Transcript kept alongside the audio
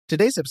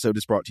Today's episode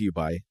is brought to you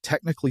by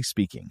Technically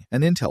Speaking,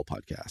 an Intel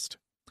podcast.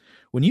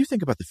 When you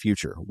think about the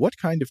future, what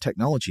kind of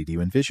technology do you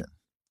envision?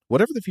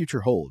 Whatever the future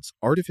holds,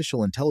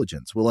 artificial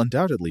intelligence will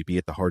undoubtedly be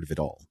at the heart of it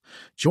all.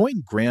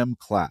 Join Graham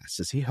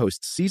Class as he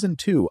hosts Season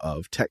 2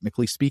 of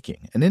Technically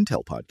Speaking, an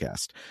Intel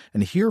podcast,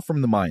 and hear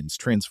from the minds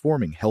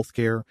transforming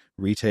healthcare,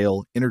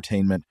 retail,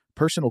 entertainment,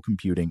 personal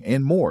computing,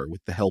 and more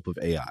with the help of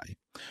AI.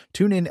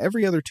 Tune in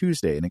every other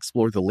Tuesday and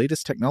explore the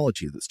latest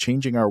technology that's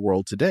changing our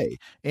world today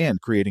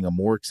and creating a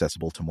more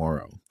accessible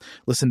tomorrow.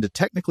 Listen to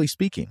Technically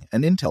Speaking,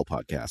 an Intel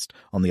podcast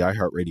on the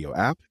iHeartRadio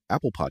app,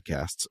 Apple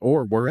Podcasts,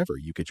 or wherever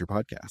you get your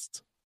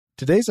podcasts.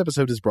 Today's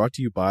episode is brought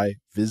to you by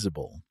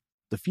Visible.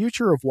 The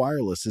future of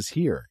wireless is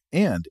here,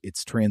 and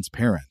it's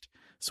transparent.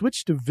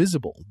 Switch to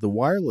Visible, the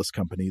wireless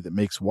company that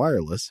makes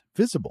wireless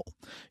visible.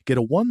 Get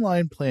a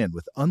one-line plan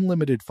with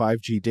unlimited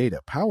 5G data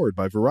powered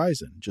by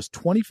Verizon, just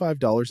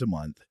 $25 a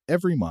month,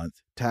 every month,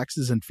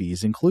 taxes and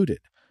fees included.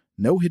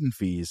 No hidden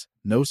fees,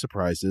 no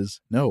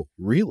surprises, no,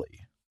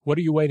 really. What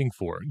are you waiting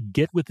for?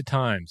 Get with the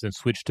times and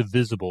switch to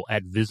Visible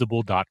at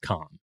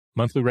Visible.com.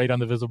 Monthly rate on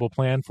the Visible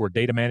plan for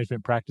data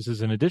management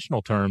practices and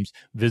additional terms,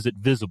 visit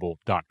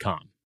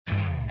Visible.com.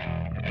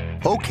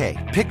 Okay,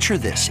 picture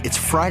this. It's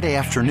Friday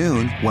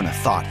afternoon when a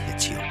thought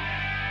hits you.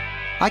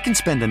 I can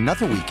spend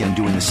another weekend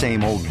doing the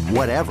same old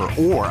whatever,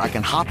 or I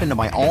can hop into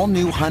my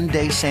all-new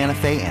Hyundai Santa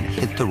Fe and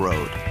hit the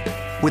road.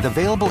 With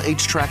available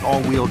H-Track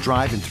all-wheel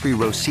drive and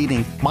 3-row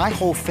seating, my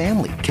whole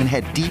family can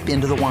head deep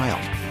into the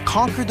wild.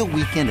 Conquer the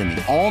weekend in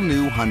the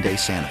all-new Hyundai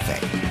Santa Fe.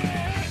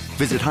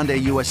 Visit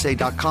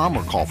HyundaiUSA.com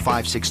or call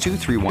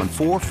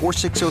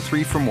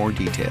 562-314-4603 for more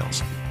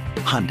details.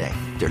 Hyundai,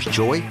 there's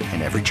joy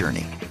in every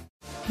journey.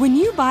 When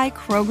you buy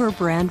Kroger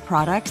brand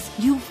products,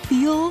 you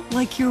feel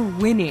like you're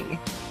winning.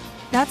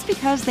 That's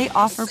because they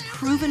offer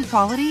proven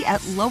quality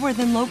at lower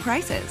than low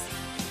prices.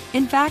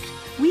 In fact,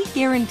 we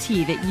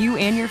guarantee that you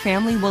and your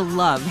family will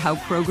love how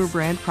Kroger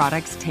brand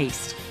products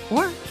taste,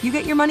 or you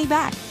get your money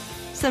back.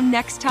 So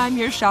next time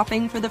you're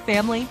shopping for the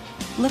family,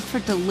 look for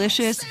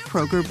delicious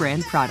Kroger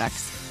brand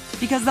products,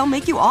 because they'll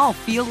make you all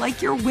feel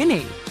like you're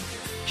winning.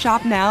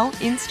 Shop now,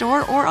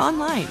 in-store, or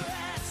online.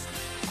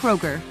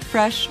 Kroger,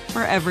 fresh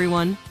for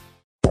everyone.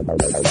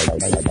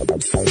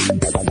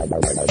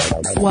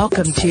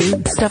 Welcome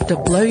to Stuff to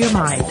Blow Your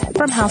Mind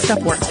from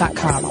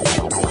HowStuffWorks.com.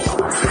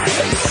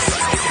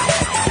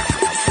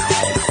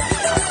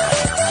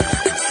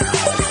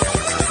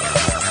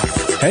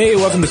 Hey,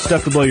 welcome to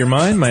Stuff to Blow Your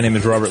Mind. My name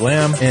is Robert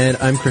Lamb. And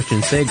I'm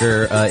Christian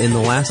Sager. In the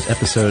last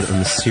episode in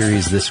the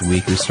series this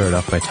week, we started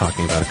off by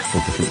talking about a couple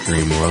different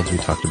dream worlds. We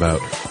talked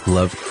about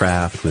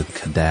Lovecraft with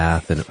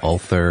Kadath and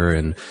Ulthur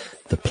and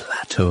the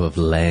Plateau of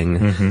Leng.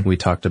 Mm-hmm. We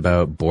talked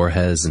about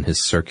Borges and his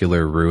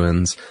circular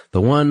ruins. The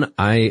one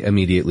I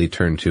immediately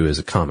turned to is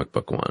a comic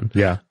book one.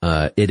 Yeah.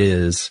 It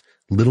is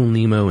Little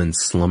Nemo in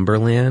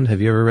Slumberland.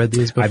 Have you ever read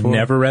these before? I've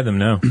never read them,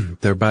 no.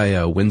 They're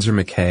by Winsor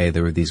McCay.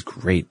 There were these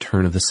great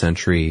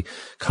turn-of-the-century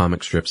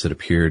comic strips that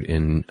appeared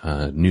in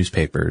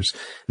newspapers.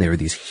 And they were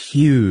these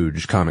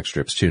huge comic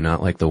strips, too,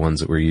 not like the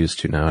ones that we're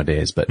used to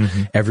nowadays. But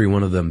every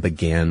one of them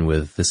began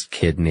with this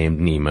kid named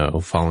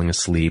Nemo falling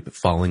asleep,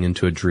 falling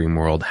into a dream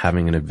world,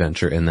 having an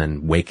adventure, and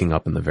then waking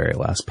up in the very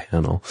last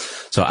panel.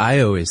 So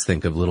I always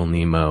think of Little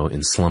Nemo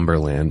in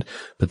Slumberland.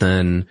 But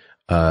then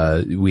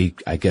we,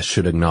 I guess,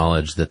 should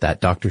acknowledge that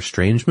Doctor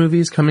Strange movie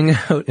is coming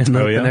out in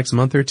the next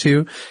month or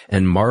two,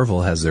 and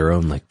Marvel has their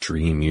own like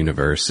dream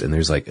universe, and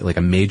there's like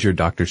a major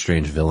Doctor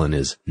Strange villain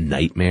is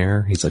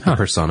Nightmare. He's like the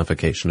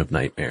personification of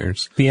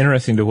nightmares. Be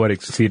interesting to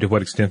see to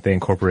what extent they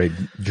incorporate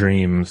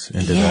dreams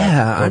into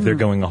that. Or if they're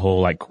going the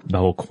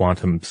whole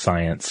quantum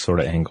science sort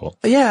of angle.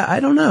 Yeah, I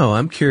don't know.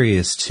 I'm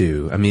curious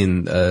too. I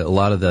mean, a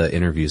lot of the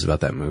interviews about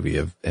that movie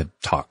have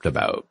talked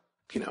about,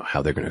 you know,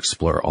 how they're going to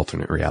explore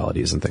alternate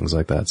realities and things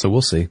like that. So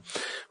we'll see.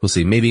 We'll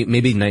see. Maybe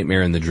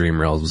Nightmare in the Dream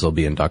Realms will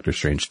be in Doctor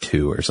Strange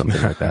 2 or something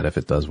like that if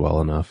it does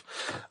well enough.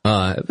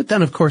 But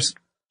then of course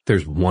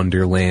there's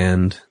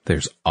Wonderland,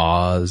 there's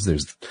Oz,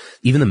 there's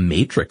even the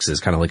Matrix is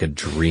kind of like a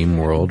dream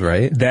world,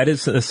 right? That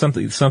is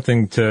something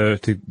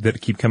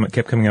that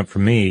kept coming up for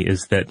me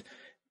is that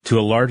to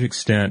a large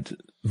extent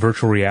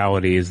virtual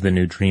reality is the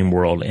new dream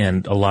world,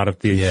 and a lot of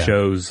these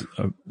shows,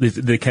 you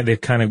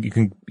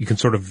can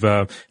sort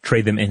of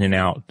trade them in and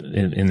out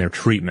in their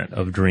treatment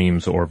of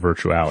dreams or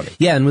virtuality.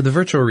 Yeah, and with the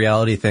virtual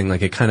reality thing,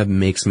 like it kind of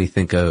makes me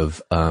think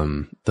of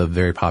the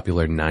very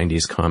popular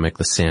 90s comic,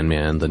 The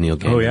Sandman, the Neil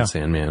Gaiman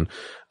Sandman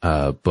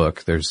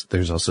book.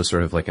 There's also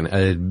sort of like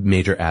a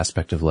major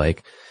aspect of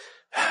like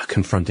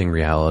confronting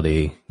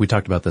reality. We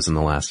talked about this in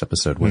the last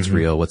episode. What's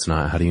real, what's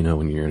not? How do you know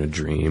when you're in a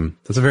dream?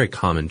 That's a very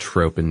common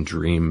trope in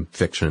dream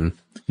fiction.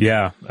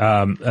 Yeah.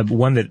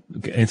 One that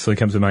instantly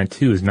comes to mind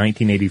too is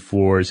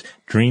 1984's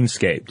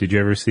Dreamscape. Did you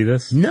ever see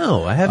this?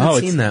 No, I haven't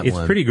seen that one.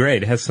 It's pretty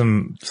great. It has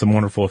some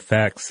wonderful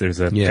effects.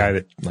 There's a guy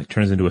that like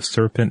turns into a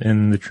serpent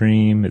in the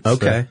dream.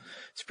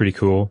 It's pretty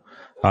cool.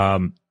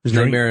 There's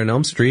Nightmare on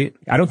Elm Street.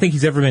 I don't think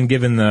he's ever been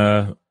given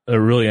a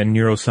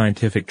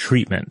neuroscientific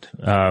treatment,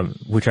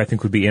 which I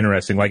think would be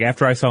interesting. Like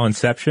after I saw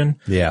Inception,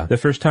 the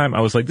first time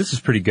I was like, this is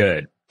pretty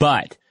good.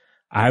 But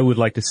I would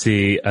like to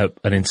see an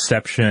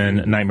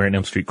Inception Nightmare on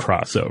Elm Street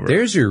crossover.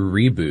 There's your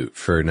reboot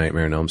for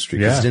Nightmare on Elm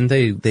Street. 'Cause Yeah.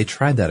 didn't they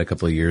tried that a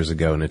couple of years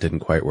ago and it didn't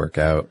quite work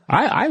out.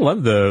 I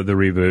love the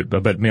reboot,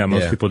 but yeah,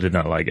 most Yeah. people did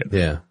not like it.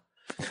 Yeah.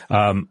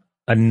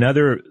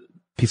 Another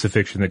piece of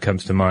fiction that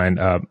comes to mind,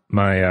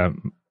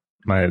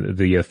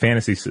 the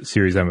fantasy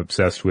series I'm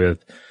obsessed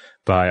with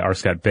by R.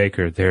 Scott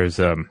Baker. There's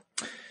a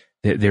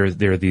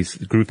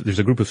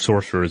group of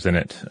sorcerers in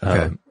it,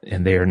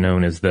 and they are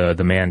known as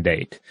the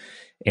Mandate,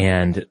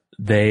 and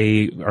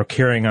they are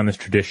carrying on this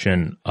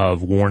tradition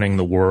of warning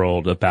the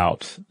world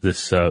about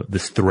this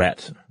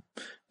threat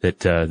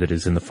that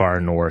is in the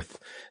far north,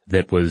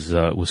 that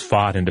was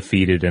fought and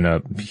defeated in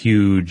a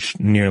huge,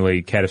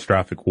 nearly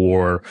catastrophic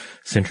war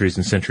centuries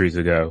and centuries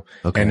ago.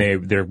 Okay.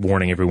 And they're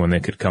warning everyone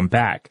that could come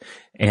back.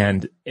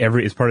 And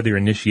as part of their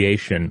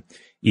initiation,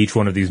 each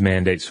one of these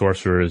Mandate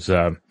sorcerers,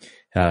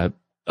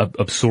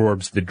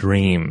 absorbs the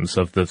dreams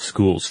of the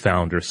school's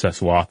founder,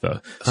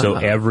 Seswatha. So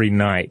every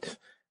night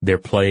they're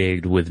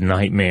plagued with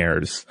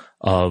nightmares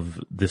of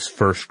this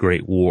first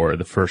great war,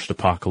 the first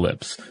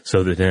apocalypse.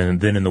 So that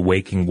then in the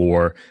waking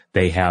war,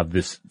 they have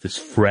this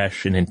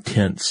fresh and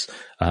intense,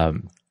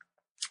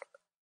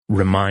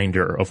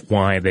 reminder of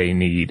why they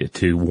need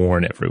to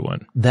warn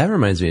everyone. That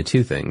reminds me of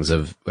two things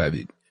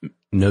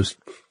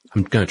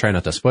I'm going to try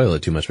not to spoil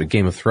it too much, but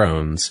Game of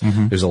Thrones,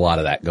 there's a lot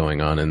of that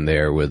going on in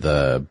there with,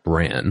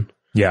 Bran.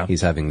 Yeah.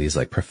 He's having these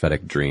like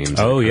prophetic dreams.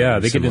 Oh yeah.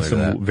 They get into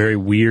some very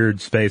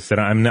weird space that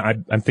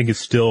I think is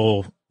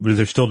still,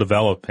 they're still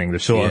developing. They're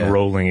still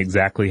unrolling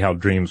exactly how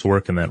dreams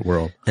work in that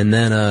world. And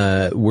then,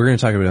 we're going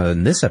to talk about it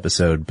in this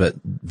episode, but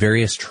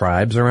various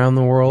tribes around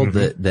the world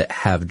that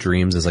have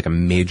dreams as like a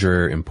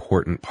major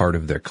important part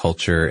of their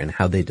culture and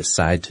how they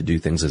decide to do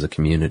things as a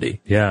community.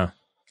 Yeah.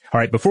 All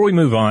right. Before we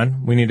move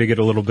on, we need to get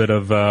a little bit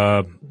of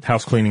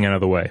house cleaning out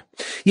of the way.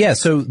 Yeah.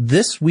 So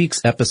this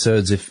week's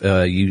episodes, if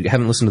you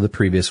haven't listened to the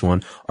previous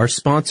one, are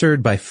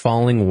sponsored by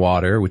Falling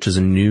Water, which is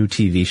a new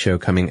TV show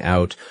coming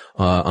out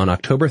on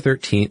October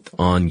 13th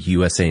on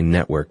USA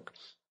Network.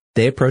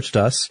 They approached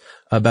us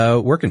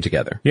about working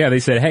together. Yeah, they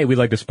said, hey, we'd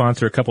like to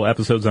sponsor a couple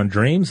episodes on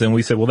dreams. And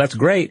we said, well, that's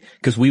great,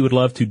 because we would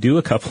love to do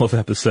a couple of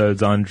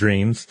episodes on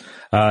dreams.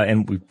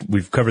 And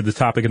we've covered the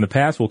topic in the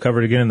past. We'll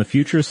cover it again in the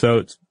future. So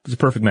it's a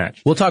perfect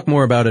match. We'll talk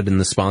more about it in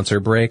the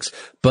sponsor breaks,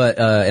 but,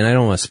 and I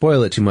don't want to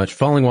spoil it too much.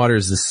 Falling Water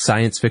is this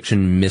science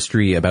fiction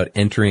mystery about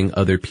entering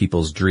other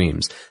people's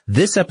dreams.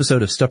 This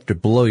episode of Stuff to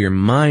Blow Your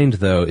Mind,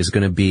 though, is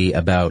going to be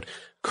about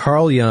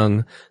Carl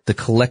Jung, the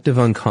collective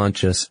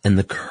unconscious, and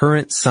the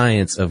current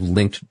science of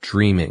linked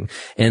dreaming.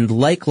 And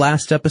like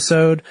last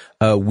episode,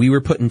 we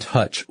were put in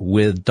touch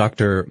with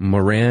Dr.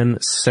 Moran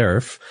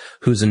Cerf,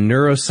 who's a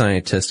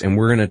neuroscientist, and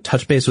we're going to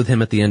touch base with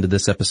him at the end of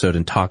this episode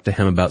and talk to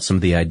him about some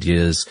of the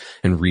ideas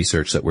and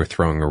research that we're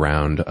throwing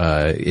around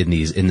in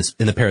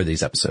the pair of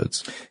these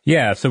episodes.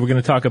 Yeah, so we're going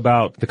to talk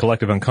about the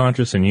collective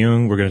unconscious and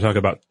Jung. We're going to talk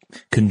about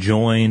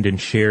conjoined and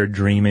shared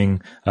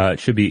dreaming. It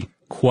should be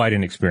quite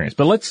an experience.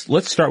 But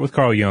let's start with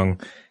Carl Jung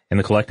and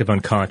the collective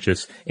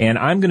unconscious. And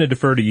I'm going to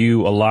defer to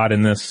you a lot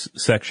in this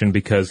section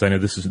because I know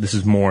this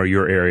is more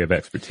your area of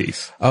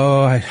expertise.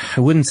 Oh, I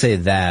wouldn't say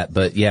that,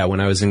 but yeah,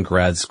 when I was in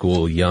grad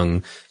school,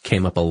 Jung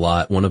came up a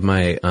lot. One of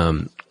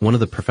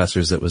the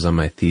professors that was on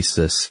my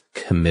thesis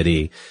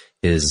committee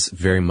is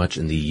very much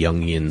in the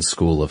Jungian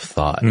school of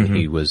thought. And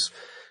he was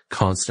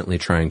constantly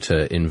trying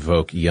to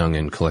invoke Jung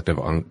and collective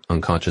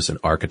unconscious and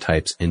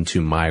archetypes into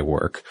my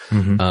work.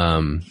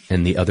 And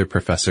the other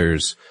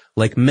professors,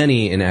 like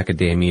many in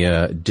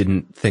academia,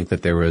 didn't think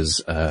that there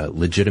was a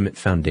legitimate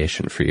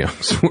foundation for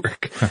Jung's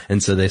work.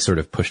 And so they sort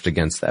of pushed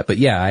against that. But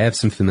yeah, I have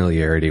some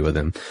familiarity with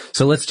him.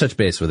 So let's touch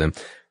base with him.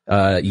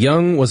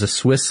 Jung was a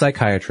Swiss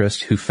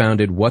psychiatrist who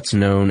founded what's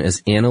known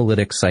as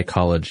analytic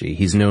psychology.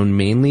 He's known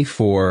mainly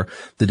for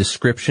the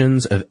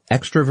descriptions of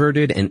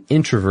extroverted and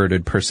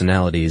introverted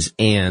personalities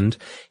and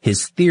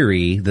his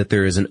theory that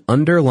there is an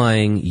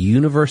underlying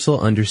universal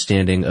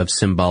understanding of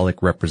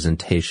symbolic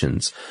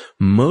representations.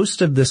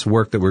 Most of this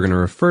work that we're going to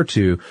refer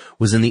to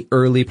was in the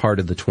early part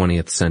of the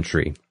 20th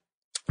century.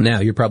 Now,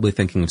 you're probably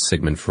thinking of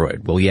Sigmund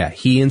Freud. Well, yeah,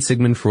 he and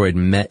Sigmund Freud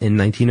met in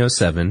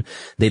 1907.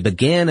 They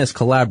began as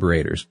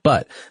collaborators,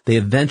 but they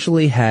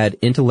eventually had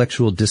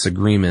intellectual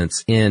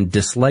disagreements and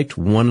disliked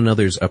one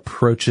another's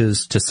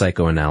approaches to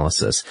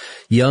psychoanalysis.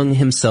 Jung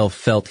himself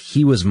felt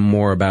he was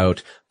more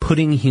about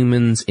putting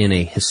humans in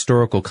a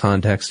historical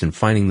context and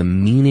finding the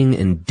meaning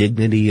and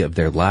dignity of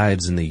their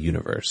lives in the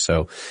universe.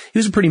 So he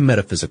was a pretty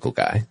metaphysical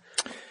guy.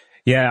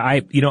 Yeah,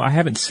 I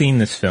haven't seen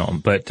this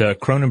film, but David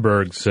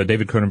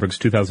Cronenberg's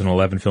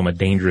 2011 film, A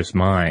Dangerous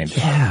Mind,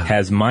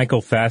 has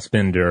Michael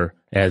Fassbender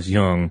as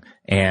Jung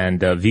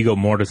and Viggo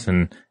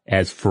Mortensen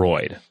as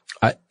Freud.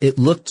 It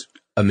looked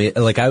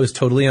amazing. Like I was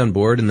totally on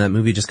board, and that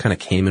movie just kind of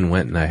came and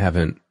went, and I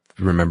haven't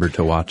remembered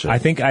to watch it. I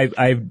think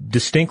I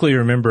distinctly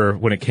remember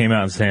when it came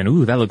out and saying,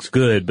 ooh, that looks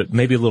good, but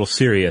maybe a little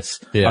serious.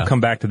 Yeah. I'll come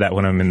back to that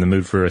when I'm in the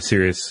mood for a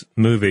serious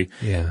movie.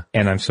 Yeah.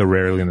 And I'm so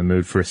rarely in the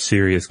mood for a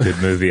serious good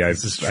movie. I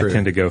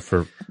tend to go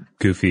for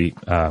goofy,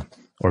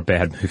 or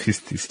bad movies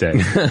these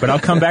days. But I'll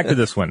come back to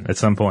this one at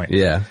some point.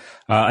 Yeah.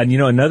 And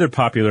another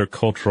popular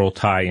cultural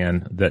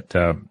tie-in that,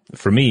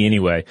 for me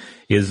anyway,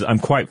 is I'm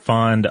quite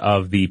fond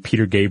of the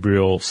Peter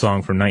Gabriel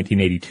song from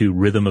 1982,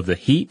 Rhythm of the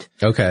Heat.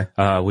 Okay.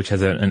 Which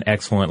has an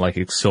excellent,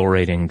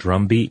 exhilarating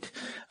drum beat.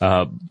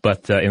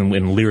 But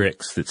in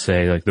lyrics that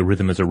say, the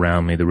rhythm is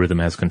around me, the rhythm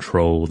has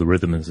control, the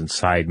rhythm is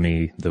inside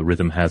me, the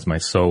rhythm has my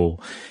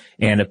soul.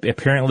 And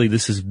apparently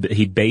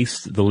he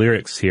based the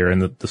lyrics here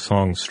and the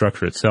song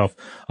structure itself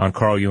on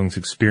Carl Jung's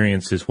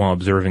experiences while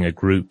observing a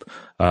group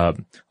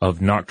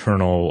of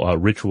nocturnal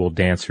ritual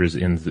dancers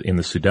in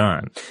the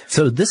Sudan.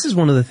 So this is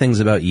one of the things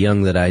about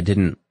Jung that I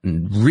didn't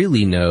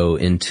really know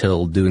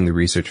until doing the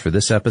research for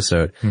this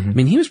episode. Mm-hmm. I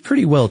mean, he was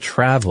pretty well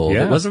traveled.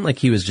 Yeah. It wasn't like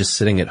he was just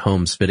sitting at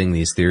home spitting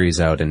these theories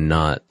out and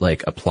not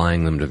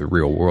applying them to the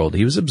real world.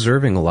 He was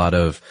observing a lot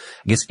of,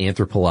 I guess,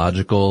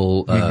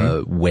 anthropological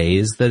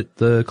ways that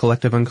the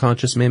collective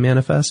unconscious may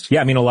manifest.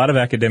 Yeah, I mean, a lot of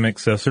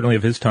academics, certainly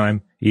of his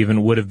time,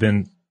 even would have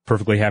been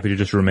perfectly happy to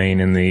just remain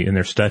in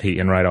their study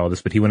and write all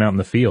this, but he went out in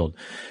the field.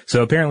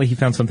 So apparently he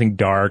found something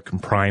dark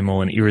and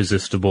primal and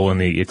irresistible in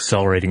the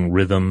accelerating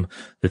rhythm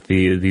that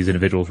these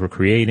individuals were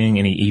creating,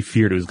 and he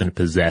feared it was going to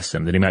possess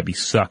him, that he might be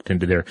sucked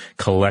into their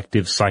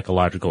collective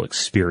psychological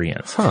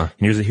experience. Huh.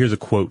 And here's a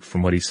quote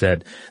from what he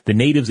said. "The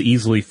natives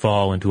easily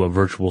fall into a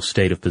virtual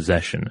state of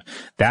possession.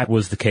 That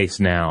was the case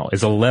now.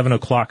 As 11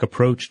 o'clock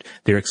approached,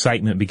 their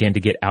excitement began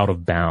to get out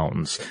of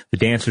bounds. The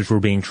dancers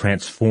were being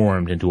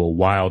transformed into a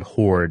wild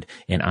horde,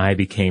 and I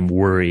became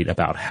worried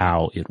about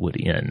how it would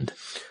end."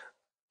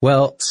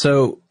 Well,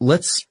 so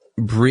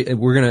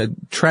we're going to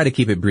try to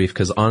keep it brief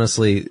because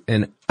honestly,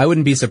 and I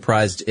wouldn't be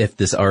surprised if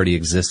this already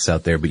exists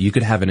out there, but you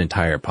could have an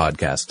entire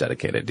podcast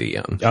dedicated to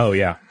Jung. Oh,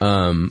 yeah.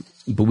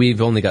 But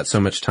we've only got so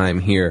much time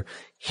here.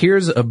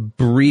 Here's a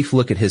brief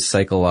look at his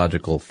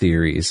psychological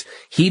theories.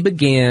 He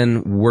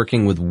began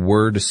working with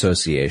word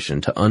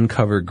association to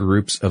uncover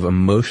groups of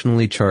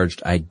emotionally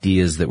charged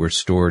ideas that were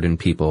stored in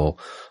people.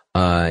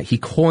 He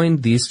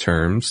coined these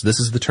terms. This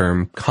is the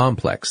term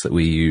complex that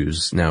we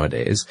use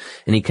nowadays.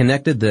 And he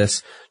connected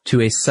this to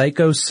a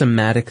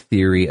psychosomatic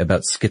theory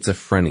about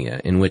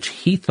schizophrenia, in which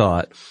he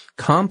thought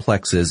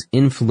complexes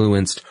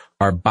influenced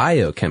our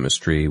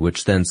biochemistry,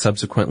 which then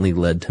subsequently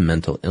led to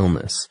mental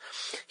illness.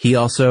 He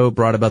also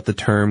brought about the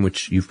term,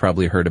 which you've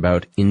probably heard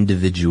about,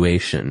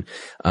 individuation.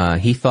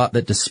 He thought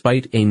that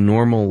despite a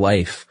normal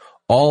life,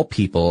 all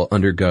people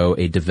undergo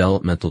a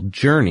developmental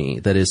journey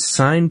that is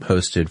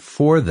signposted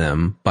for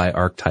them by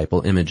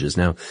archetypal images.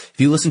 Now, if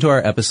you listen to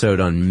our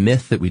episode on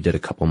myth that we did a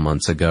couple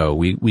months ago,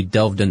 we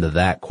delved into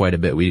that quite a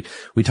bit. We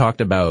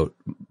talked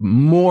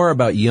more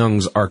about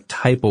Jung's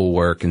archetypal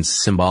work and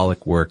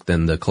symbolic work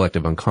than the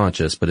collective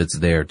unconscious, but it's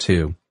there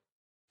too.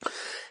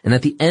 And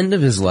at the end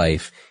of his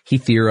life, he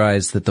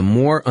theorized that the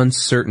more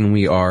uncertain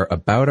we are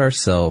about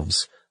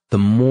ourselves, the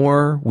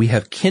more we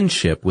have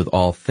kinship with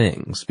all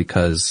things,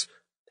 because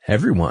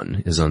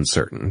everyone is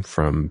uncertain,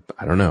 from,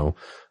 I don't know,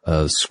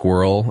 a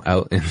squirrel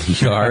out in the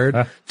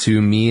yard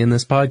to me in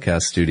this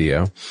podcast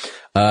studio.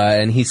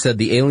 And he said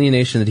the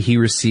alienation that he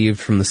received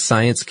from the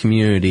science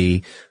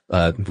community,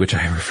 which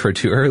I referred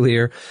to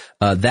earlier,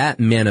 that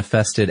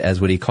manifested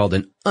as what he called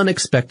an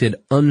unexpected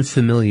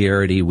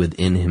unfamiliarity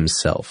within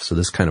himself. So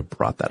this kind of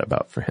brought that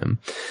about for him.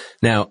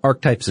 Now,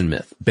 archetypes and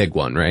myth, big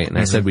one, right? And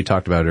I said we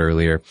talked about it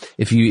earlier.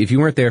 If you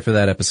weren't there for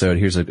that episode,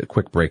 here's a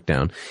quick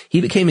breakdown.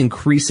 He became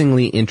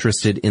increasingly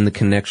interested in the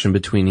connection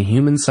between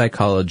human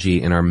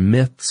psychology and our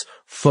myths,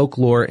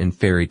 folklore, and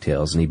fairy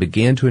tales, and he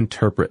began to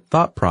interpret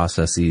thought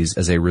processes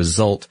as a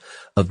result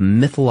of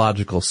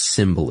mythological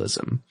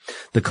symbolism.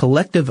 The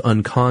collective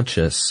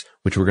unconscious,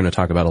 which we're going to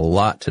talk about a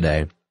lot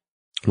today,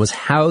 was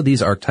how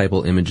these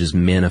archetypal images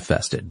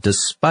manifested,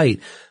 despite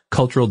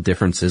cultural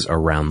differences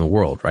around the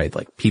world, right?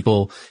 Like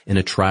people in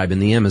a tribe in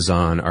the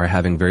Amazon are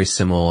having very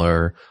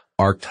similar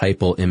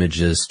archetypal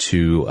images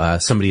to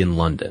somebody in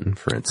London,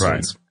 for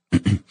instance. Right.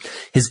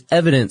 His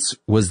evidence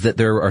was that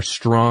there are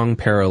strong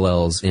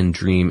parallels in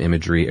dream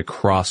imagery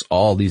across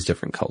all these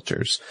different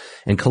cultures.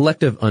 And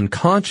collective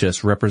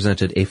unconscious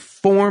represented a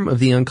form of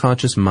the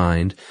unconscious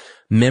mind,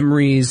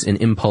 memories and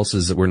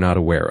impulses that we're not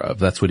aware of.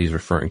 That's what he's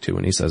referring to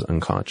when he says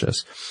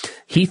unconscious.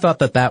 He thought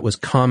that that was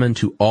common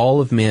to all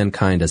of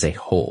mankind as a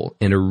whole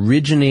and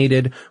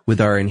originated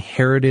with our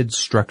inherited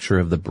structure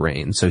of the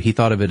brain. So he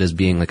thought of it as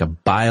being like a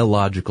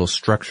biological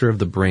structure of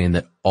the brain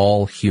that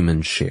all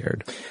humans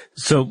shared.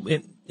 So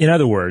in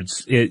other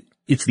words,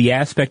 it's the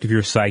aspect of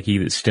your psyche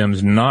that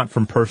stems not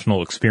from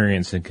personal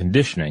experience and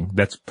conditioning,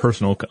 that's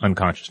personal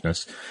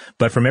unconsciousness,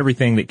 but from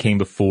everything that came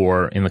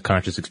before in the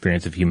conscious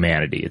experience of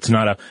humanity. It's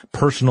not a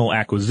personal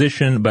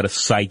acquisition, but a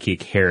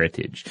psychic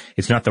heritage.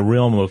 It's not the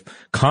realm of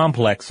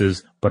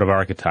complexes, but of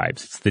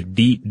archetypes. It's the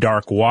deep,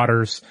 dark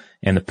waters,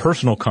 and the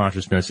personal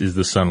consciousness is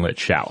the sunlit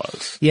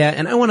shallows. Yeah,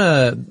 and I want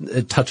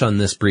to touch on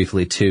this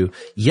briefly too.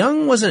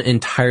 Jung wasn't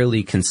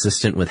entirely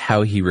consistent with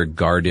how he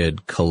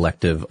regarded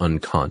collective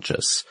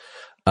unconscious.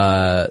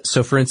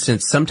 So for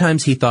instance,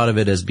 sometimes he thought of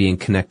it as being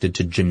connected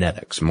to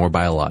genetics, more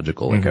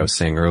biological, like I was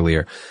saying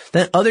earlier.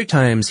 Then other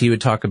times he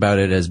would talk about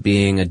it as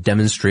being a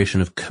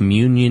demonstration of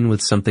communion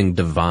with something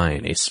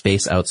divine, a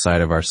space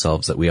outside of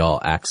ourselves that we all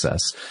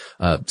access.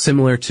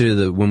 Similar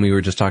to when we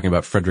were just talking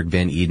about Frederick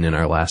Van Eden in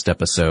our last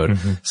episode.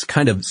 It's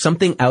kind of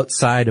something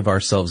outside of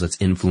ourselves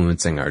that's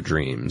influencing our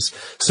dreams.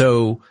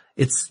 So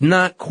it's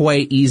not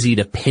quite easy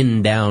to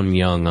pin down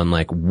Jung on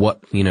like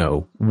what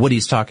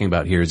he's talking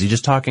about here. Is he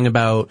just talking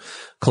about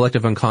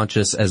collective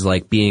unconscious as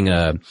like being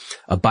a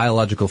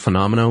biological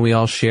phenomenon we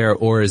all share,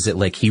 or is it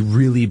like he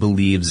really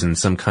believes in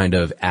some kind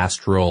of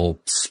astral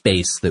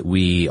space that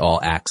we all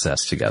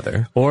access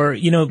together? Or,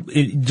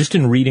 just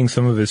in reading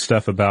some of his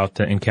stuff about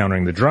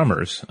encountering the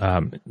drummers,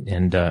 and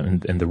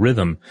the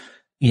rhythm,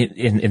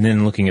 and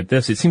then looking at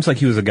this, it seems like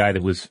he was a guy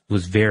that was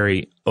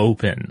very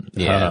open,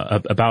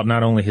 about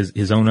not only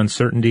his own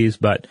uncertainties,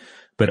 but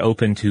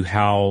open to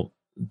how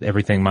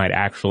everything might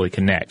actually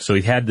connect. So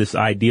he had this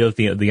idea of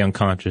the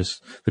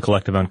unconscious, the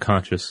collective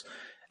unconscious,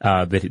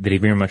 that he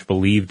very much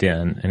believed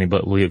in, and he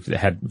believed it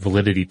had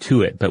validity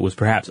to it, but was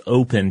perhaps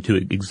open to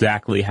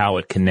exactly how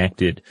it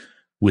connected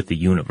with the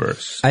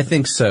universe. I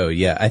think so,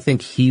 yeah. I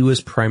think he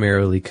was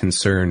primarily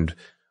concerned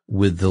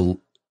with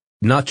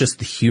not just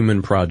the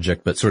human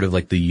project, but sort of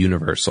like the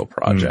universal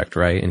project,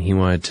 right? And he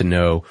wanted to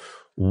know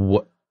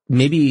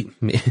maybe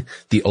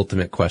the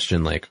ultimate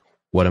question, like,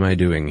 what am I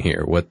doing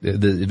here?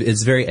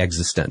 It's very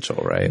existential,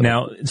 right?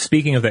 Now,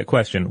 speaking of that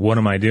question, what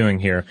am I doing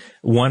here?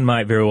 One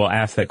might very well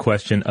ask that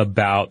question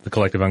about the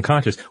collective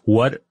unconscious.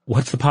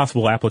 What's the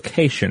possible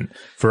application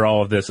for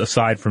all of this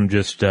aside from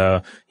just,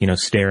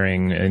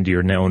 staring into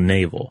your own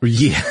navel?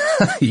 Yeah,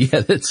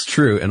 that's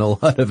true. And a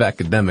lot of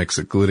academics,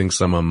 including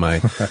some on my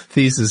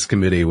thesis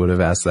committee, would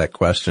have asked that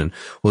question.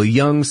 Well,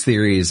 Jung's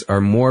theories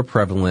are more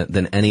prevalent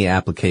than any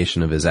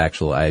application of his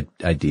actual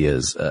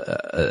ideas,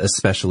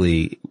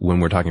 especially when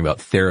we're talking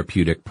about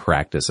therapeutic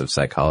practice of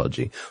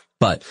psychology.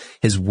 But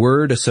his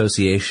word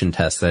association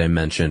test that I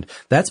mentioned,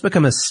 that's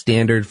become a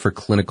standard for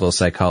clinical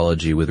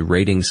psychology with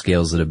rating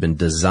scales that have been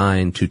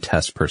designed to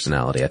test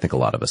personality. I think a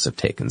lot of us have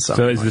taken some.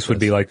 So this would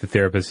be like the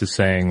therapist is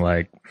saying,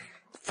 like,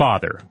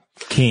 father,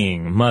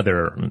 king,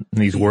 mother,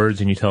 these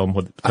words, and you tell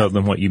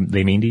them what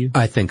they mean to you?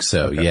 I think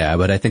so, okay. Yeah.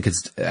 But I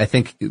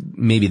think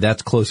maybe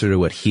that's closer to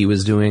what he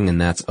was doing, and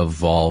that's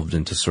evolved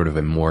into sort of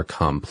a more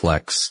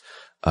complex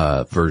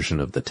version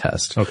of the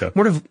test. Okay.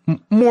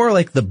 More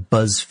like the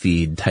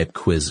BuzzFeed type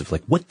quiz of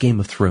like, what Game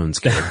of Thrones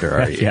character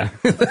are you? Yeah.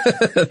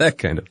 That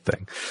kind of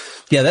thing.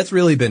 Yeah, that's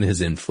really been his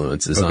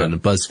influences on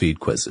BuzzFeed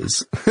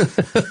quizzes.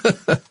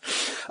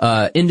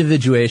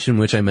 Individuation,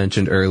 which I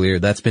mentioned earlier,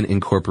 that's been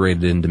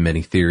incorporated into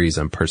many theories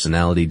on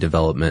personality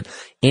development,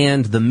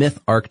 and the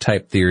myth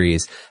archetype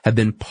theories have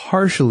been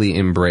partially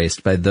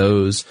embraced by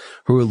those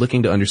who are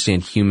looking to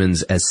understand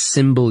humans as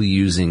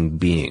symbol-using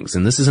beings.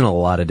 And this is in a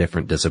lot of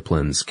different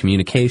disciplines: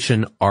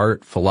 communication,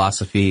 art,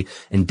 philosophy,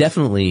 and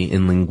definitely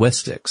in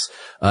linguistics.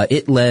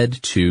 It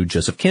led to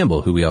Joseph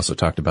Campbell, who we also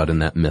talked about in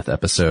that myth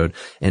episode,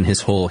 and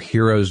his whole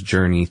hero's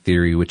journey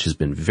theory, which has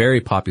been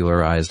very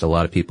popularized. A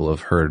lot of people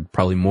have heard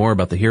probably more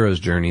about the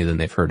hero's journey than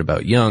they've heard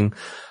about Jung.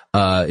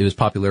 It was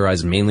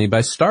popularized mainly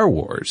by Star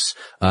Wars,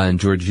 and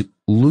George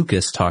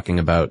Lucas talking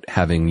about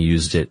having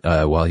used it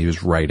while he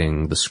was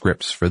writing the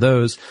scripts for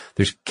those.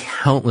 There's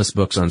countless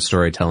books on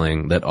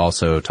storytelling that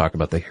also talk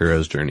about the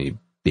hero's journey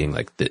being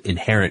like the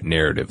inherent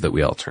narrative that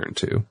we all turn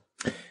to.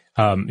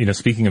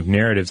 Speaking of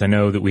narratives, I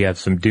know that we have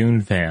some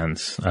Dune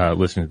fans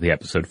listening to the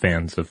episode,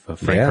 fans of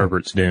Frank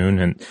Herbert's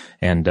Dune,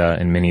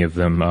 and many of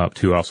them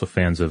too are also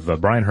fans of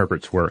Brian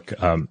Herbert's work,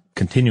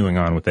 continuing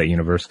on with that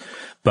universe.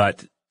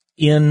 But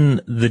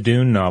in the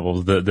Dune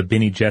novels, the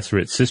Bene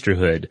Gesserit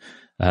Sisterhood,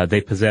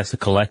 they possess a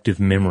collective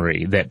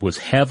memory that was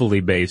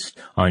heavily based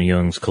on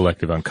Jung's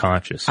collective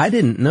unconscious. I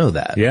didn't know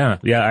that. Yeah.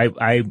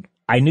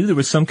 I knew there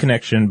was some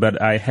connection,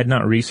 but I had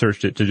not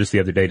researched it to just the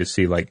other day to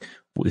see like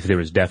if there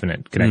was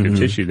definite connective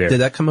tissue there.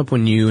 Did that come up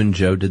when you and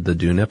Joe did the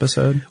Dune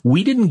episode?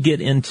 We didn't get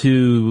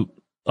into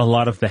a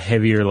lot of the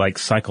heavier, like,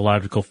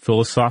 psychological,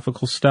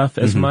 philosophical stuff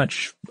as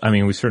much. I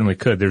mean, we certainly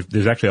could.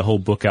 There's actually a whole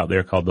book out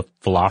there called The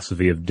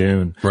Philosophy of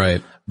Dune.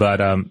 Right. But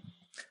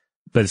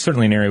it's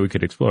certainly an area we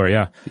could explore,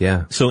 yeah.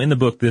 Yeah. So in the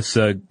book, this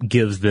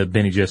gives the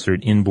Bene Gesserit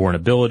inborn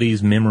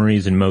abilities,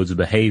 memories, and modes of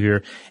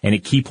behavior. And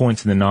at key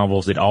points in the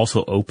novels, it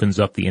also opens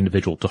up the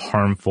individual to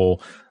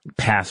harmful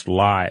past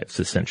lives,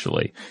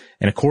 essentially.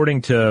 And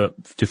according to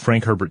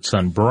Frank Herbert's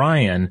son,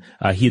 Brian,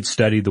 he had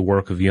studied the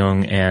work of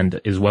Jung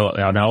and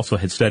also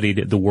had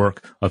studied the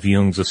work of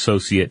Jung's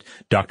associate,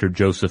 Dr.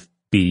 Joseph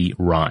B.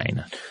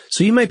 Rhine.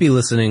 So you might be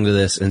listening to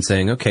this and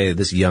saying, okay,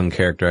 this Jung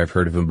character, I've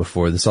heard of him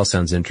before. This all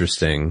sounds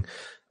interesting.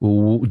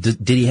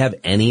 Did he have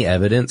any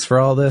evidence for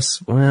all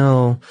this?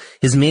 Well,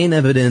 his main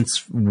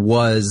evidence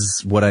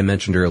was what I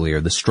mentioned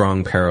earlier, the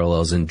strong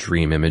parallels in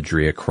dream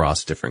imagery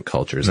across different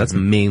cultures. That's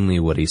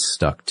mainly what he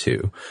stuck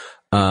to.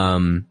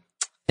 And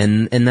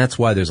that's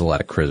why there's a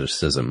lot of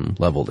criticism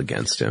leveled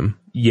against him.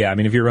 Yeah, I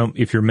mean,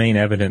 if your main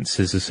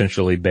evidence is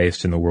essentially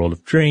based in the world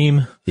of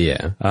dream.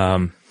 Yeah.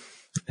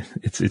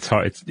 it's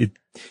hard.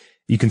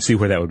 You can see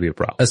where that would be a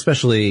problem.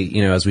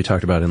 Especially, as we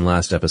talked about in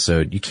last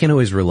episode, you can't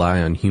always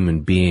rely on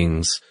human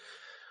beings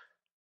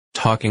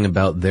talking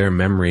about their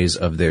memories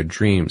of their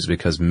dreams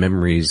because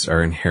memories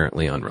are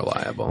inherently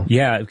unreliable.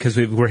 Yeah, because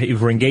if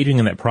we're engaging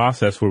in that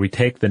process where we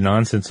take the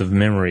nonsense of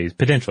memories,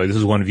 potentially, this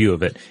is one view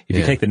of it. If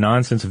you take the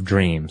nonsense of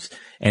dreams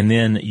and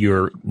then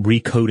you're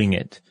recoding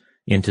it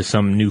into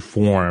some new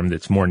form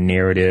that's more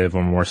narrative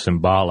or more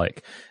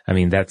symbolic, I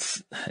mean,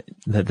 that's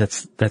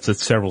a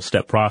several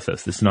step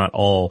process. It's not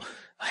all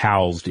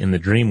housed in the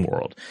dream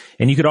world.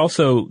 And you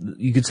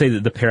could say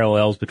that the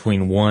parallels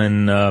between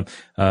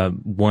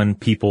one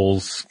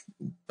people's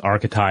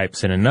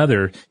archetypes and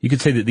another, you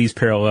could say that these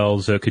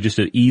parallels could just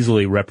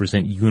easily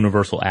represent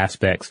universal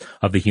aspects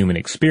of the human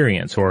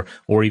experience or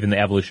even the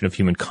evolution of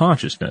human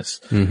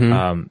consciousness.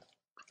 Mm-hmm.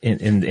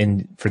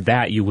 And for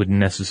that, you wouldn't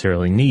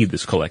necessarily need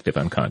this collective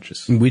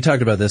unconscious. We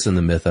talked about this in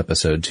the myth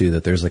episode too,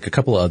 that there's like a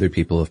couple of other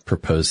people have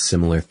proposed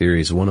similar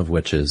theories, one of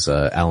which is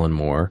Alan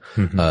Moore,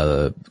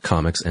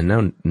 comics, and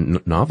now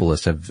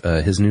novelist have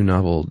his new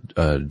novel,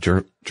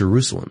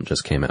 Jerusalem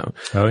just came out.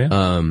 Oh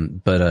yeah.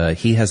 But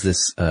he has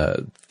this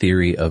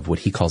theory of what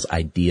he calls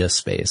idea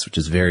space, which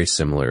is very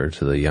similar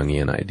to the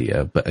Jungian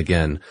idea. But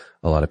again,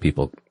 a lot of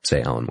people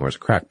say Alan Moore's a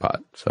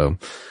crackpot. So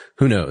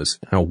who knows?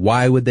 Now,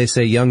 why would they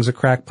say Jung's a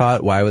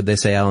crackpot? Why would they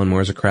say Alan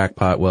Moore's a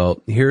crackpot?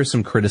 Well, here are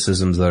some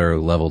criticisms that are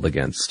leveled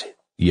against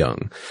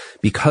Jung.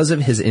 Because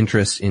of his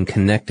interest in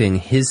connecting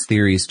his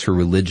theories to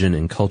religion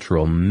and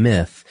cultural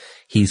myth,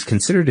 he's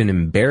considered an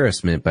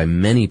embarrassment by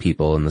many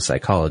people in the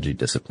psychology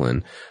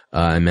discipline.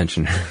 I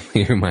mentioned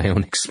earlier my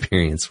own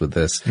experience with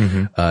this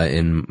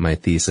in my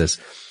thesis.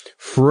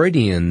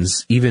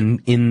 Freudians, even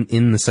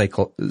in the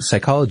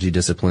psychology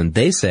discipline,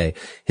 they say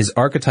his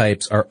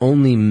archetypes are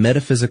only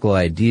metaphysical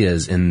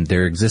ideas and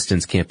their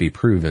existence can't be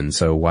proven,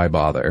 so why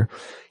bother?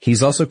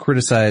 He's also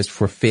criticized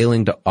for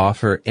failing to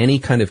offer any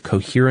kind of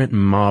coherent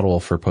model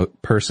for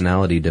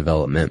personality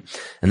development,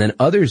 and then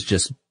others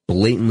just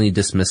blatantly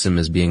dismiss him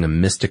as being a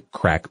mystic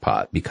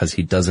crackpot because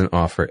he doesn't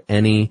offer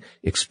any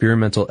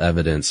experimental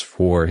evidence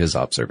for his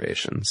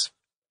observations.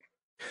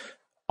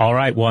 All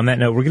right. Well, on that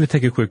note, we're going to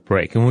take a quick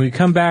break. And when we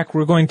come back,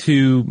 we're going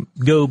to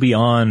go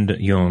beyond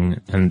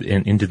Jung and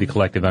into the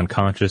collective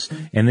unconscious,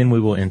 and then we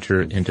will enter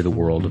into the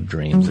world of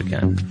dreams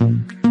again.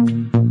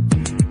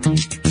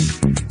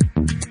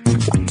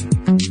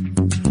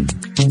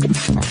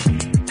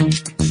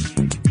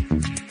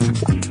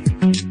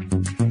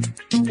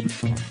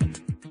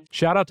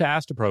 Shout out to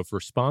Astepro for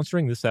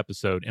sponsoring this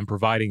episode and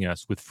providing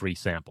us with free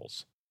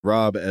samples.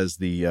 Rob, as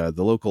the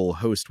local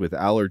host with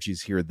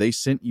allergies here, they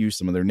sent you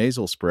some of their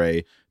nasal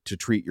spray to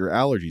treat your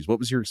allergies. What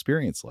was your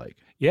experience like?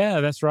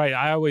 Yeah, that's right.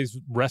 I always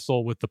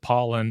wrestle with the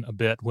pollen a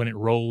bit when it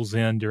rolls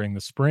in during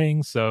the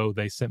spring, so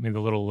they sent me the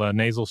little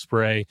nasal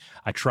spray.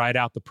 I tried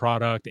out the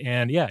product,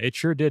 and yeah, it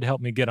sure did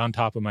help me get on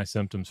top of my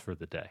symptoms for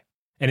the day.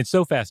 And it's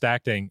so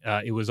fast-acting,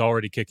 it was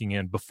already kicking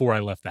in before I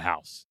left the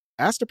house.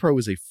 Astepro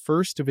is a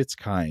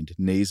first-of-its-kind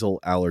nasal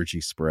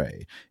allergy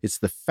spray. It's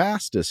the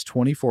fastest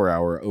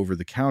 24-hour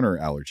over-the-counter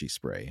allergy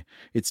spray.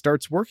 It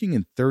starts working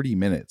in 30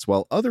 minutes,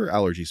 while other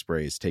allergy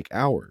sprays take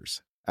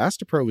hours.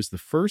 Astepro is the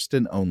first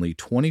and only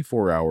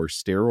 24-hour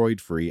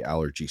steroid-free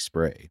allergy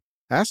spray.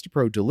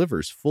 Astepro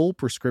delivers full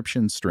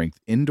prescription-strength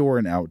indoor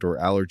and outdoor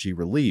allergy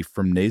relief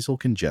from nasal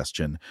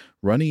congestion,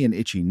 runny and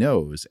itchy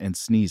nose, and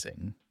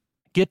sneezing.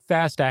 Get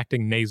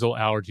fast-acting nasal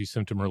allergy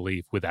symptom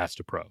relief with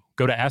Astepro.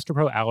 Go to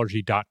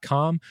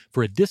asteproallergy.com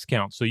for a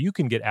discount so you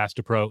can get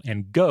Astepro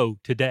and go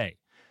today.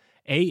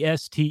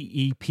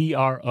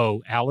 ASTEPRO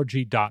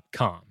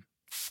allergy.com.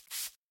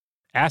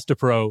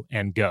 Astepro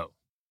and go.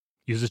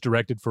 Use as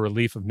directed for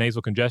relief of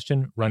nasal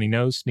congestion, runny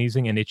nose,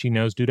 sneezing, and itchy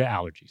nose due to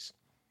allergies.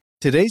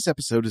 Today's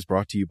episode is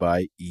brought to you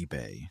by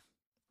eBay.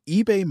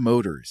 eBay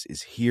Motors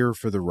is here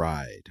for the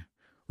ride.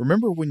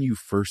 Remember when you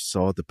first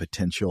saw the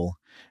potential?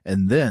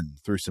 And then,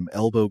 through some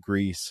elbow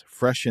grease,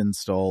 fresh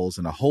installs,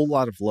 and a whole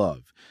lot of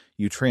love,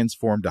 you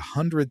transformed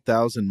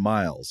 100,000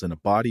 miles and a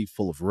body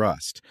full of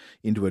rust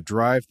into a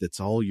drive that's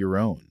all your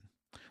own.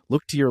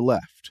 Look to your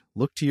left.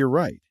 Look to your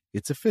right.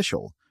 It's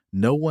official.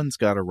 No one's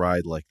got a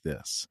ride like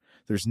this.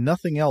 There's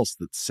nothing else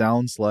that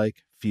sounds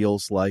like,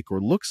 feels like, or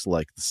looks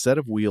like the set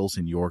of wheels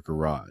in your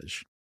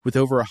garage. With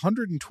over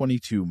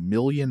 122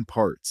 million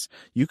parts,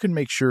 you can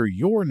make sure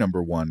your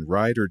number one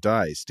ride or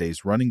die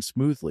stays running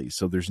smoothly,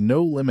 so there's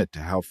no limit to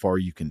how far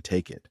you can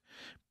take it.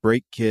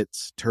 Brake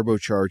kits,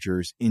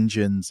 turbochargers,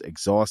 engines,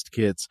 exhaust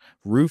kits,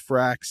 roof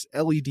racks,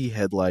 LED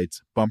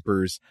headlights,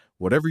 bumpers,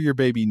 whatever your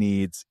baby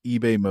needs,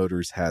 eBay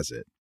Motors has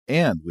it.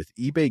 And with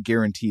eBay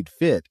Guaranteed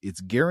Fit,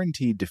 it's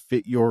guaranteed to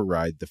fit your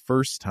ride the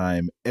first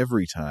time,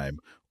 every time,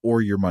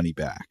 or your money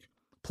back.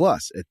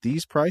 Plus, at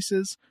these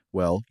prices,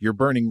 well, you're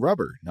burning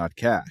rubber, not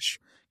cash.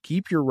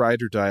 Keep your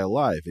ride or die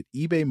alive at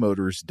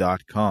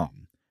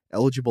ebaymotors.com.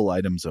 Eligible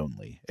items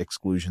only.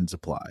 Exclusions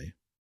apply.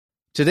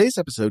 Today's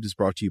episode is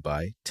brought to you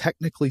by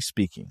Technically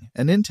Speaking,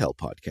 an Intel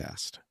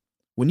podcast.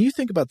 When you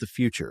think about the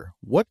future,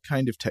 what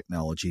kind of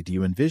technology do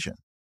you envision?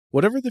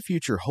 Whatever the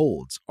future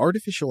holds,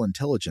 artificial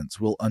intelligence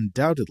will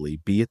undoubtedly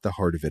be at the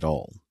heart of it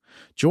all.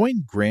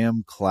 Join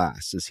Graham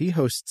Class as he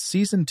hosts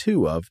Season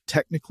 2 of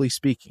Technically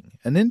Speaking,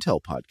 an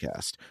Intel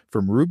podcast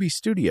from Ruby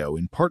Studio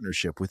in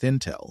partnership with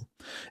Intel.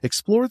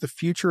 Explore the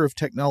future of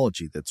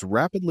technology that's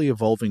rapidly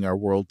evolving our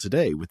world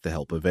today with the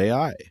help of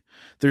AI.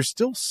 There's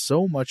still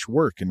so much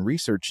work and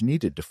research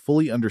needed to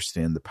fully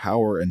understand the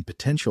power and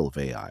potential of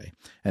AI,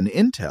 and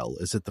Intel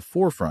is at the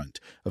forefront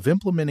of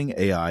implementing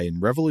AI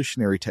in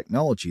revolutionary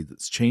technology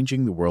that's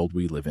changing the world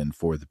we live in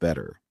for the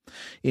better.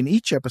 In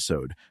each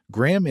episode,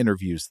 Graham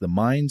interviews the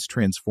minds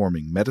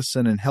transforming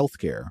medicine and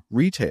healthcare,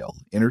 retail,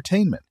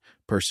 entertainment,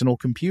 personal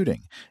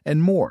computing,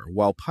 and more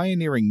while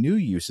pioneering new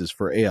uses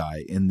for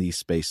AI in these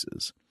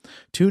spaces.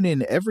 Tune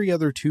in every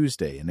other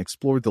Tuesday and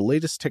explore the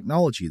latest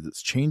technology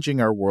that's changing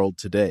our world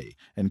today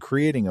and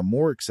creating a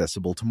more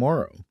accessible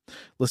tomorrow.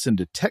 Listen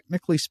to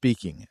Technically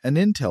Speaking, an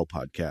Intel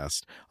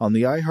podcast on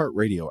the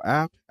iHeartRadio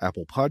app,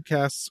 Apple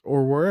Podcasts,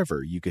 or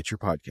wherever you get your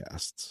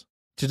podcasts.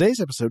 Today's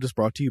episode is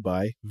brought to you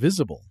by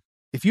Visible.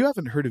 If you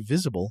haven't heard of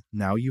Visible,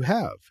 now you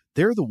have.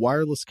 They're the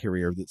wireless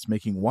carrier that's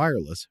making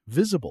wireless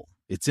visible.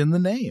 It's in the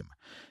name.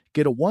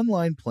 Get a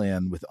one-line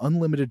plan with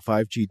unlimited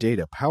 5G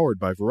data powered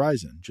by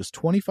Verizon, just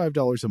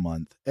 $25 a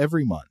month,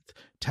 every month,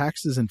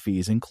 taxes and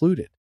fees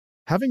included.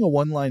 Having a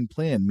one-line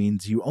plan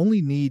means you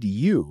only need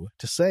you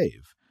to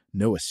save.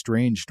 No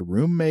estranged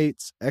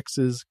roommates,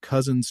 exes,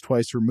 cousins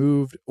twice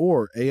removed,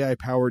 or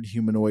AI-powered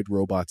humanoid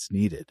robots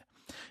needed.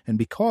 And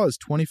because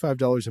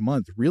 $25 a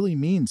month really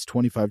means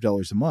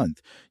 $25 a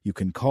month, you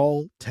can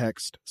call,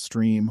 text,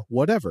 stream,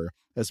 whatever,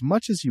 as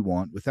much as you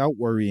want without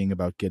worrying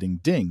about getting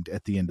dinged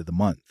at the end of the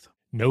month.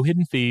 No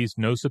hidden fees,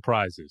 no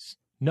surprises.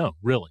 No,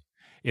 really.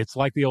 It's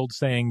like the old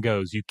saying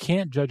goes, you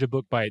can't judge a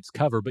book by its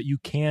cover, but you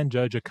can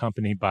judge a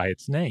company by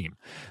its name.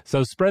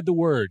 So spread the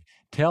word.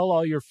 Tell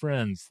all your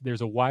friends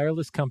there's a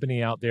wireless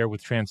company out there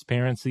with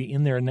transparency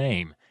in their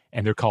name,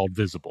 and they're called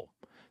Visible.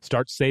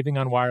 Start saving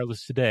on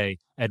wireless today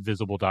at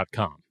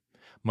Visible.com.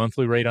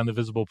 Monthly rate on the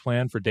Visible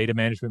plan for data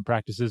management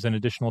practices and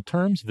additional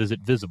terms, visit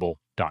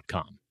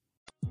Visible.com.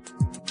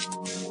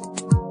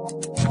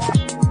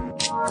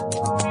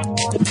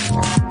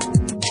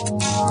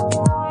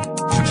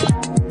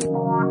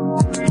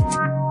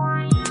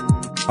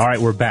 All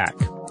right, we're back.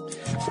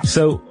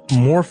 So,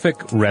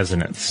 morphic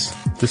resonance.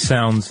 This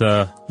sounds,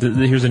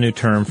 here's a new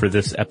term for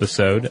this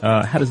episode.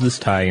 How does this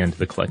tie into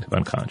the collective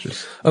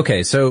unconscious?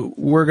 Okay, so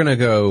we're gonna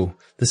go,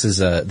 this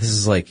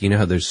is like, you know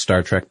how there's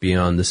Star Trek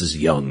Beyond? This is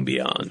Young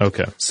Beyond.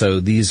 Okay. So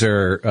these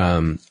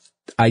are,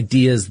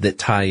 ideas that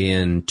tie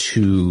in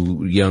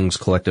to Jung's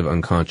collective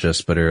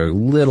unconscious, but are a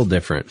little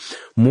different.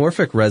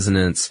 Morphic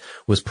resonance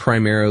was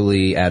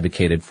primarily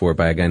advocated for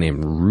by a guy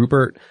named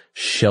Rupert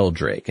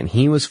Sheldrake, and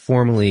he was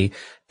formerly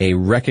a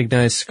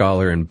recognized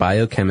scholar in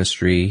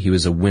biochemistry. He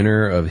was a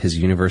winner of his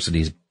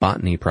university's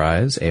Botany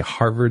Prize, a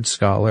Harvard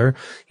scholar.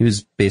 He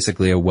was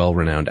basically a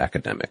well-renowned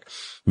academic.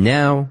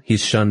 Now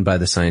he's shunned by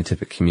the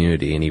scientific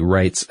community, and he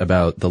writes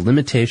about the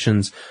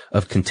limitations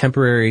of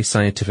contemporary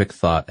scientific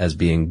thought as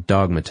being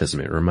dogmatism.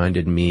 It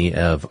reminded me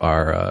of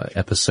our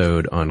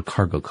episode on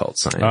cargo cult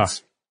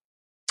science.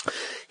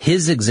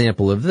 His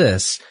example of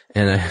this,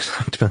 and I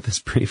talked about this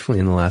briefly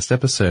in the last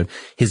episode,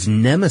 his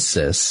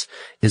nemesis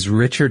is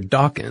Richard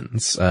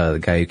Dawkins, the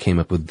guy who came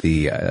up with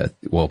the, a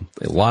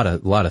lot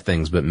of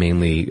things, but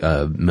mainly,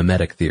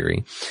 mimetic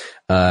theory.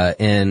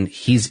 And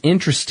he's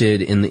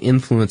interested in the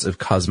influence of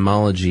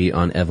cosmology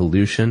on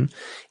evolution.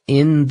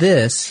 In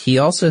this, he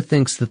also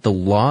thinks that the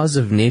laws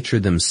of nature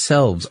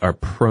themselves are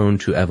prone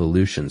to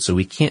evolution. So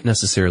we can't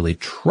necessarily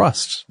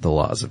trust the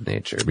laws of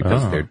nature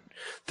because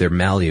they're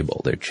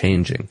malleable, they're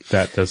changing.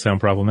 That does sound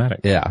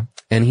problematic. Yeah.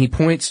 And he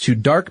points to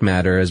dark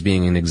matter as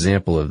being an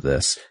example of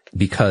this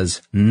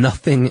because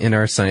nothing in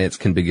our science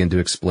can begin to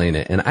explain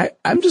it. And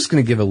I'm just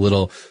going to give a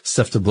little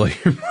stuff to blow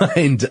your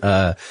mind,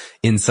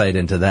 insight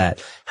into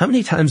that. How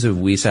many times have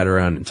we sat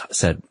around and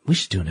said, we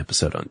should do an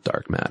episode on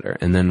dark matter?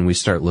 And then we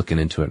start looking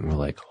into it and we're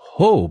like,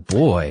 oh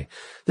boy,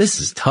 this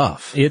is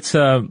tough. It's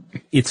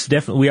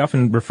definitely, we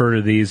often refer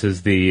to these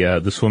as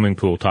the swimming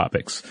pool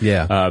topics.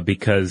 Yeah.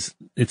 Because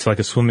it's like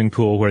a swimming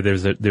pool where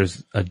there's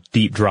a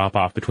deep drop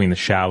off between the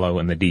shallow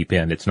and the deep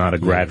end. It's not a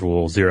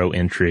gradual zero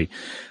entry,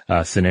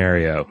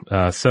 scenario.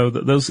 So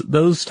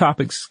those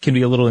topics can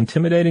be a little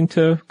intimidating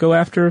to go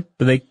after,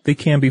 but they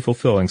can be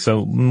fulfilling.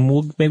 So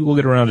maybe we'll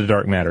get around to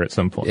dark matter at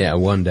some point. Yeah,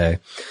 one day.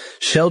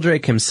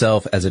 Sheldrake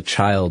himself as a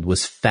child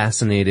was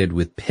fascinated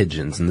with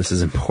pigeons, and this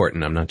is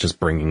important. I'm not just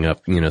bringing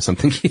up,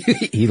 something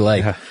he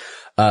liked.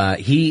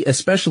 He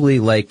especially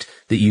liked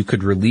that you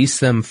could release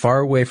them far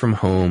away from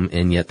home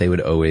and yet they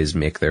would always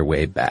make their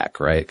way back,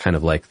 right? Kind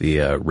of like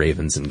the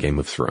ravens in Game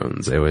of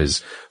Thrones. They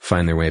always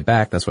find their way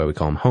back. That's why we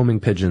call them homing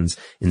pigeons.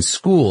 In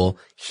school,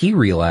 he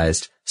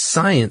realized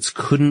science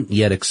couldn't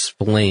yet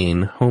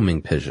explain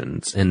homing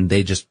pigeons, and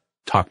they just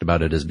talked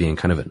about it as being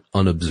kind of an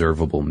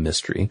unobservable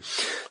mystery.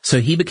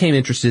 So he became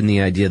interested in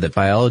the idea that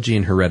biology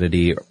and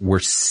heredity were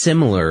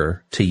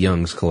similar to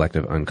Jung's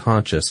collective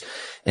unconscious,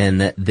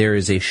 and that there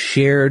is a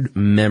shared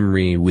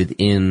memory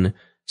within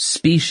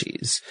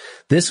species.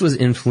 This was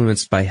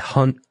influenced by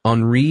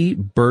Henri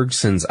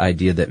Bergson's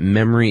idea that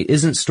memory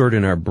isn't stored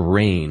in our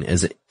brain,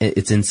 as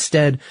it's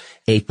instead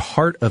a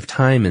part of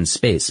time and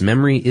space.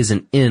 Memory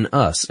isn't in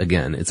us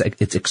again.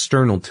 It's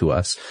external to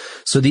us.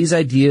 So these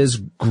ideas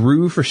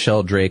grew for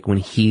Sheldrake when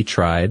he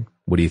tried,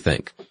 what do you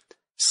think?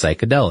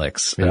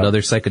 Psychedelics, yep. Another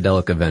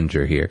psychedelic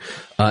avenger here,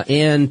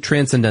 and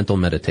transcendental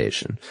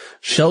meditation.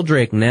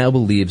 Sheldrake now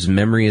believes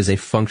memory is a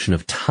function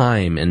of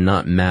time and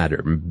not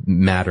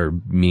matter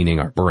meaning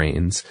our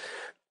brains,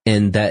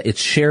 and that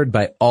it's shared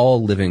by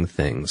all living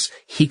things.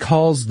 He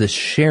calls this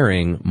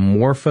sharing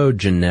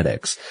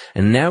morphogenetics,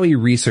 and now he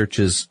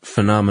researches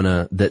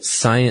phenomena that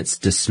science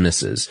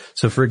dismisses.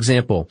 So, for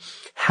example,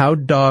 how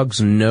dogs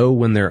know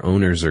when their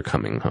owners are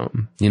coming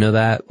home. You know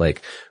that?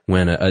 Like,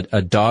 when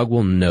a dog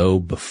will know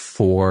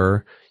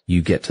before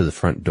you get to the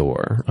front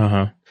door.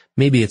 Uh-huh.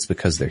 Maybe it's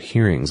because their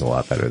hearing's a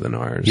lot better than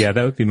ours. Yeah,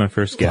 that would be my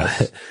first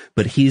guess.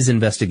 But he's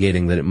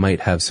investigating that it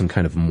might have some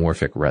kind of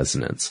morphic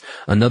resonance.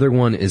 Another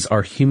one is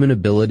our human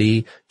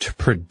ability to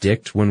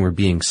predict when we're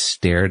being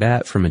stared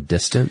at from a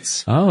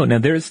distance. Oh, now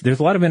there's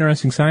a lot of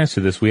interesting science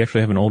to this. We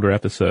actually have an older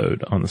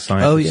episode on the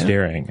science of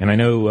staring. And I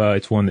know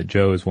it's one that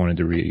Joe has wanted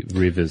to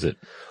revisit.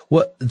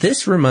 Well,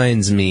 this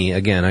reminds me,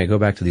 again, I go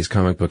back to these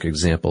comic book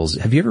examples.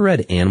 Have you ever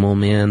read Animal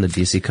Man, the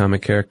DC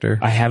comic character?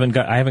 I haven't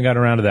got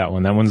around to that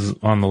one. That one's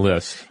on the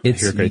list.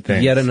 It's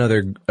yet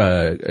another,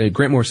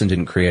 Grant Morrison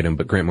didn't create him,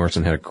 but Grant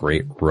Morrison had a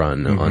great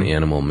run on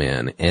Animal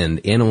Man.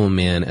 And Animal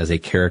Man as a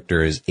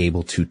character is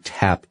able to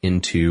tap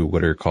into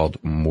what are called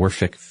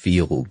morphic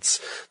fields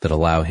that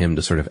allow him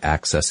to sort of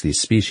access these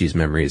species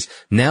memories.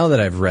 Now that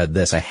I've read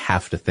this, I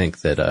have to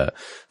think that,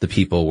 the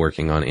people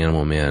working on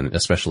Animal Man,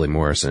 especially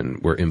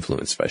Morrison, were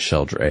influenced by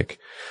Sheldrake.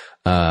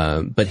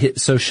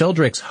 So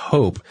Sheldrake's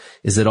hope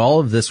is that all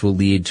of this will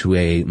lead to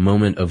a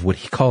moment of what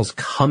he calls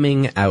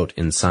coming out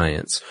in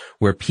science,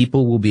 where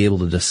people will be able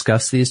to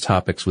discuss these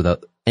topics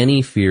without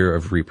any fear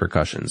of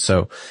repercussions.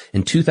 So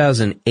in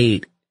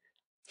 2008,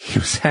 he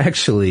was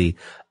actually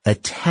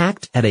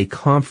attacked at a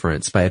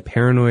conference by a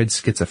paranoid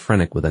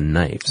schizophrenic with a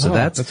knife. So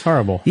that's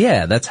horrible.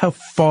 Yeah, that's how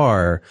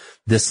far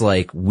this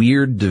like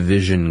weird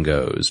division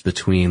goes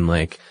between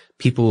like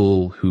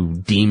people who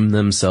deem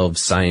themselves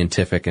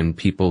scientific and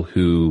people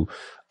who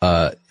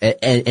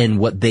and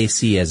what they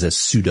see as a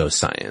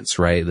pseudoscience,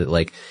 right? That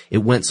like it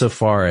went so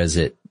far as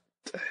it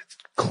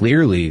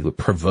clearly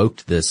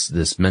provoked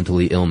this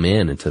mentally ill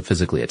man into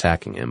physically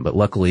attacking him, but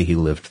luckily he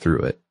lived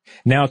through it.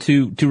 Now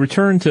to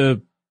return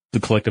to the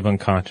collective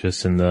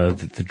unconscious and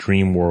the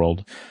dream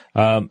world,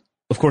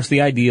 of course the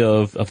idea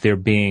of there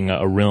being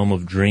a realm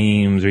of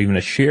dreams or even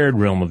a shared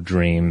realm of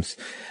dreams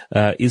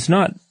is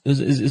not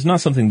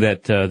something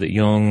that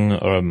Jung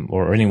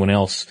or anyone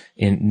else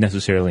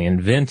necessarily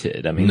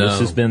invented. I mean, This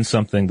has been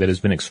something that has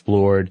been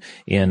explored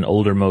in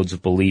older modes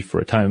of belief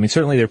for a time. I mean,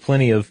 certainly there are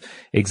plenty of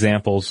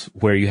examples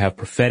where you have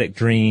prophetic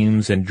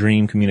dreams and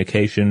dream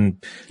communication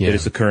that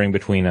is occurring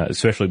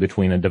especially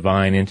between a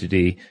divine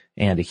entity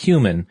and a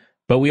human.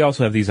 But we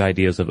also have these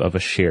ideas of a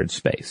shared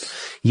space.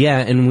 Yeah,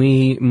 and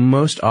we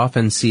most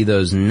often see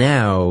those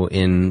now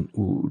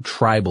in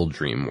tribal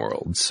dream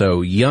worlds.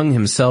 So Jung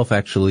himself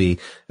actually,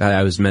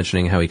 I was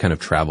mentioning how he kind of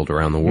traveled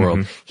around the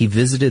world. He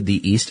visited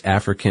the East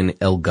African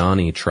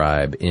Elgani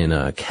tribe in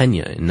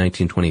Kenya in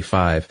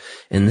 1925,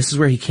 and this is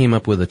where he came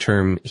up with a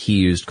term he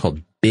used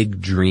called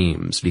big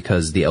dreams,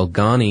 because the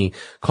Elgani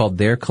called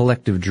their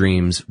collective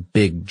dreams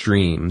big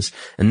dreams.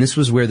 And this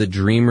was where the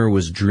dreamer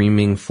was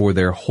dreaming for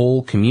their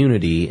whole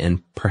community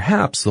and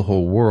perhaps the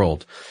whole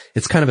world.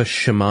 It's kind of a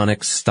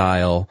shamanic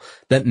style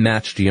that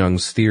matched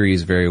Jung's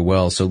theories very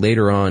well. So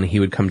later on,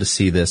 he would come to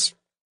see this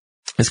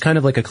as kind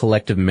of like a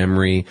collective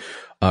memory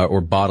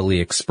or bodily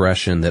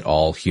expression that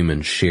all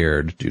humans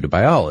shared due to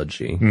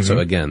biology. So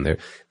again,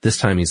 this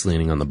time he's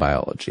leaning on the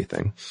biology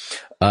thing.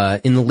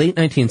 In the late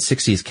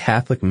 1960s,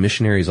 Catholic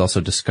missionaries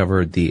also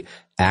discovered the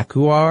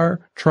Achuar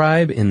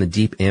tribe in the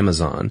deep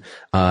Amazon.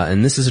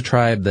 And this is a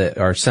tribe that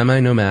are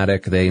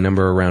semi-nomadic. They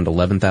number around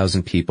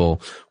 11,000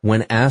 people.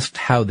 When asked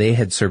how they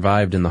had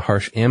survived in the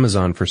harsh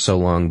Amazon for so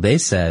long, they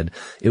said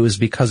it was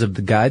because of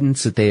the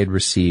guidance that they had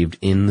received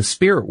in the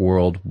spirit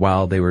world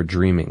while they were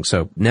dreaming.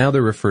 So now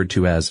they're referred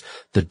to as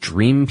the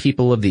dream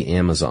people of the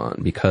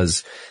Amazon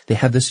because they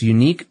have this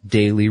unique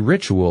daily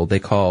ritual they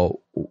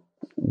call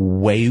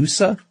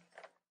Weusa.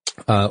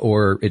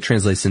 Or it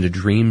translates into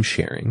dream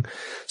sharing.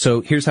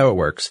 So here's how it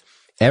works.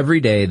 Every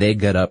day they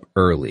get up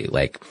early,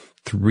 like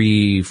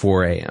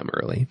 4 a.m.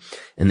 early,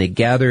 and they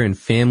gather in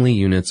family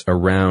units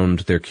around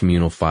their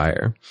communal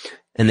fire,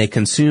 and they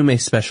consume a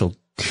special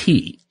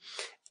tea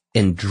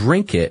and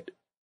drink it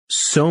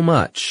so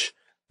much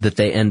that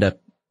they end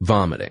up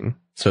vomiting.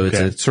 So it's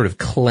a sort of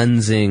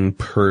cleansing,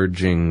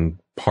 purging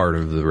part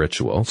of the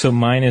ritual. So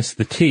minus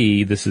the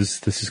tea, this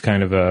is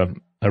kind of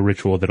a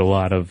ritual that a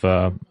lot of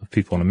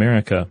people in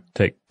America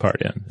take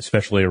part in,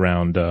 especially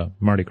around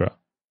Mardi Gras.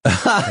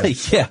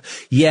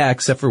 Yeah,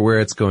 except for where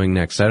it's going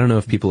next. I don't know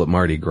if people at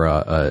Mardi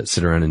Gras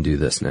sit around and do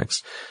this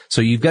next.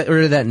 So you've got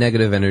rid of that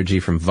negative energy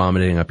from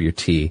vomiting up your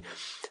tea.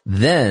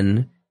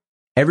 Then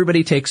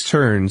everybody takes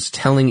turns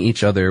telling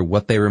each other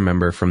what they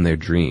remember from their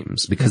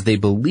dreams because they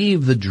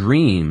believe the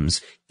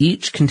dreams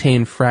each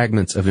contain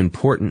fragments of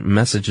important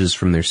messages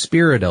from their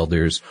spirit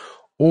elders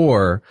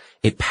or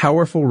a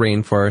powerful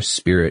rainforest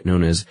spirit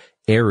known as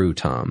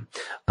Erutam.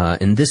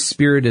 And this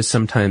spirit is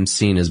sometimes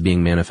seen as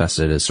being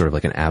manifested as sort of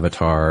like an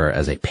avatar,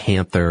 as a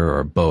panther or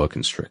a boa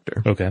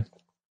constrictor. Okay.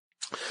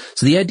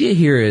 So the idea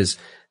here is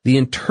the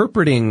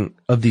interpreting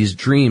of these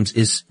dreams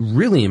is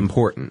really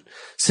important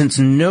since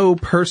no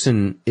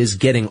person is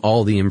getting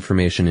all the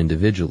information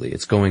individually.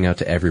 It's going out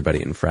to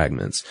everybody in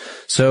fragments.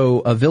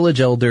 So a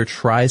village elder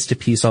tries to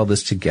piece all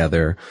this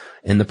together,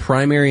 and the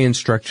primary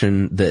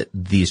instruction that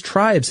these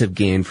tribes have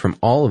gained from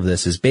all of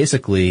this is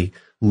basically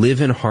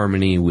live in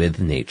harmony with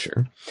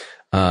nature.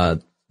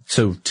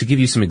 So to give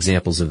you some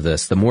examples of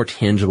this, the more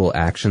tangible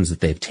actions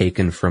that they've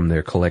taken from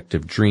their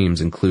collective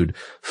dreams include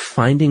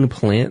finding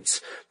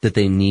plants that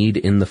they need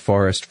in the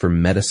forest for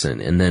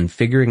medicine and then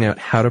figuring out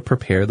how to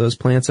prepare those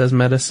plants as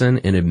medicine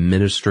and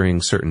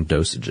administering certain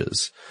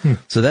dosages.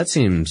 So that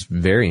seems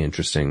very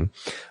interesting.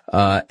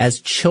 As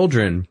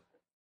children,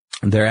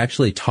 they're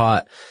actually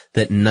taught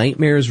that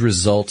nightmares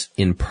result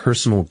in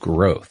personal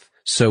growth.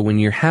 So when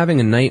you're having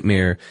a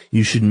nightmare,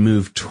 you should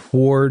move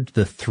toward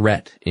the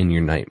threat in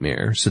your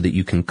nightmare so that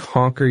you can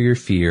conquer your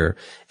fear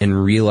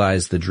and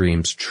realize the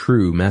dream's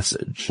true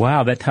message.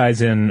 Wow, that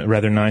ties in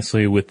rather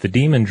nicely with the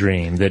demon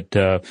dream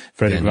that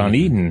Frederick von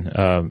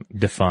Eden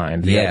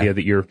defined. The idea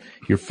that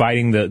you're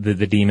fighting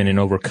the demon and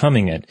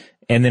overcoming it.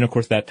 And then, of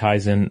course, that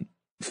ties in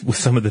with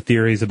some of the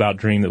theories about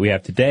dream that we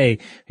have today,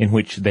 in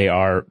which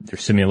they're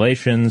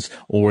simulations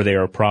or they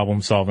are a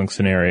problem-solving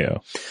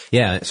scenario.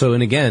 Yeah. So,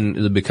 and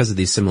again, because of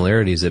these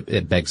similarities,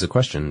 it begs the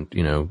question,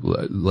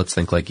 let's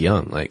think like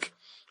Jung. Like,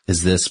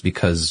 is this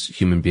because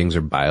human beings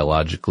are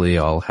biologically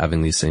all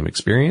having these same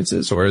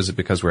experiences, or is it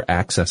because we're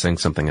accessing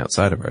something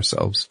outside of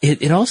ourselves?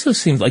 It also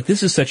seems like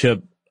this is such a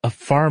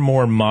far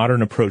more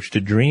modern approach to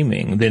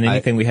dreaming than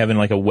anything we have in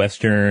like a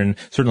Western,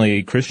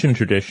 certainly Christian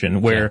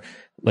tradition, where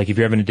like if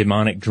you're having a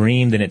demonic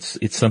dream, then it's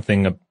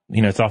something,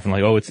 it's often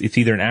like, it's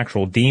either an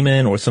actual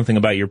demon or something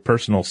about your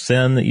personal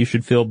sin that you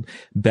should feel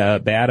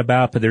bad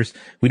about. But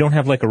we don't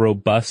have like a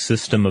robust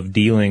system of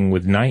dealing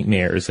with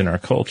nightmares in our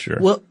culture.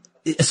 Well,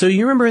 so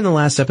you remember in the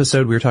last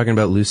episode we were talking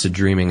about lucid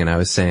dreaming, and I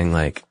was saying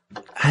like,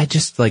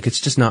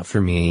 it's just not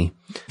for me,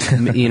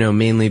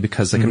 mainly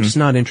because like I'm just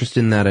not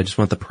interested in that. I just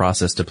want the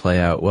process to play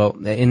out. Well,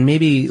 and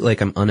maybe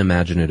like I'm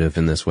unimaginative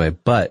in this way,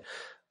 but,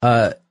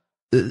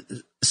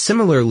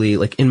 similarly,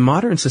 like in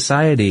modern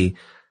society,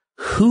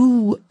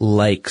 who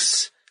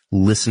likes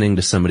listening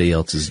to somebody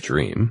else's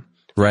dream,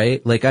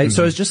 right? Like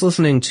so I was just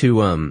listening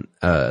to,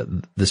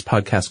 this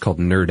podcast called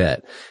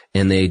Nerdette,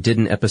 and they did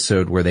an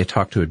episode where they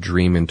talked to a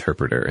dream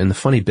interpreter. And the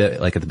funny bit,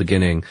 like at the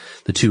beginning,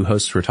 the two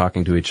hosts were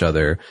talking to each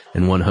other,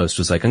 and one host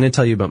was like, I'm going to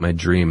tell you about my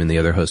dream. And the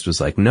other host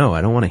was like, no, I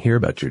don't want to hear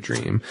about your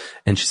dream.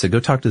 And she said, go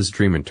talk to this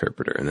dream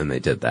interpreter. And then they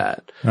did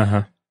that.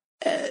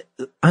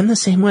 I'm the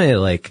same way.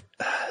 Like,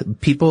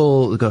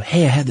 people go,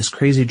 hey, I had this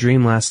crazy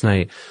dream last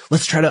night.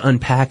 Let's try to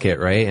unpack it,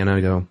 right? And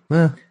I go,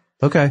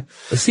 okay.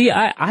 See,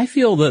 I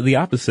feel the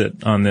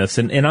opposite on this.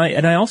 And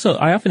I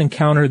often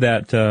encounter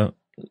that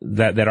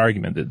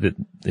argument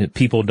that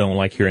people don't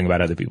like hearing about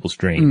other people's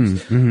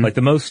dreams. Like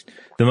the most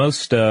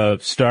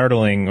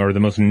startling or the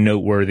most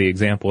noteworthy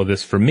example of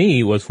this for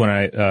me was when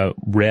I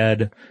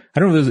read, I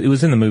don't know if it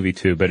was in the movie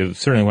too, but it was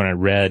certainly when I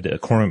read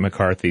Cormac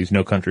McCarthy's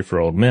No Country for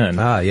Old Men.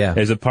 Yeah.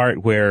 There's a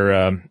part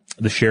where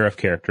the sheriff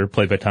character,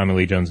 played by Tommy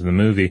Lee Jones in the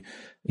movie,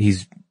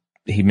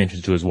 he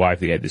mentions to his wife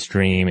that he had this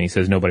dream, and he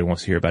says nobody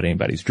wants to hear about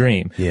anybody's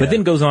dream. But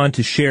then goes on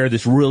to share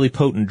this really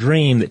potent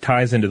dream that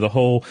ties into the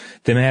whole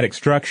thematic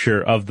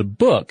structure of the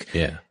book.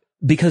 Yeah.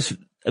 Because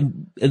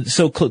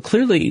so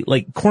clearly,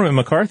 like, Cormac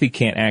McCarthy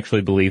can't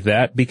actually believe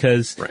that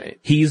because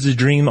he uses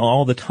dream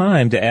all the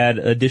time to add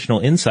additional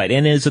insight.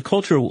 And as a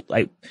culture,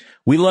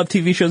 we love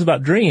TV shows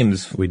about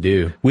dreams. We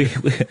do. We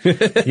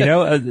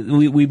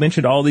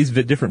mentioned all these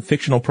different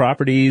fictional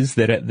properties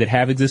that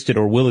have existed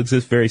or will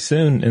exist very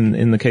soon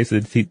in the case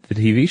of the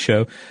TV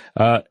show.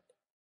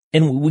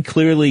 And we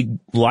clearly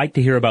like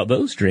to hear about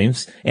those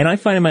dreams. And I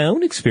find in my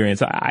own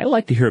experience, I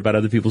like to hear about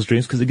other people's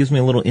dreams because it gives me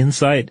a little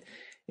insight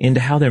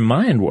into how their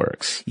mind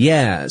works.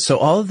 Yeah. So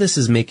all of this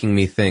is making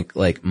me think,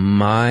 like,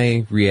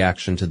 my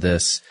reaction to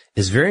this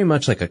is very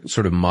much like a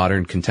sort of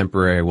modern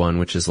contemporary one,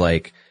 which is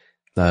like,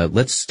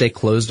 let's stay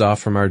closed off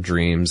from our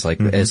dreams, like,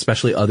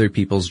 especially other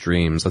people's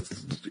dreams.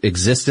 Let's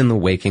exist in the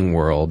waking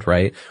world,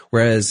 right?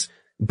 Whereas,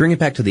 bring it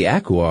back to the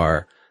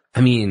Akuar,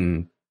 I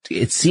mean,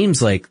 it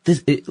seems like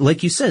this,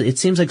 like you said, it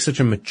seems like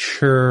such a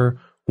mature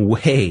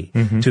way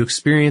to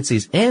experience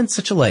these, and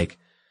such a like,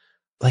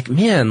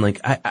 man,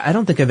 like, I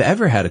don't think I've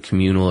ever had a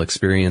communal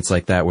experience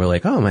like that where,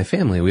 like, oh, my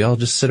family, we all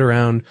just sit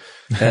around,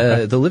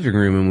 the living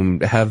room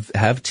and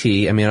have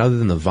tea. I mean, other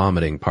than the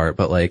vomiting part,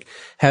 but like,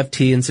 have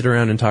tea and sit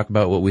around and talk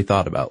about what we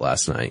thought about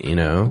last night, you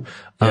know?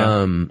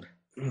 Yeah.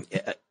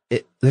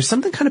 There's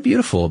something kind of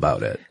beautiful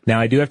about it. Now,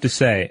 I do have to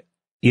say,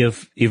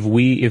 if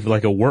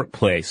like a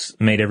workplace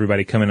made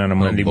everybody come in on a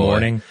Monday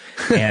morning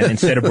and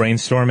instead of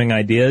brainstorming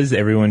ideas,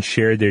 everyone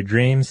shared their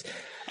dreams.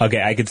 Okay,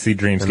 I could see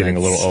dreams getting a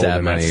little old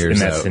in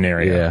that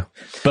scenario. Yeah.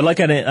 But like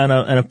on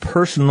a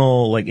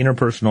personal, like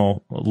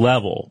interpersonal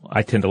level,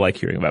 I tend to like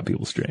hearing about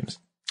people's dreams.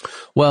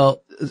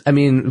 Well, I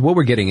mean, what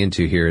we're getting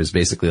into here is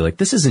basically like,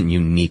 this isn't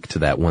unique to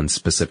that one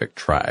specific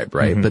tribe,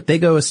 right? Mm-hmm. But they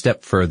go a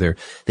step further.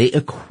 They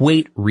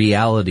equate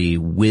reality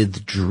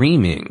with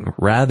dreaming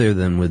rather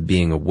than with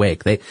being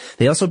awake.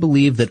 They also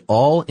believe that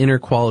all inner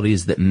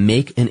qualities that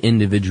make an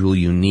individual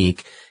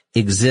unique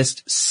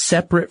exist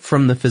separate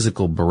from the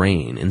physical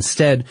brain.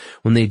 Instead,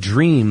 when they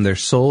dream, their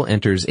soul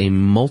enters a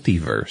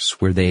multiverse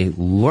where they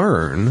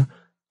learn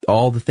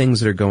all the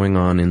things that are going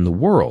on in the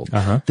world.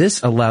 Uh-huh.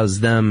 This allows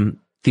them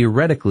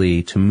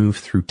theoretically to move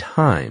through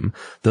time,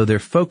 though their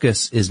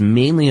focus is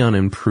mainly on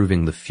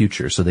improving the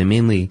future. So they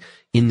mainly,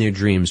 in their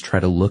dreams, try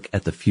to look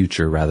at the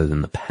future rather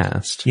than the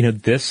past. You know,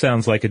 this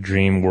sounds like a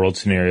dream world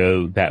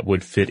scenario that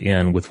would fit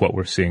in with what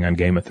we're seeing on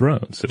Game of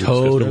Thrones.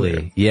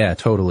 Totally. Yeah,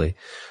 totally.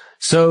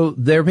 So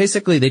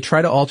they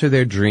try to alter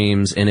their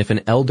dreams, and if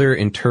an elder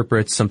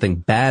interprets something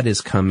bad is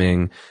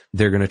coming,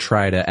 they're going to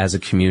try to, as a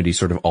community,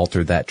 sort of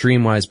alter that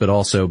dream-wise, but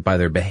also by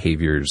their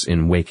behaviors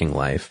in waking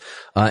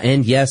life.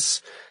 And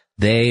yes,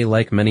 they,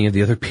 like many of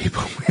the other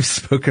people we've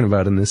spoken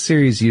about in this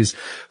series, use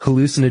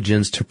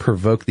hallucinogens to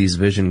provoke these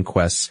vision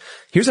quests.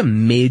 Here's a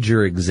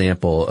major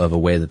example of a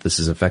way that this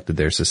has affected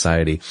their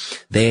society.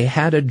 They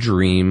had a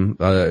dream,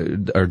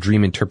 or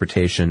dream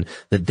interpretation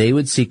that they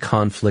would see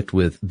conflict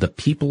with the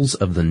peoples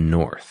of the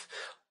North.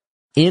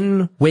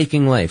 In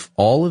waking life,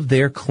 all of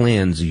their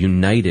clans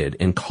united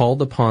and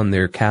called upon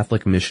their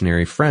Catholic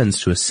missionary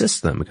friends to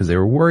assist them because they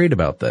were worried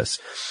about this.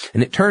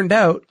 And it turned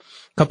out,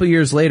 a couple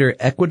years later,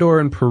 Ecuador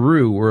and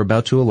Peru were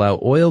about to allow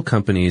oil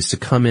companies to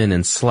come in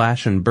and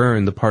slash and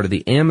burn the part of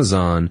the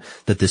Amazon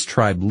that this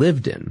tribe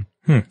lived in.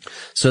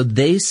 So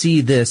they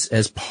see this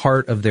as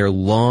part of their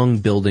long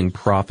building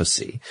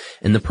prophecy.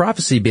 And the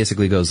prophecy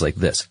basically goes like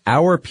this.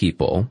 Our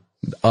people,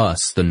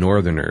 us, the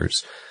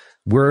Northerners,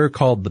 we're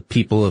called the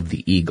people of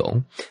the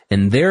eagle,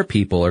 and their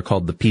people are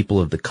called the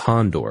people of the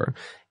condor.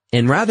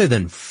 And rather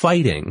than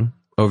fighting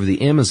over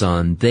the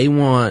Amazon,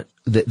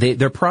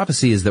 their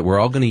prophecy is that we're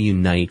all going to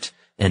unite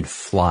and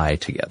fly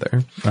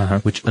together,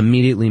 which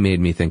immediately made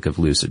me think of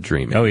lucid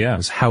dreaming. Oh,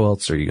 yeah. How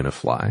else are you going to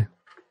fly?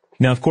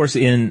 Now, of course,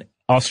 in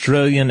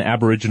Australian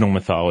Aboriginal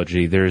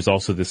mythology, there is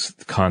also this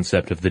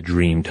concept of the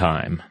dream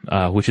time,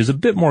 which is a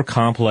bit more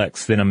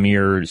complex than a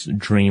mere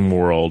dream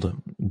world,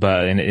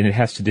 and it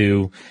has to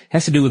do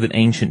with an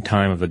ancient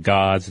time of the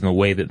gods and the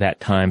way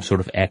that time sort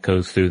of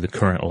echoes through the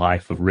current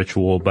life of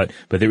ritual, but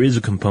there is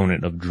a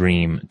component of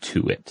dream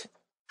to it.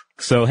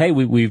 So, hey,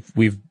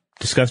 we've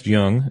discussed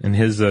Jung and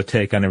his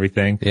take on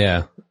everything.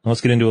 Yeah.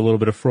 Let's get into a little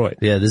bit of Freud.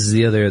 Yeah, this is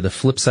the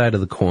flip side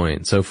of the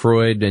coin. So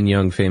Freud and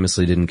Jung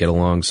famously didn't get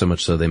along so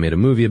much so they made a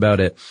movie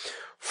about it.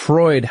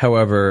 Freud,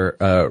 however,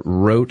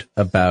 wrote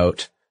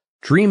about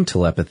dream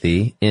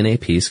telepathy in a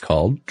piece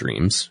called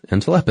Dreams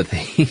and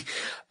Telepathy.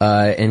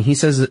 And he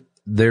says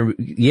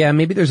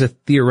maybe there's a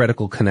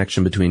theoretical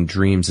connection between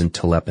dreams and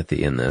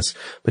telepathy in this,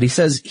 but he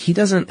says he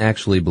doesn't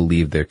actually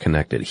believe they're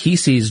connected. He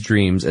sees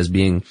dreams as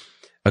being,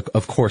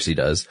 of course he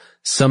does,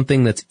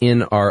 something that's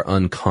in our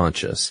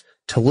unconscious.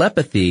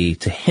 Telepathy,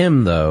 to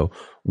him, though,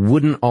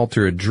 wouldn't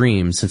alter a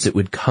dream since it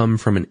would come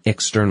from an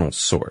external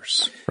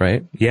source,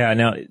 right? Yeah,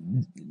 now,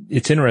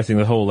 it's interesting,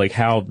 the whole, like,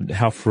 how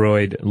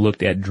Freud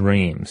looked at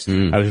dreams.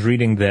 I was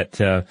reading that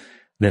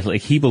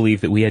like, he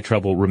believed that we had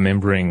trouble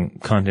remembering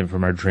content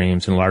from our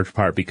dreams in large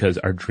part because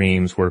our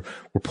dreams were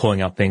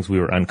pulling out things we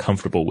were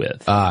uncomfortable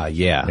with.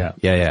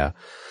 Yeah.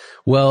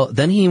 Well,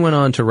 then he went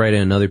on to write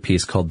another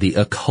piece called The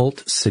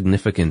Occult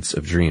Significance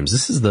of Dreams.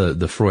 This is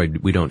the Freud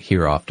we don't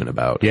hear often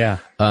about. Yeah.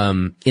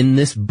 In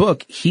this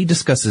book, he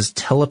discusses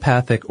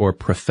telepathic or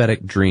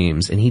prophetic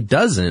dreams, and he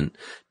doesn't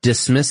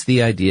dismiss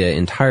the idea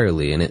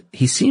entirely. And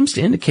he seems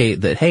to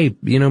indicate that, hey,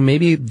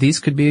 maybe these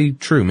could be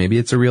true. Maybe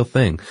it's a real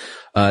thing.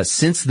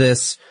 Since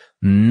this,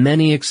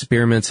 many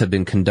experiments have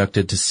been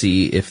conducted to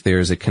see if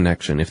there's a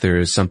connection, if there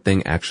is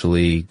something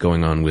actually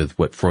going on with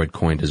what Freud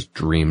coined as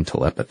dream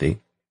telepathy.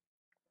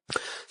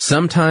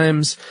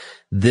 Sometimes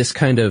this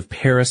kind of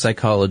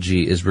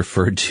parapsychology is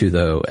referred to,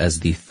 though,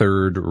 as the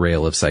third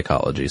rail of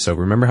psychology. So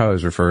remember how I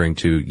was referring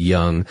to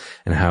Jung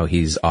and how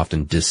he's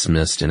often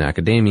dismissed in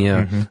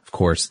academia? Mm-hmm. Of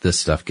course, this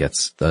stuff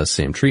gets the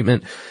same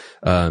treatment.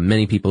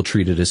 Many people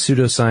treat it as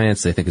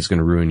pseudoscience. They think it's going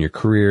to ruin your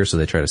career, so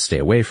they try to stay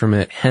away from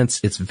it. Hence,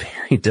 it's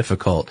very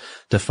difficult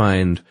to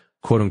find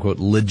quote unquote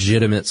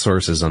legitimate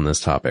sources on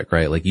this topic,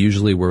 right? Like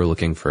usually we're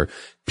looking for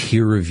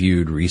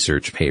peer-reviewed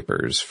research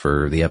papers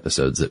for the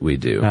episodes that we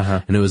do.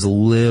 And it was a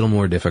little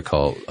more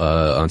difficult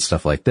on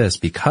stuff like this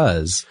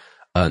because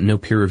no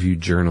peer-reviewed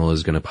journal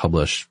is going to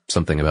publish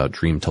something about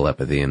dream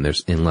telepathy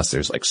unless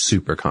there's like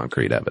super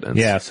concrete evidence.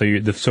 Yeah, so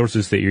the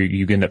sources that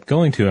you end up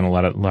going to in a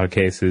lot of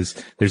cases,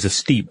 there's a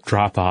steep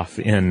drop off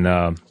in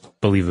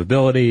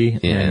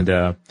believability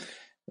and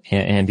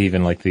and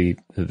even like the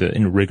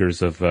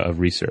rigors of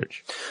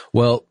research.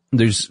 Well,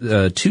 there's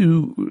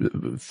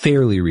two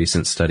fairly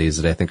recent studies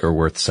that I think are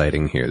worth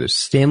citing here. There's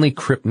Stanley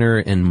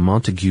Krippner and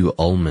Montague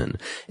Ullman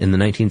in the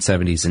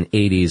 1970s and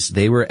 80s.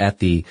 They were at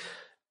the,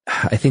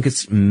 I think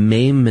it's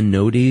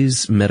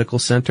Maimonides Medical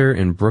Center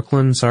in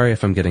Brooklyn. Sorry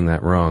if I'm getting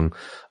that wrong.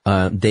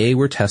 They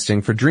were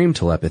testing for dream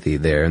telepathy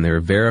there, and they were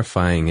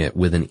verifying it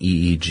with an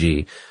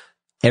EEG.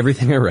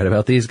 Everything I read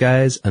about these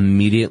guys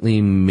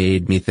immediately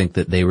made me think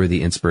that they were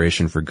the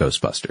inspiration for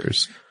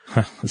Ghostbusters.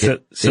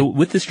 So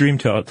with this dream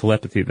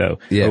telepathy, though,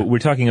 we're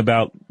talking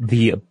about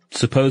the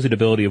supposed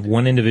ability of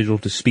one individual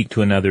to speak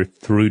to another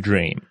through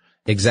dream.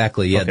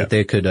 Exactly, yeah, Okay. that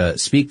they could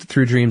speak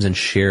through dreams and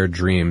share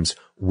dreams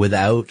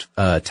without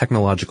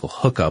technological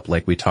hookup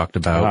like we talked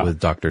about with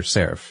Dr.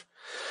 Seraph.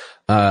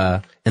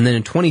 And then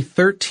in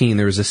 2013,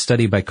 there was a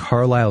study by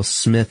Carlisle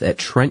Smith at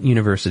Trent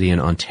University in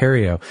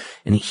Ontario,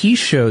 and he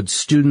showed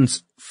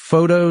students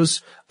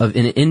photos of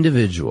an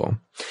individual,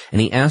 and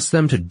he asked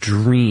them to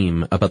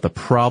dream about the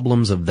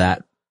problems of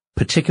that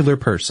particular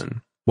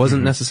person.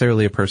 Wasn't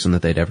necessarily a person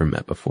that they'd ever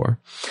met before.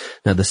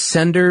 Now, the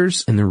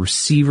senders and the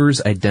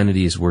receivers'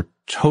 identities were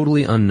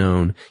totally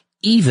unknown,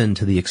 even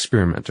to the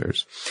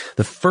experimenters.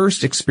 The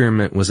first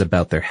experiment was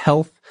about their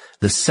health.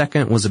 The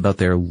second was about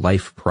their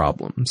life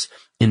problems.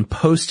 In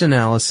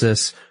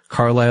post-analysis,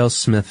 Carlisle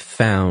Smith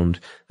found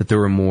that there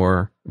were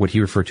more what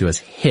he referred to as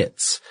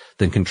hits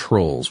than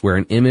controls, where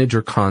an image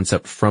or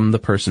concept from the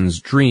person's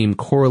dream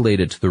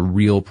correlated to the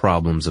real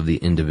problems of the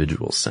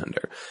individual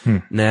sender.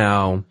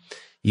 Now,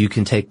 you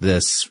can take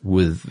this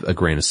with a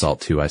grain of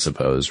salt too, I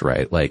suppose,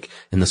 right? Like,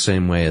 in the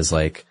same way as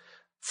like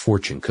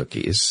fortune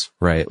cookies,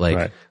 right?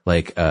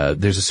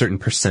 There's a certain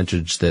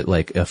percentage that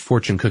like a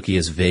fortune cookie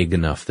is vague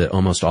enough that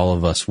almost all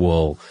of us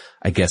will,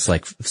 I guess,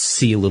 like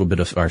see a little bit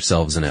of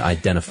ourselves in it,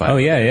 identify. Oh,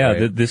 yeah, with it, yeah.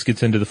 right? This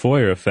gets into the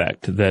Foyer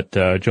effect that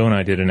Joe and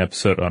I did an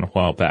episode on a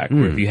while back,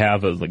 where if you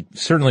have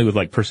certainly with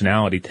like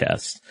personality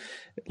tests,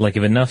 like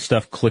if enough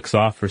stuff clicks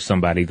off for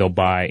somebody, they'll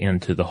buy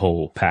into the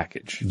whole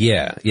package.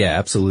 Yeah,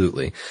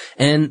 absolutely.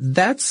 And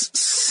that's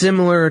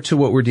similar to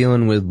what we're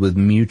dealing with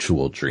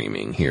mutual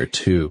dreaming here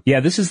too. Yeah,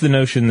 this is the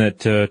notion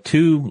that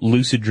two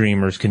lucid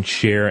dreamers can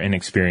share and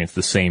experience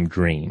the same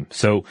dream.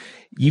 So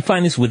you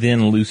find this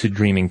within lucid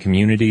dreaming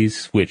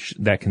communities, which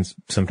that can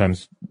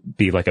sometimes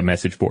be like a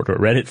message board or a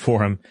Reddit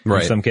forum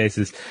in some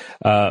cases.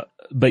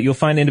 But you'll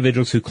find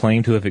individuals who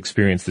claim to have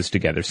experienced this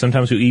together.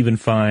 Sometimes you even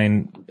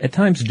find, at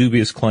times,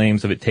 dubious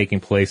claims of it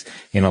taking place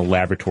in a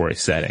laboratory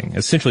setting.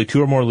 Essentially,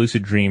 two or more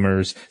lucid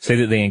dreamers say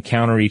that they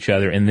encounter each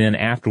other and then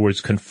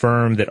afterwards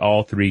confirm that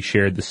all three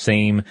shared the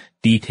same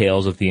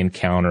details of the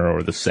encounter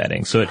or the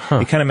setting. So it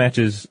kind of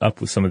matches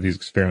up with some of these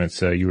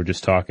experiments you were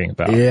just talking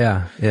about.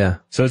 Yeah.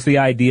 So it's an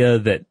idea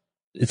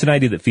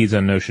that feeds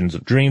on notions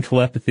of dream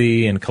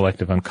telepathy and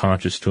collective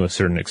unconscious to a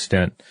certain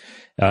extent.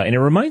 And it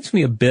reminds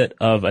me a bit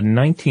of a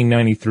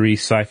 1993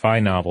 sci-fi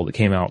novel that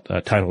came out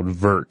titled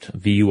Vurt,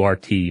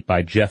 V-U-R-T,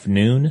 by Jeff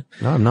Noon.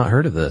 No, I've not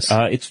heard of this.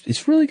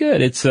 It's really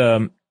good. It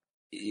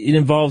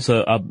involves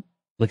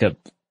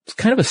it's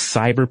kind of a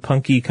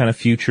cyberpunky kind of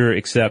future,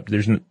 except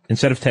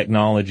instead of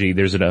technology,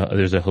 there's a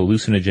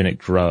hallucinogenic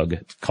drug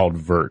called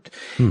Vurt,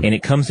 and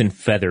it comes in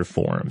feather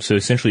form. So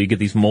essentially you get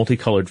these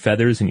multicolored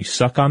feathers and you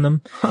suck on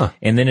them,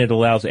 and then it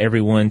allows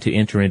everyone to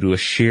enter into a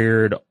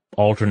shared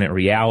alternate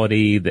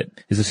reality that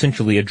is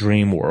essentially a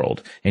dream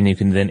world, and you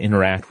can then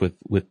interact with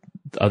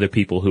other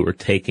people who are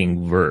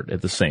taking Vurt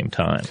at the same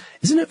time.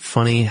 Isn't it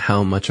funny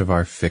how much of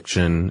our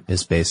fiction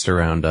is based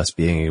around us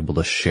being able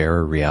to share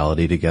a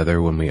reality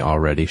together when we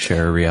already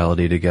share a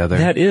reality together?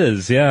 That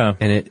is, yeah.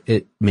 And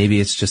it maybe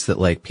it's just that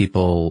like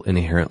people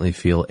inherently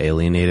feel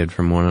alienated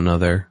from one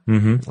another.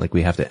 Mm-hmm. Like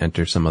we have to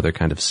enter some other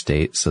kind of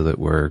state so that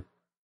we're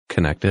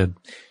connected.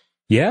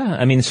 Yeah,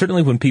 I mean,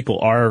 certainly when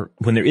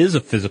there is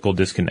a physical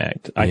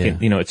disconnect,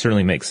 it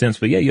certainly makes sense.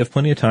 But yeah, you have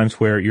plenty of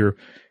times where you're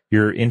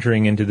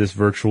entering into this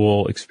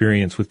virtual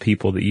experience with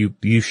people that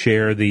you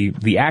share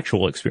the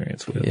actual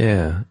experience with.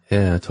 Yeah,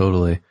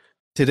 totally.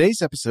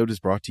 Today's episode is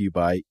brought to you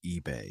by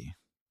eBay.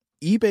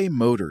 eBay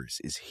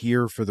Motors is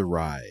here for the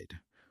ride.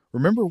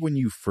 Remember when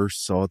you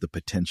first saw the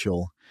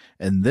potential?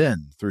 And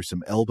then, through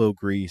some elbow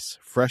grease,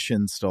 fresh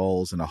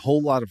installs, and a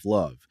whole lot of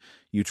love,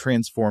 you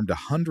transformed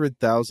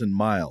 100,000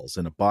 miles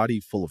and a body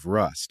full of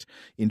rust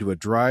into a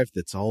drive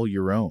that's all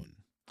your own.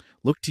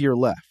 Look to your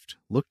left.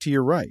 Look to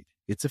your right.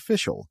 It's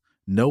official.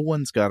 No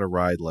one's got a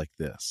ride like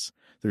this.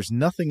 There's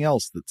nothing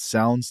else that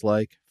sounds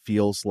like,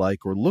 feels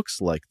like, or looks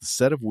like the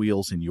set of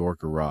wheels in your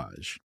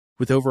garage.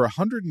 With over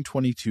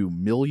 122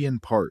 million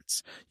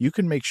parts, you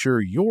can make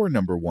sure your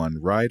number one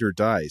ride or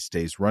die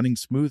stays running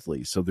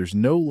smoothly, so there's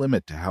no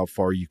limit to how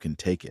far you can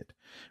take it.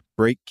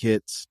 Brake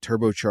kits,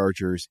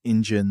 turbochargers,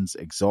 engines,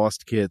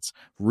 exhaust kits,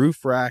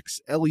 roof racks,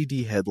 LED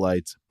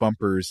headlights,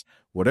 bumpers,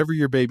 whatever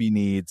your baby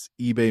needs,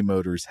 eBay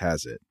Motors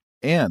has it.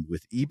 And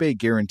with eBay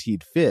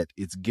Guaranteed Fit,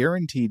 it's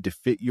guaranteed to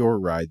fit your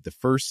ride the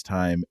first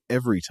time,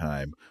 every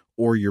time,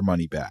 or your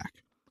money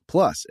back.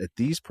 Plus, at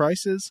these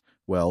prices,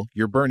 well,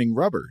 you're burning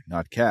rubber,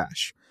 not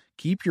cash.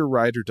 Keep your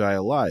ride or die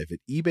alive at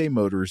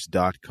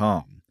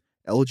ebaymotors.com.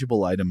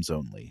 Eligible items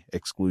only.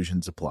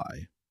 Exclusions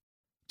apply.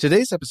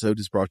 Today's episode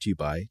is brought to you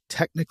by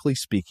Technically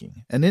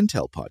Speaking, an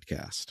Intel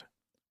podcast.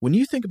 When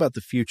you think about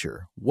the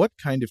future, what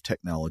kind of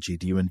technology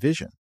do you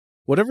envision?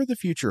 Whatever the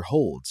future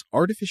holds,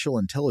 artificial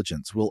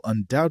intelligence will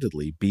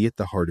undoubtedly be at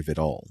the heart of it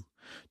all.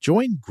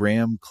 Join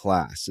Graham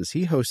Class as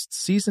he hosts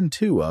Season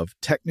 2 of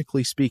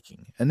Technically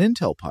Speaking, an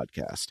Intel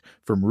podcast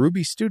from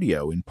Ruby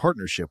Studio in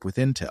partnership with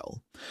Intel.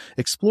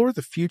 Explore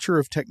the future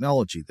of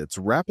technology that's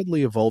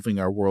rapidly evolving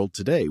our world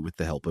today with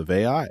the help of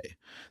AI.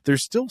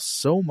 There's still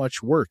so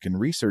much work and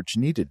research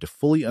needed to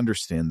fully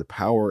understand the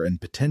power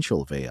and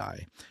potential of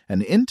AI,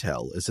 and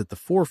Intel is at the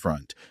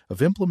forefront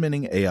of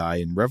implementing AI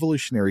in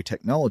revolutionary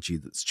technology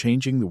that's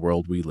changing the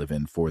world we live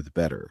in for the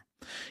better.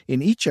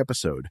 In each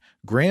episode,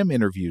 Graham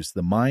interviews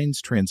the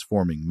minds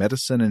transforming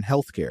medicine and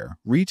healthcare,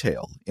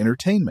 retail,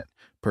 entertainment,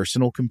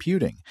 personal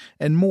computing,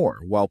 and more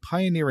while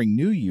pioneering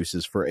new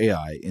uses for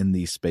AI in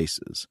these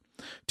spaces.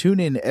 Tune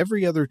in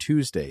every other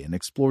Tuesday and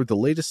explore the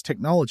latest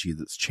technology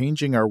that's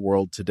changing our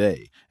world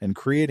today and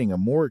creating a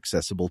more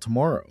accessible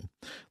tomorrow.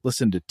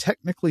 Listen to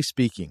Technically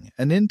Speaking,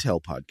 an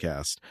Intel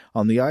podcast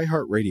on the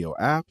iHeartRadio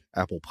app,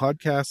 Apple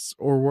Podcasts,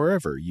 or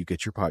wherever you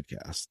get your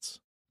podcasts.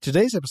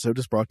 Today's episode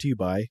is brought to you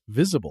by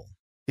Visible.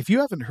 If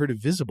you haven't heard of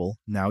Visible,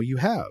 now you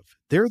have.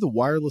 They're the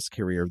wireless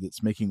carrier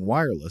that's making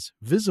wireless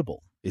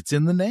visible. It's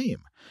in the name.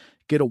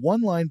 Get a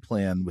one-line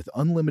plan with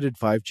unlimited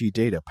 5G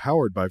data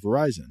powered by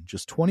Verizon,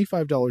 just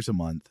 $25 a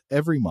month,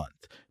 every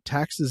month,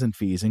 taxes and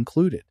fees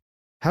included.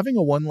 Having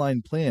a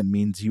one-line plan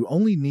means you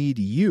only need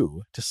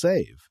you to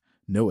save.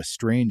 No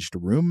estranged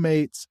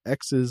roommates,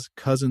 exes,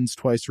 cousins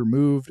twice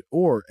removed,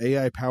 or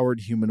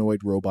AI-powered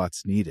humanoid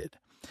robots needed.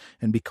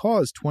 And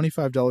because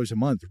 $25 a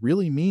month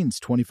really means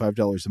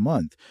 $25 a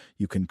month,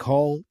 you can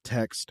call,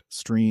 text,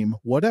 stream,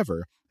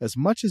 whatever, as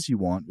much as you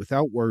want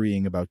without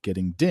worrying about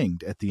getting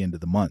dinged at the end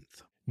of the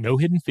month. No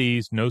hidden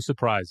fees, no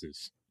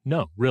surprises.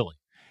 No, really.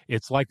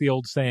 It's like the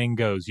old saying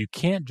goes, you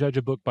can't judge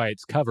a book by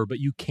its cover, but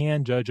you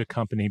can judge a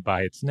company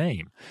by its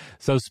name.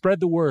 So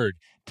spread the word.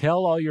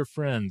 Tell all your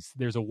friends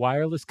there's a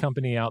wireless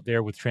company out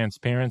there with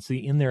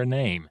transparency in their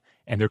name,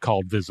 and they're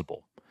called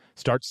Visible.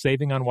 Start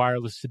saving on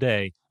wireless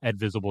today at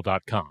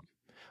Visible.com.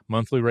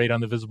 Monthly rate on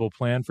the Visible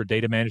plan for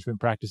data management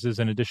practices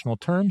and additional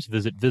terms,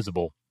 visit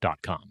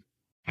Visible.com.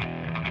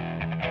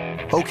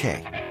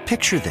 Okay,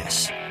 picture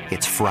this.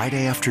 It's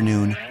Friday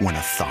afternoon when a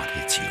thought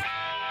hits you.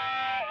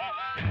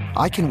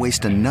 I can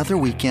waste another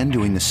weekend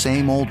doing the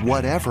same old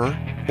whatever,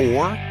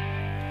 or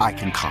I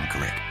can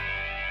conquer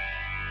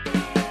it.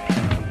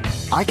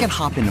 I can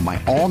hop into my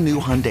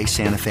all-new Hyundai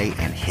Santa Fe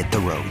and hit the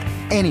road.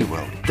 Any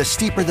road. The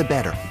steeper, the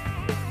better.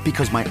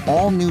 Because my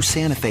all-new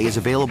Santa Fe is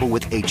available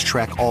with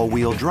H-Track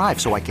all-wheel drive,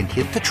 so I can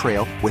hit the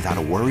trail without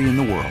a worry in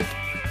the world.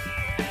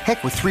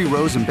 Heck, with 3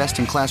 rows and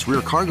best-in-class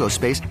rear cargo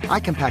space, I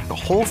can pack the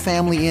whole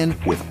family in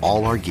with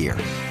all our gear.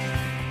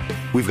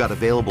 We've got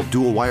available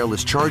dual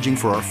wireless charging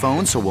for our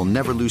phones, so we'll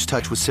never lose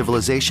touch with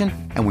civilization,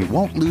 and we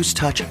won't lose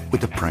touch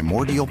with the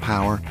primordial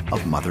power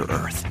of Mother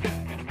Earth.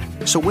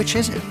 So which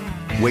is it?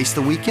 Waste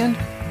the weekend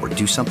or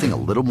do something a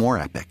little more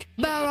epic?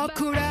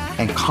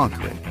 And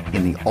conquer it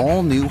in the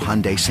all-new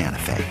Hyundai Santa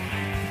Fe.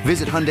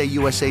 Visit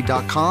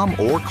HyundaiUSA.com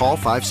or call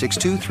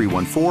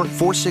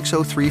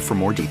 562-314-4603 for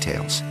more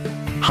details.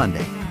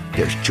 Hyundai,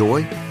 there's joy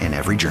in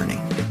every journey.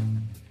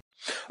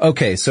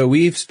 Okay, so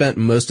we've spent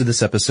most of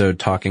this episode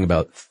talking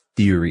about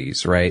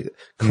theories, right?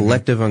 Mm-hmm.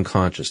 Collective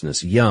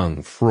unconsciousness,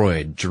 Jung,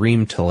 Freud,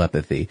 dream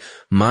telepathy,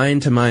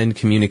 mind-to-mind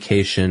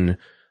communication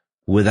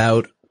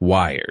without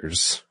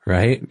wires,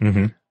 right?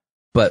 Mm-hmm.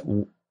 But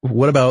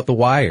what about the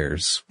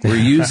wires? We're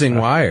using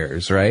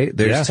wires, right?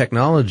 There's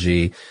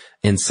technology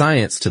and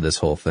science to this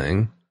whole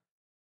thing.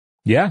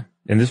 Yeah.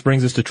 And this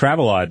brings us to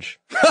Travelodge.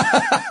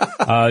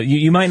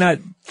 You might not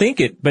think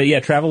it, but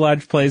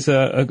Travelodge plays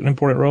an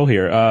important role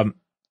here.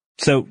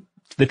 So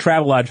the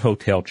Travelodge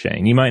hotel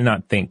chain, you might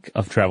not think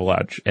of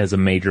Travelodge as a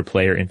major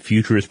player in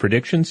futurist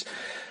predictions,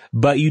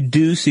 but you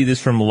do see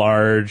this from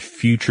large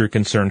future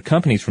concerned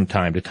companies from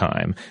time to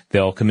time.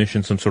 They'll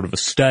commission some sort of a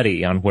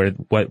study on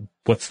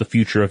what's the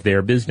future of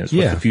their business,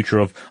 what's the future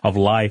of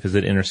life as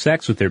it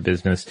intersects with their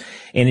business.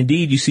 And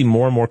indeed, you see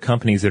more and more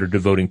companies that are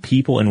devoting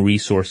people and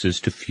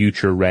resources to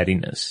future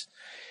readiness.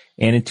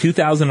 And in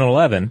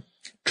 2011,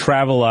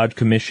 Travelodge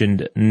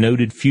commissioned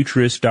noted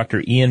futurist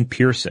Dr. Ian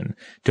Pearson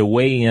to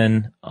weigh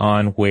in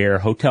on where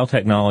hotel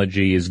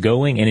technology is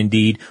going and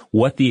indeed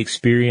what the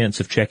experience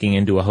of checking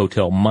into a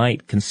hotel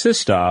might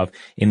consist of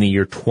in the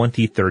year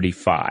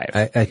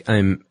 2035.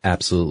 I'm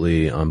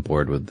absolutely on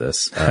board with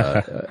this.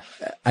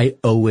 I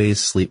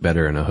always sleep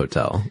better in a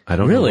hotel. I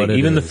don't know what it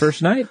even is. The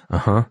first night?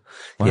 Uh-huh.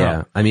 Wow.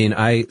 Yeah. I mean,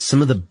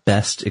 some of the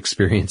best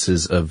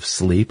experiences of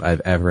sleep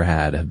I've ever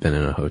had have been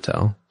in a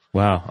hotel.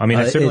 Wow. I mean,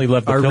 I certainly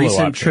love the our pillow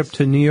recent options. trip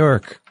to New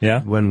York.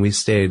 Yeah. When we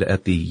stayed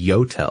at the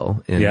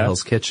Yotel in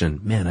Hell's Kitchen.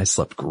 Man, I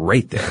slept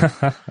great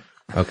there.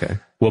 Okay.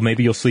 Well,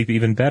 maybe you'll sleep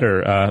even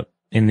better,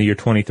 in the year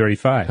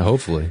 2035.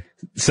 Hopefully.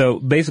 So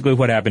basically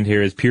what happened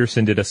here is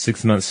Pearson did a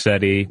 6-month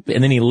study,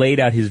 and then he laid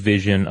out his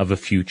vision of a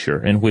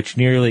future in which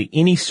nearly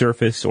any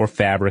surface or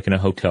fabric in a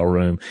hotel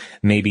room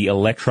may be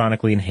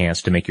electronically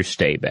enhanced to make your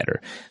stay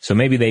better. So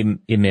maybe they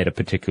emit a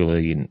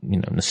particularly,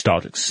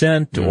 nostalgic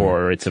scent,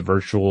 or it's a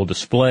virtual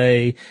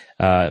display.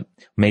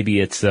 Maybe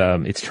it's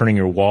turning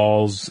your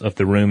walls of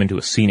the room into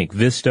a scenic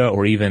vista,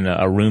 or even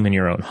a room in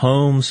your own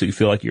home, so you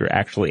feel like you're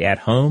actually at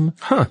home.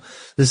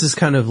 This is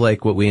kind of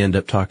like what we end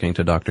up talking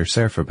to Dr.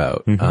 Cerf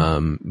about.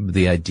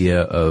 The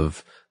idea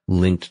of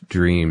linked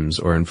dreams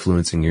or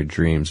influencing your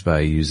dreams by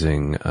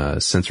using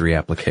sensory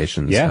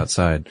applications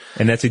outside.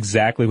 And that's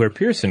exactly where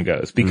Pearson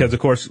goes. Because, of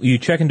course, you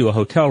check into a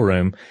hotel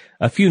room,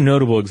 a few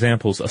notable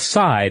examples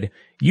aside,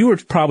 you were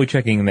probably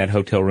checking in that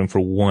hotel room for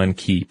one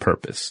key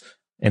purpose,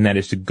 and that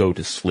is to go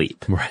to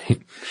sleep. Right.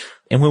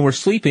 And when we're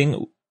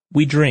sleeping,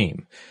 we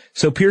dream.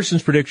 So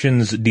Pearson's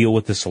predictions deal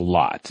with this a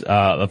lot,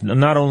 of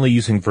not only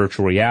using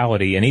virtual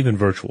reality and even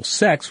virtual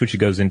sex, which he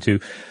goes into,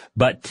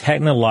 but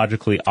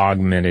technologically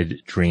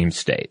augmented dream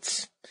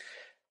states.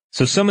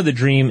 So some of the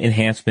dream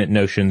enhancement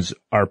notions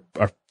are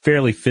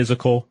fairly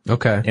physical.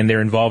 Okay. And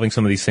they're involving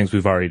some of these things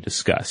we've already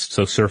discussed.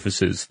 So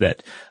surfaces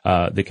that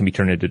can be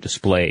turned into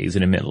displays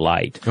and emit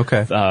light.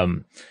 Okay.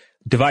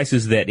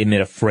 Devices that emit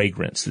a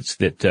fragrance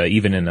that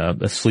even in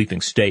a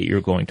sleeping state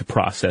you're going to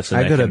process. And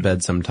I go to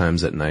bed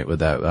sometimes at night with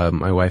that.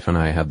 My wife and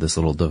I have this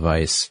little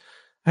device.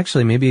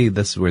 Actually, maybe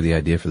this is where the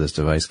idea for this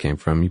device came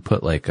from. You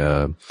put like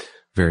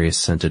various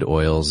scented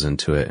oils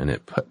into it, and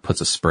it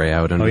puts a spray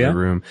out into the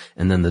room.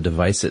 And then the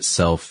device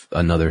itself,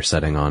 another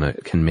setting on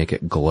it, can make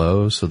it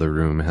glow, so the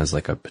room has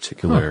like a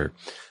particular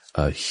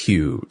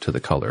hue to the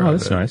color. Oh,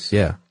 that's nice.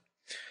 Yeah.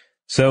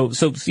 So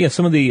yeah,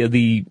 some of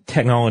the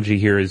technology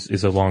here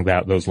is along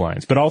those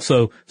lines, but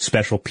also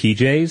special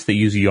PJs that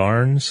use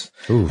yarns,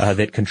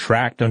 that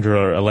contract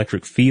under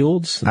electric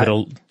fields.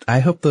 I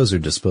hope those are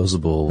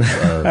disposable,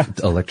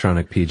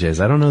 electronic PJs.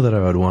 I don't know that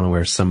I would want to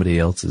wear somebody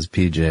else's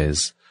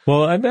PJs.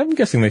 Well, I'm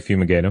guessing they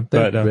fumigate them,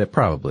 but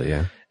probably,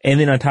 yeah. And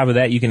then on top of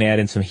that, you can add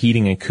in some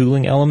heating and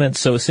cooling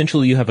elements. So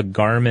essentially you have a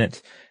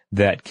garment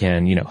that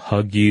can,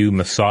 hug you,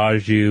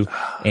 massage you,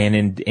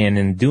 and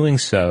in doing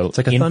so. It's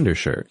like a thunder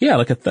shirt. Yeah,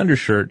 like a thunder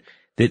shirt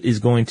that is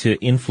going to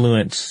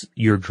influence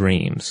your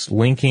dreams,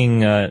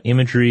 linking,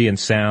 imagery and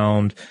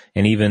sound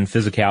and even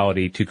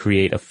physicality to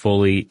create a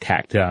fully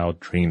tactile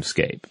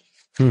dreamscape.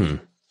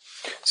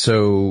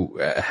 So,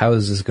 how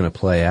is this going to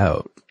play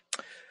out?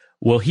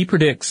 Well, he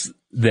predicts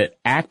that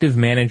active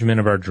management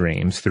of our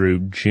dreams through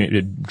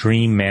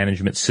dream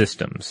management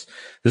systems.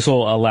 This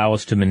will allow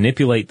us to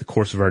manipulate the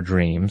course of our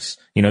dreams,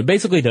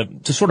 basically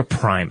to sort of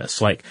prime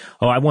us. Like,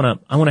 I want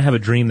to have a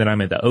dream that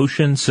I'm at the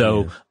ocean.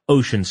 So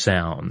ocean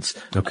sounds,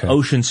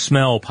 ocean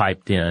smell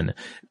piped in.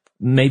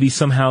 Maybe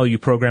somehow you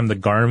program the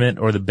garment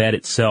or the bed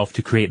itself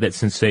to create that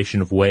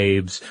sensation of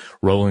waves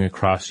rolling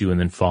across you and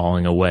then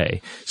falling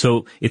away.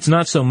 So it's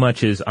not so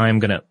much as I'm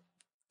going to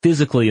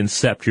physically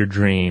incept your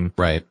dream,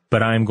 right?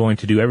 But I'm going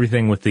to do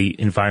everything with the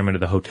environment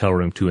of the hotel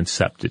room to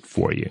incept it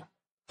for you.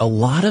 A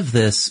lot of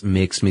this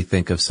makes me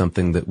think of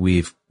something that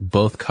we've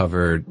both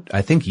covered.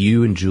 I think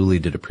you and Julie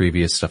did a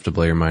previous Stuff to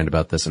Blow Your Mind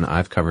about this, and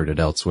I've covered it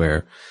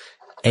elsewhere.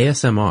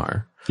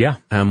 ASMR. Yeah.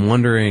 I'm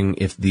wondering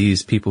if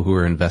these people who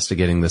are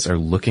investigating this are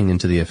looking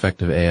into the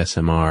effect of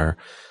ASMR.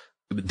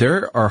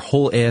 There are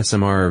whole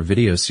ASMR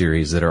video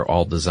series that are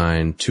all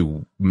designed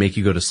to make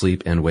you go to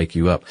sleep and wake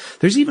you up.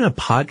 There's even a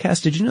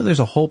podcast. Did you know there's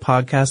a whole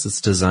podcast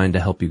that's designed to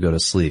help you go to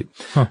sleep?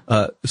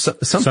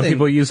 Some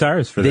people use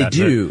ours for that. They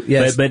do,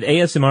 yes. But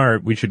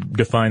ASMR, we should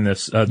define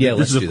this.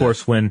 This is, of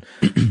course, when,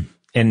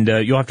 and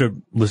you'll have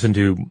to listen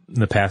to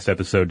the past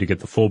episode to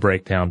get the full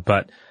breakdown,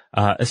 but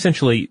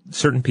essentially,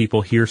 certain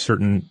people hear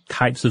certain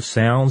types of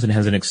sounds and it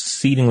has an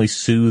exceedingly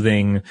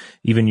soothing,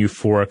 even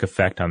euphoric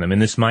effect on them.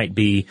 And this might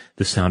be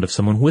the sound of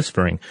someone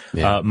whispering.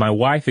 Yeah. My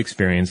wife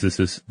experiences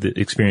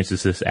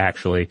this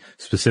actually,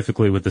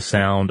 specifically with the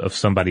sound of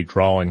somebody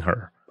drawing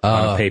her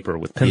on a paper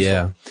with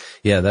pencil.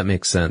 Yeah, that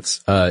makes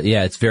sense.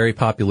 It's very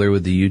popular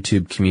with the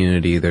YouTube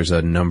community. There's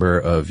a number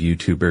of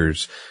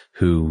YouTubers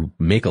who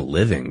make a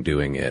living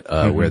doing it,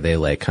 where they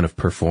like kind of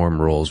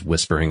perform roles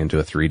whispering into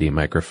a 3D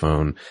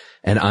microphone.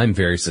 And I'm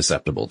very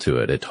susceptible to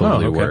it. It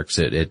totally works.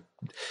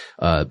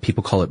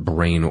 People call it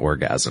brain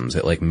orgasms.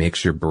 It like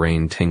makes your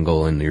brain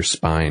tingle and your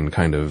spine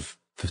kind of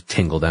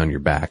tingle down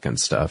your back and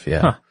stuff.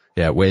 Yeah.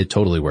 Yeah. It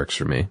totally works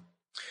for me.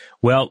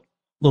 Well,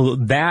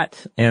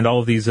 that and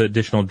all of these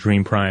additional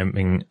dream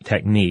priming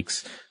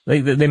techniques,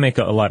 they make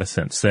a lot of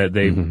sense. They're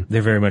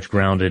very much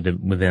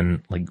grounded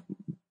within like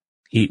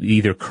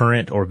either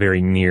current or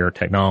very near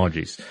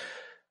technologies.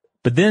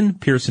 But then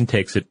Pearson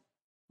takes it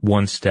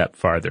one step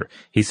farther.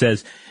 He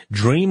says,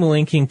 dream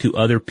linking to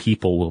other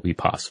people will be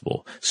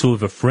possible. So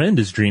if a friend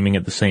is dreaming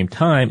at the same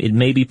time, it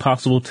may be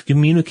possible to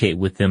communicate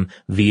with them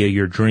via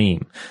your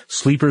dream.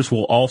 Sleepers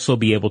will also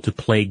be able to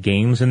play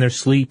games in their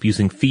sleep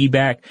using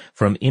feedback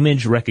from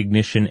image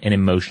recognition and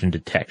emotion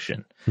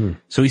detection.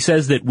 So he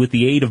says that with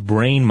the aid of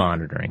brain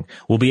monitoring,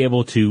 we'll be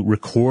able to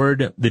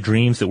record the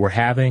dreams that we're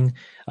having,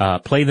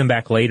 play them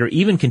back later,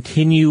 even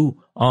continue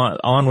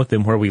on with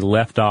them where we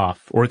left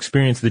off, or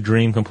experience the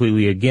dream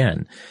completely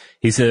again.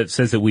 He says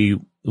that we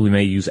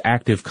may use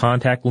active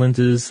contact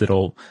lenses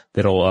that'll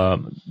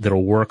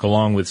work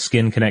along with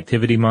skin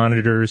connectivity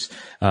monitors,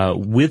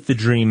 with the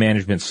dream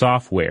management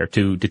software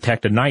to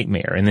detect a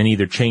nightmare and then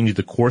either change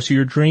the course of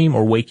your dream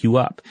or wake you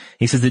up.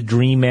 He says that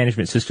dream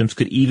management systems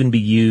could even be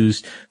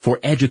used for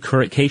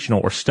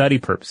educational or study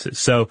purposes.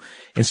 So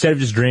instead of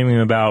just dreaming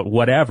about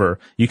whatever,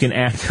 you can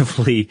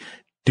actively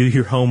do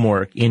your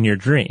homework in your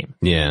dream.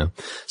 Yeah.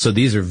 So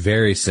these are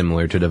very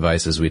similar to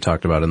devices we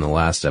talked about in the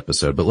last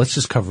episode, but let's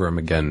just cover them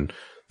again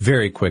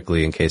very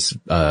quickly in case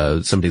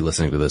somebody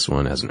listening to this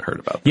one hasn't heard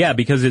about them. Yeah,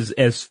 because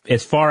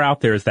as far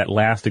out there as that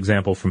last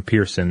example from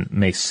Pearson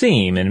may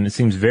seem, and it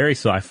seems very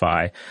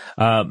sci-fi,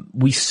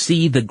 we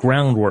see the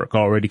groundwork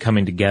already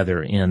coming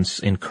together in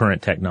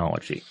current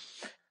technology.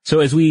 So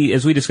as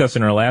we discussed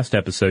in our last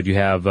episode, you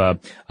have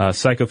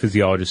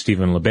psychophysiologist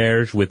Stephen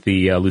LaBerge with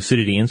the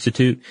Lucidity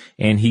Institute,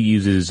 and he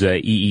uses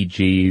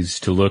EEGs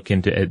to look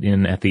at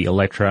the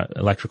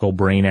electrical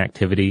brain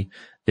activity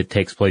that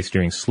takes place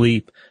during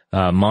sleep,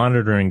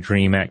 monitoring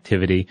dream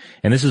activity,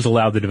 and this has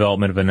allowed the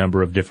development of a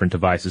number of different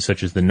devices,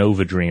 such as the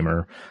Nova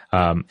Dreamer,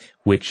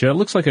 which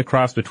looks like a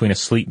cross between a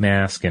sleep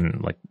mask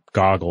and like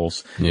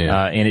goggles.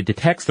 Yeah. And it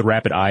detects the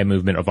rapid eye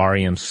movement of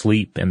REM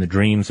sleep and the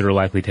dreams that are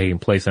likely taking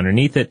place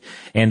underneath it,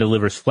 and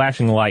delivers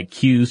flashing light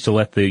cues to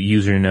let the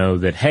user know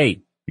that,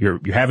 hey, you're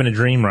having a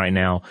dream right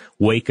now.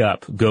 Wake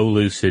up, go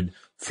lucid,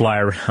 fly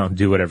around,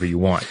 do whatever you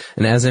want.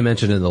 And as I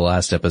mentioned in the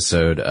last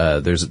episode,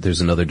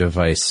 there's another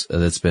device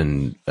that's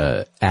been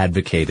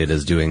advocated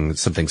as doing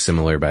something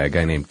similar by a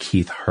guy named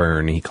Keith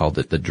Hearn. He called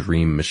it the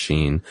Dream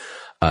Machine.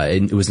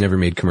 It was never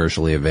made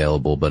commercially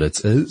available, but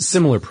it's a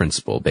similar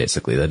principle,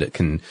 basically, that it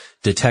can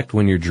detect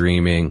when you're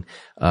dreaming,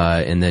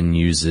 and then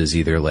uses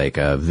either like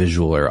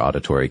visual or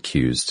auditory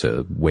cues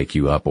to wake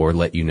you up or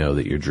let you know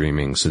that you're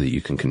dreaming so that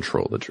you can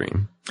control the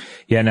dream.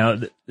 Yeah, now,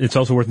 it's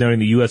also worth noting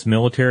the U.S.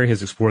 military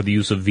has explored the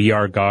use of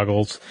VR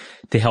goggles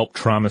to help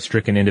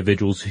trauma-stricken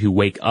individuals who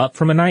wake up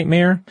from a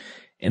nightmare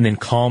and then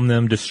calm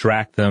them,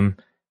 distract them,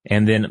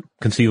 and then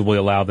conceivably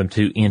allow them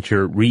to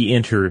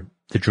re-enter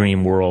the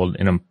dream world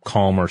in a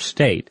calmer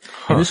state.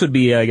 And this would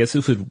be, I guess,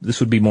 this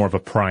would be more of a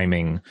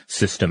priming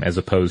system as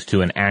opposed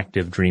to an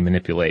active dream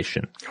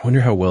manipulation. I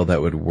wonder how well that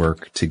would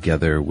work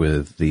together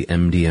with the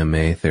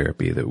MDMA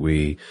therapy that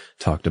we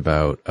talked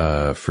about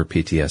for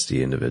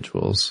PTSD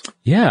individuals.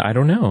 Yeah, I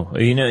don't know.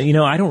 You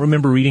know, I don't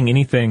remember reading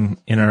anything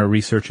in our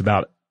research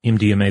about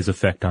MDMA's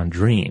effect on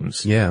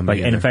dreams. Yeah, and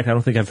in fact, I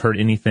don't think I've heard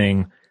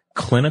anything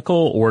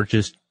clinical or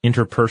just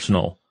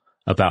interpersonal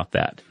about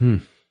that.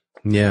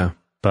 Yeah.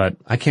 But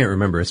I can't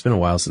remember. It's been a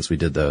while since we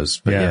did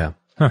those, but yeah.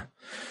 Huh.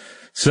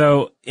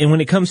 So, and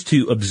when it comes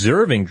to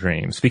observing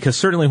dreams, because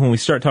certainly when we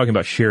start talking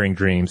about sharing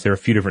dreams, there are a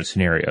few different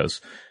scenarios.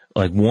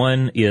 Like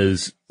one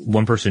is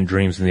one person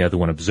dreams and the other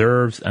one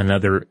observes.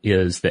 Another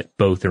is that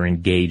both are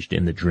engaged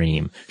in the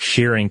dream,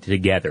 sharing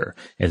together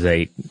as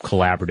a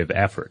collaborative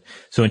effort.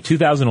 So in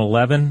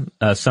 2011,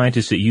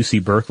 scientists at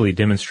UC Berkeley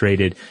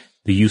demonstrated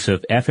the use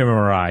of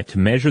fMRI to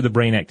measure the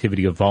brain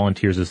activity of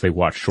volunteers as they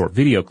watch short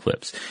video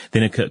clips.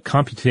 Then a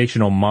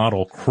computational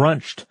model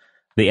crunched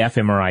the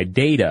fMRI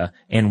data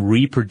and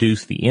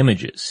reproduced the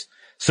images.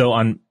 So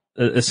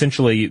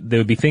essentially, they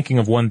would be thinking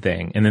of one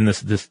thing, and then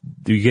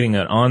you're getting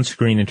an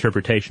on-screen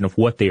interpretation of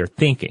what they are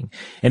thinking.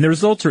 And the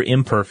results are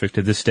imperfect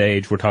at this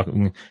stage. We're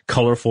talking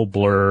colorful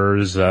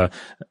blurs, a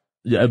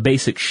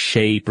basic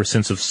shape or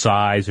sense of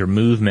size or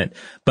movement,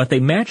 but they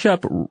match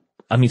up,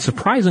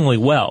 surprisingly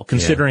well,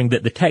 considering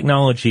that the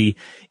technology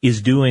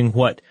is doing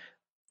what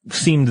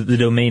seemed the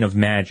domain of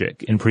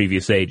magic in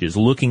previous ages,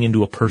 looking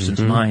into a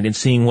person's mind and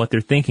seeing what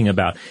they're thinking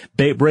about,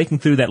 breaking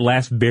through that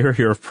last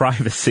barrier of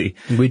privacy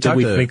that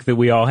we think that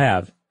we all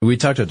have. We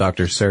talked to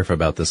Dr. Cerf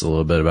about this a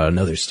little bit, about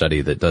another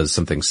study that does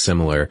something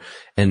similar.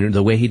 And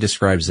the way he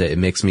describes it, it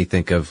makes me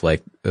think of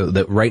like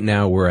that right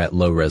now we're at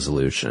low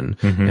resolution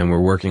and we're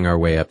working our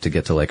way up to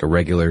get to like a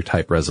regular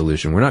type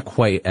resolution. We're not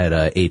quite at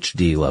a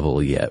HD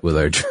level yet with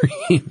our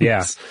dreams.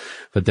 Yeah.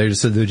 But they're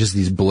just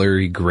these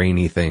blurry,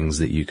 grainy things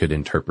that you could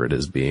interpret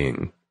as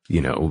being,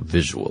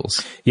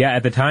 visuals. Yeah.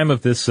 At the time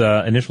of this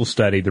initial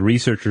study, the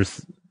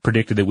researchers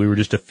predicted that we were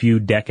just a few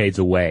decades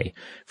away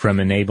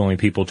from enabling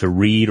people to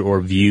read or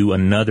view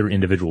another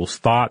individual's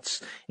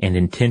thoughts and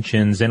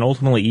intentions and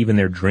ultimately even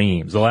their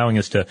dreams, allowing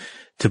us to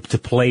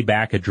play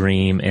back a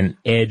dream and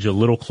edge a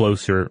little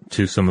closer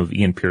to some of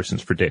Ian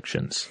Pearson's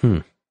predictions.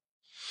 All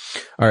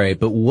right.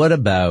 But what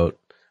about,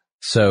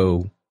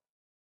 so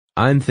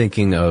I'm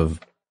thinking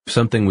of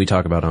something we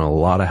talk about on a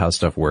lot of How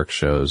Stuff Works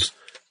shows,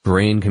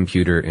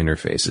 brain-computer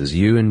interfaces.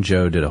 You and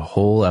Joe did a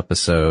whole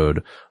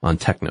episode on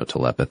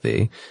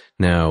technotelepathy.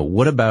 Now,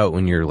 what about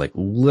when you're like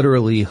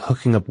literally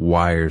hooking up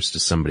wires to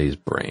somebody's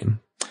brain?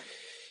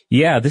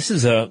 Yeah, this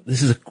is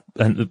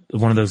one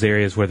of those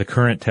areas where the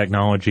current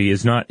technology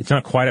it's not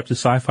quite up to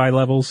sci-fi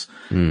levels,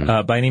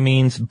 by any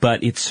means,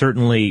 but it's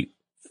certainly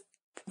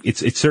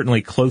it's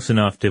certainly close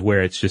enough to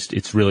where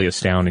it's really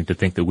astounding to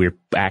think that we're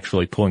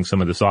actually pulling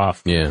some of this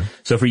off. Yeah.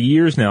 So for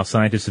years now,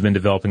 scientists have been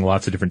developing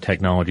lots of different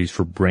technologies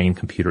for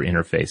brain-computer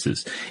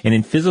interfaces. And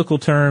in physical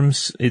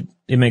terms, it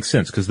makes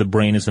sense because the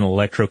brain is an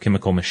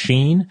electrochemical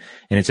machine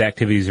and its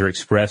activities are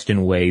expressed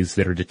in ways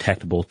that are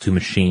detectable to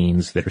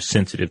machines that are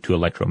sensitive to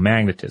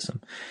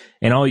electromagnetism.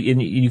 And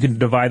you can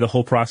divide the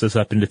whole process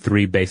up into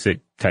three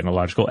basic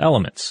technological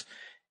elements: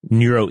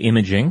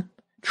 neuroimaging,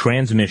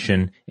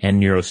 transmission,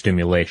 and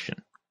neurostimulation.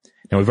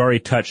 Now, we've already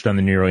touched on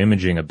the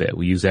neuroimaging a bit.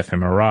 We use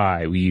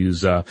fMRI. We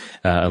use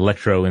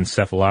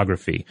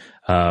electroencephalography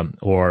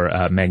or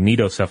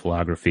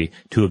magnetocephalography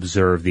to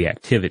observe the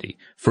activity.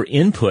 For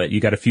input, you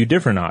got a few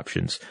different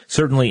options.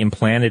 Certainly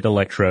implanted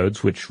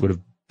electrodes, which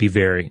would be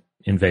very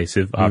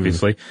invasive,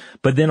 obviously,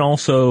 but then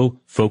also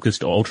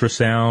focused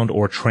ultrasound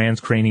or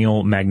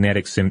transcranial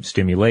magnetic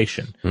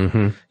stimulation.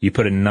 You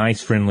put a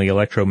nice friendly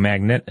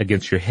electromagnet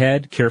against your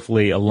head,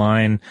 carefully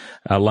aligned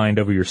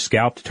over your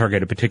scalp to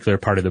target a particular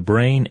part of the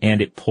brain,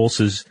 and it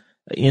pulses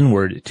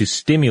inward to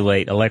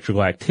stimulate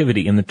electrical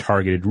activity in the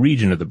targeted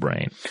region of the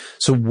brain.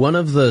 So one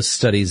of the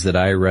studies that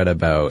I read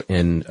about,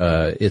 and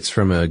it's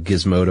from a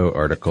Gizmodo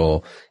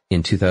article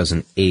in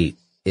 2008,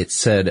 it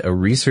said a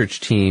research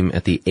team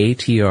at the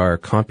ATR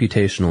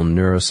Computational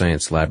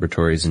Neuroscience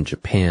Laboratories in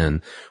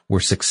Japan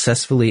were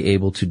successfully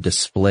able to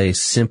display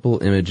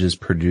simple images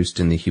produced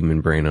in the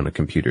human brain on a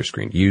computer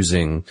screen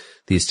using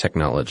these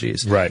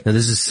technologies. Right. Now,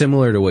 this is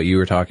similar to what you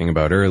were talking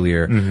about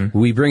earlier.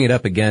 We bring it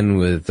up again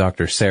with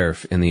Dr.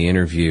 Serf in the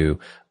interview,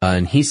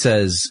 and he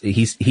says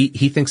he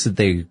thinks that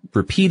they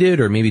repeated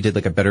or maybe did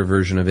like a better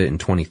version of it in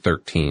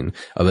 2013.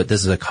 But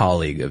this is a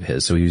colleague of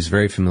his, so he was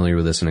very familiar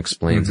with this and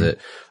explains it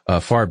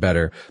far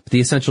better. But the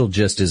essential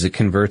gist is it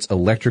converts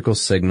electrical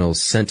signals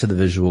sent to the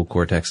visual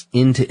cortex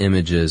into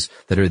images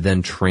that are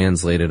then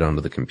translated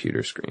onto the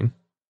computer screen.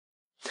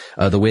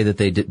 The way that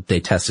they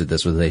tested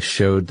this was they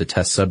showed the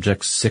test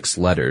subjects 6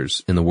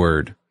 letters in the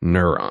word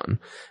neuron,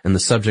 and the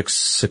subjects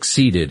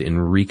succeeded in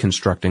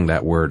reconstructing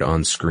that word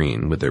on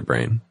screen with their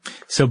brain.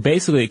 So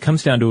basically, it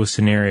comes down to a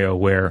scenario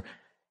where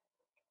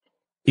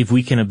if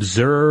we can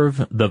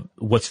observe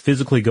what's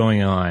physically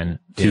going on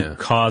to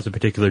cause a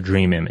particular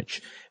dream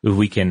image, if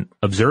we can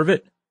observe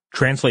it,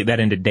 translate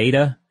that into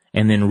data,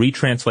 and then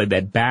retranslate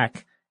that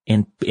back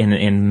and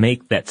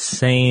make that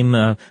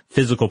same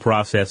physical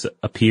process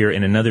appear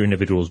in another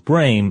individual's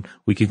brain,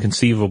 we can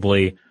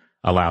conceivably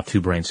allow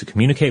 2 brains to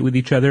communicate with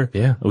each other.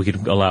 Yeah. We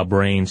could allow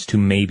brains to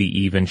maybe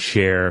even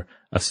share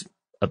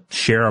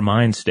a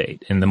mind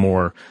state in the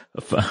more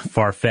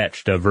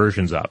far-fetched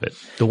versions of it.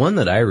 The one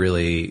that I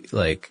really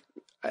like,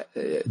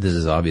 this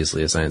is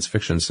obviously a science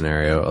fiction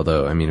scenario,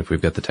 although, I mean, if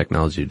we've got the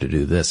technology to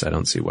do this, I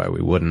don't see why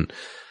we wouldn't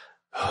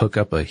hook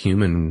up a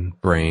human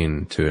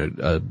brain to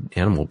an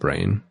animal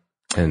brain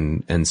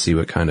and see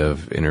what kind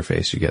of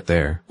interface you get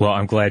there. Well,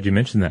 I'm glad you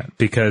mentioned that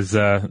because,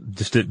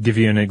 just to give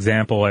you an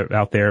example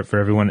out there for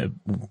everyone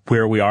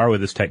where we are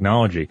with this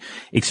technology,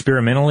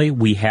 experimentally,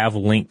 we have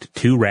linked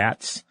 2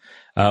 rats.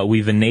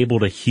 We've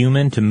enabled a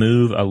human to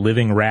move a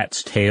living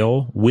rat's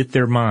tail with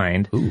their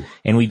mind. Ooh.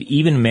 And we've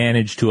even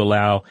managed to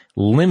allow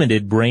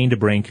limited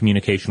brain-to-brain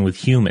communication with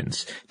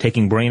humans,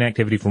 taking brain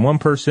activity from one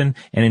person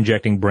and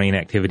injecting brain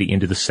activity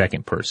into the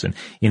second person.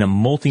 In a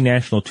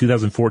multinational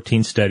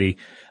 2014 study,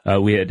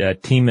 we had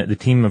the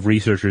team of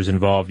researchers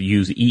involved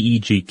use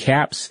EEG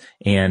caps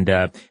and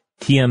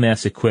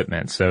TMS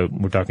equipment. So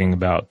we're talking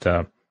about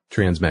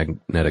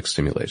Transmagnetic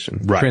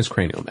stimulation. Right.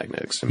 Transcranial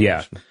magnetic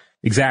stimulation. Yeah.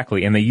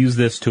 Exactly, and they use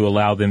this to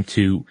allow them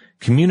to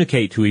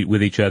communicate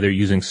with each other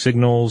using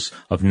signals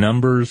of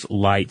numbers,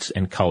 lights,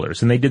 and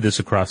colors. And they did this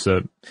across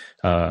the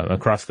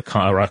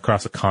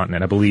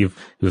continent. I believe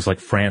it was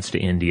like France to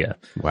India.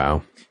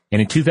 Wow.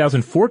 And in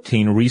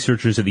 2014,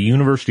 researchers at the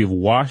University of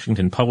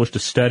Washington published a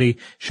study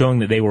showing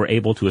that they were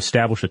able to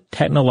establish a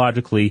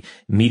technologically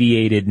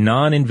mediated,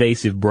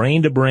 non-invasive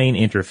brain-to-brain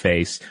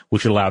interface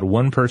which allowed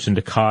one person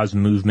to cause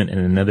movement in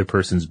another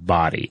person's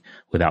body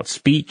without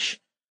speech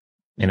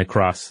and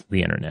across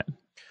the internet.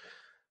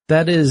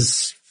 That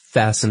is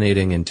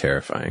fascinating and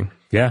terrifying.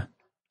 Yeah.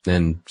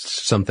 And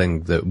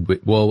something that,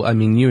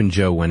 you and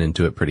Joe went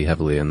into it pretty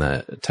heavily in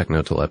that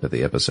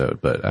techno-telepathy episode,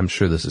 but I'm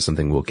sure this is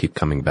something we'll keep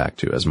coming back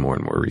to as more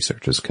and more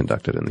research is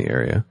conducted in the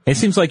area. It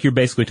seems like you're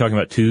basically talking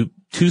about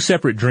two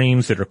separate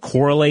dreams that are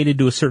correlated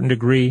to a certain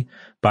degree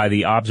by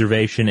the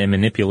observation and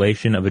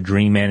manipulation of a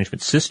dream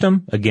management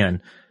system.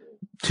 Again,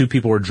 2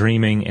 people are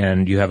dreaming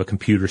and you have a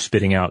computer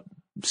spitting out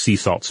sea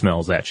salt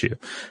smells at you.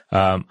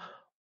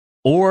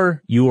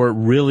 Or you are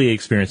really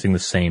experiencing the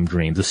same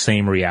dream, the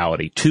same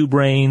reality. 2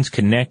 brains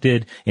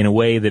connected in a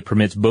way that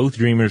permits both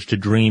dreamers to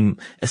dream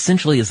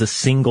essentially as a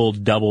single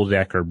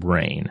double-decker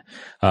brain.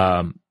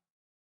 Or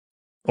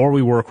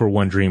we work where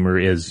one dreamer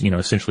is,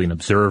 essentially in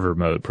observer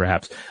mode,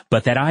 perhaps.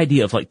 But that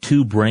idea of like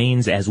 2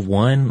 brains as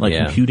one,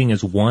 computing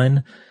as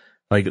one,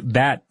 like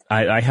that,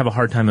 I have a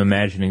hard time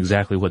imagining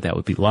exactly what that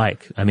would be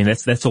like. I mean,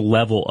 that's a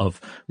level of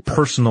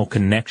personal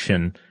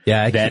connection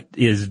that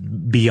is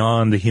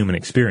beyond the human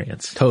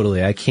experience.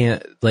 Totally. I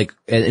can't,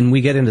 and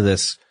we get into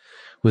this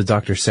with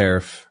Dr.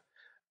 Seraph,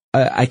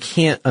 I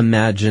can't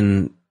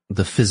imagine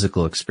the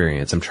physical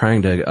experience. I'm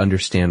trying to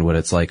understand what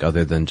it's like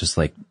other than just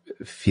like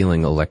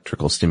feeling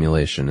electrical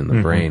stimulation in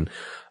the brain.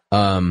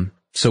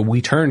 So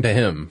we turn to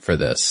him for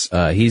this.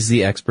 He's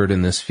the expert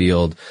in this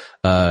field.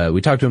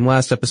 We talked to him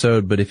last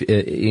episode, but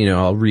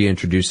I'll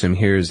reintroduce him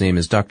here. His name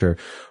is Dr.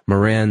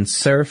 Moran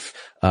Seraph.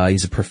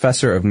 He's a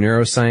professor of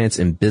neuroscience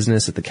and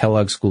business at the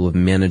Kellogg School of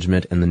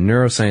Management and the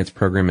neuroscience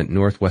program at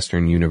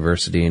Northwestern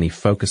University. And he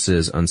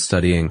focuses on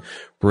studying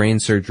brain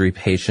surgery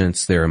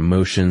patients, their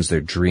emotions,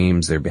 their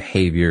dreams, their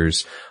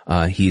behaviors.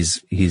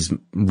 He's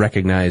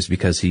recognized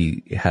because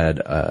he had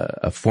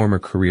a former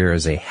career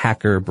as a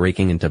hacker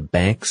breaking into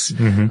banks,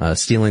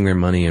 stealing their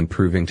money and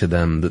proving to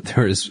them that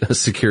there is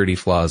security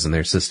flaws in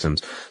their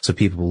systems. So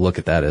people look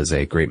at that as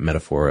a great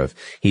metaphor of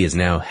he is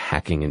now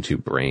hacking into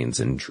brains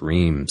and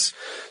dreams.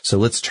 So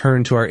let's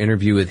turn to our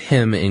interview with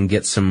him and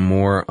get some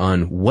more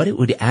on what it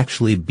would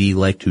actually be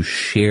like to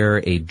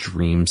share a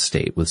dream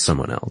state with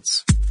someone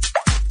else.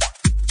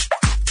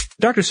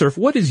 Dr. Seraph,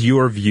 what is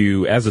your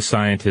view as a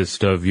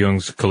scientist of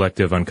Jung's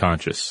collective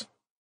unconscious?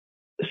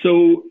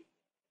 So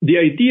the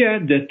idea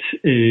that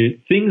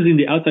things in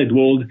the outside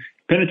world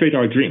penetrate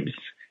our dreams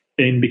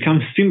and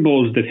become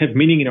symbols that have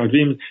meaning in our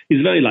dreams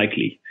is very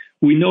likely.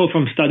 We know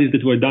from studies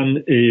that were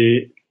done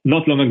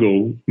not long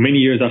ago, many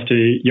years after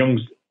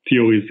Jung's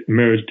theories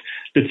emerged,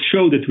 that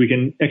show that we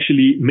can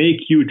actually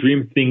make you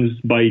dream things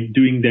by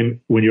doing them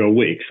when you're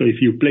awake. So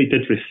if you play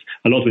Tetris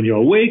a lot when you're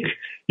awake,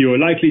 you're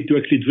likely to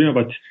actually dream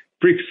about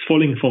bricks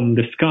falling from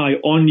the sky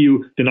on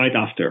you the night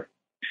after.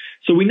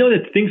 So we know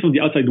that things from the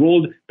outside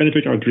world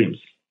penetrate our dreams.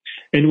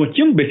 And what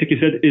Jung basically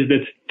said is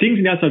that things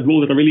in the outside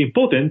world that are really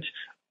important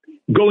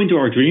go into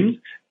our dreams,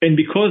 and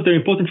because they're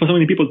important for so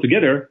many people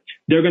together,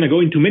 they're going to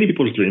go into many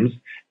people's dreams,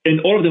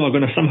 and all of them are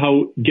going to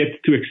somehow get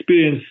to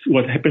experience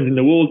what happens in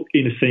the world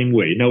in the same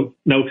way. Now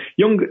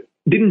Jung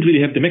didn't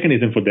really have the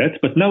mechanism for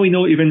that, but now we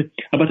know even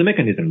about the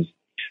mechanisms.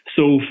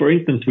 So, for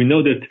instance, we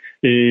know that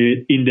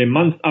in the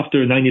months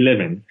after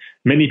 9/11,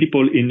 many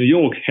people in New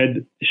York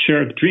had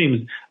shared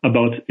dreams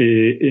about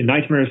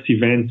nightmare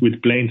events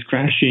with planes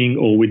crashing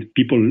or with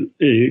people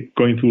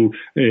going through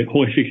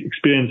horrific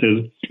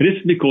experiences. And this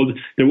is because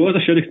there was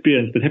a shared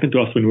experience that happened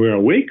to us when we were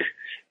awake,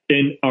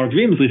 and our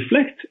dreams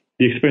reflect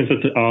the experience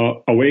that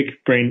our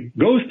awake brain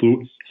goes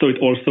through, so it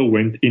also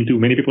went into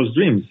many people's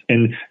dreams.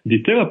 And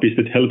the therapist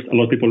that helps a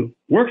lot of people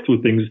work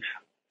through things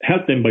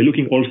help them by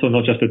looking also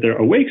not just at their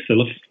awake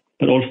self,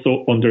 but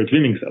also on their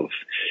dreaming self.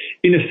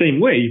 In the same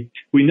way,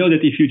 we know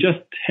that if you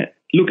just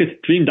look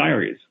at dream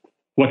diaries,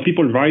 what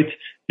people write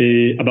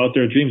about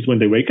their dreams when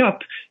they wake up,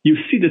 you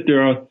see that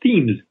there are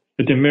themes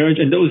that emerge,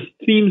 and those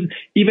themes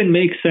even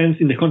make sense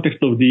in the context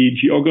of the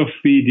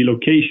geography, the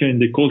location,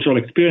 the cultural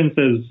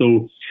experiences.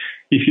 So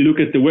if you look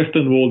at the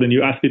Western world and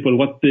you ask people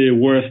what the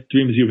worst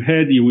dreams you've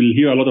had, you will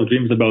hear a lot of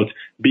dreams about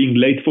being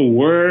late for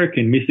work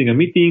and missing a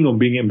meeting or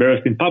being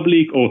embarrassed in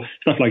public or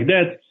stuff like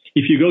that.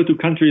 If you go to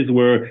countries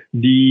where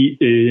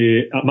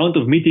the amount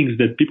of meetings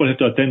that people have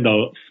to attend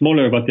are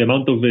smaller, but the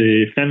amount of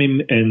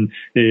famine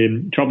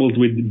and troubles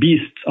with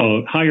beasts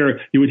are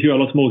higher, you would hear a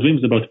lot more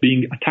dreams about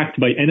being attacked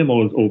by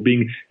animals or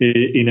being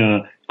in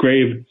a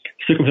grave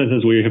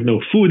circumstances where you have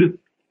no food.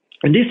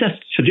 And this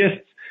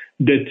suggests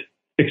that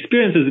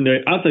experiences in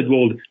the outside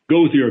world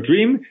go to your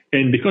dream,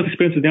 and because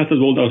experiences in the outside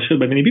world are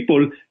shared by many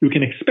people, you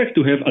can expect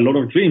to have a lot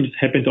of dreams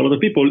happen to a lot of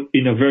people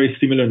in a very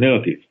similar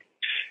narrative.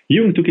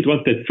 Jung took it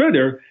one step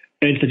further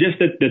and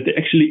suggested that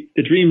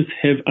the dreams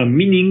have a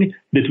meaning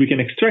that we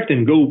can extract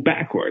and go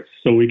backwards.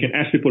 So we can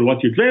ask people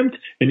what you dreamt,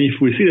 and if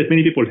we see that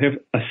many people have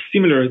a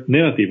similar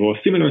narrative or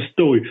a similar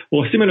story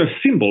or a similar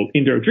symbol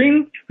in their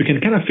dream, we can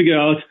kind of figure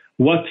out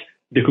what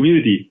the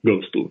community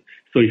goes to.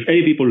 So if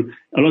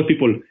a lot of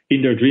people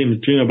in their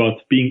dreams dream about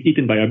being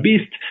eaten by a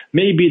beast,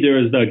 maybe there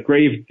is a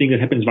grave thing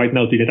that happens right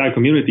now to the entire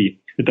community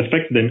that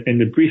affects them,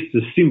 and the beast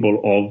is a symbol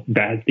of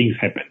bad things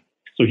happen.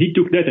 So he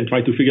took that and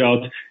tried to figure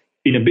out,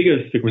 in a bigger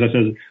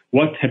circumstances,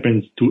 what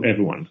happens to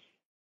everyone.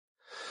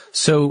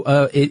 So,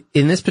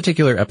 in this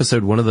particular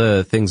episode, one of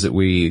the things that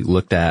we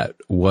looked at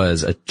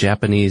was a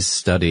Japanese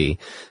study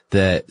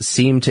that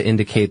seemed to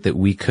indicate that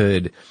we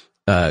could,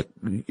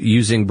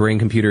 using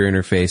brain-computer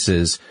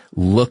interfaces,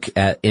 look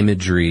at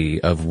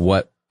imagery of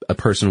what a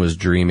person was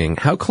dreaming.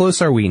 How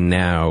close are we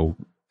now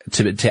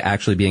to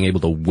actually being able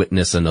to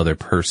witness another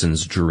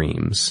person's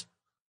dreams?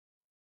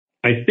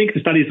 I think the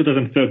study is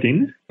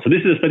 2013. So this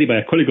is a study by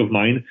a colleague of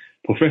mine,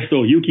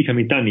 Professor Yuki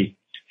Kamitani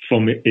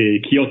from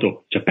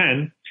Kyoto,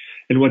 Japan.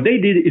 And what they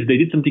did is they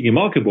did something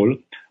remarkable,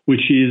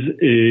 which is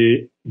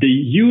they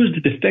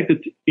used the fact that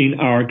in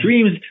our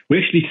dreams, we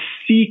actually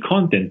see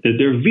content, that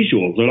they're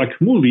visuals, they're like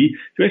movie,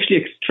 to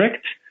actually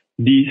extract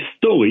the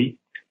story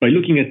by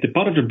looking at the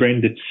part of the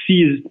brain that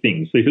sees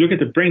things. So if you look at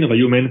the brain of a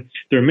human,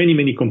 there are many,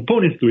 many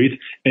components to it,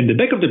 and the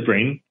back of the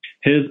brain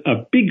has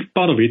a big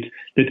part of it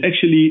that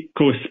actually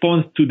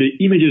corresponds to the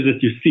images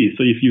that you see.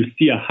 So if you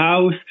see a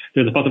house,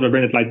 there's a part of the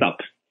brain that lights up.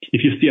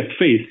 If you see a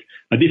face,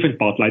 a different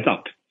part lights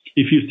up.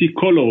 If you see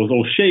colors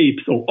or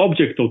shapes or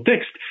objects or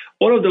text,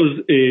 all of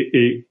those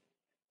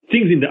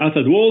things in the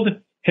outside world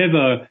have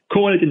a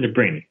correlate in the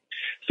brain.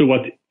 So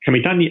what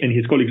Kamitani and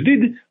his colleagues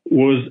did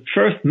was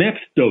first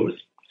mapped those.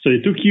 So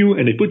they took you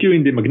and they put you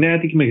in the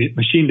magnetic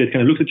machine that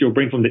kind of looks at your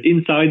brain from the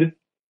inside,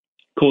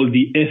 called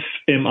the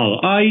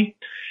fMRI.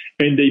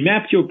 And they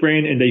mapped your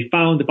brain and they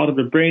found the part of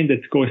the brain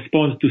that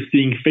corresponds to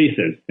seeing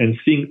faces and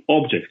seeing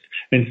objects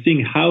and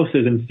seeing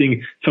houses and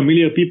seeing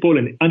familiar people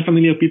and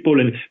unfamiliar people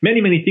and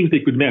many, many things they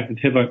could map that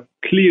have a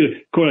clear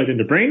correlate in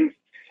the brain.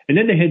 And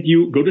then they had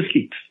you go to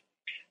sleep.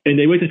 And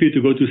they waited for you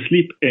to go to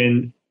sleep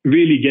and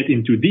really get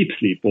into deep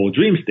sleep or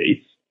dream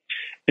states.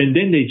 And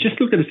then they just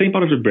looked at the same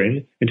part of the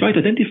brain and tried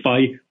to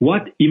identify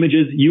what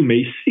images you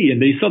may see.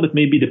 And they saw that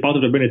maybe the part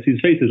of the brain that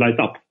sees faces lights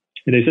up.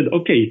 And they said,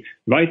 okay,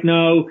 right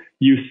now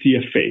you see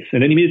a face.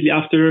 And then immediately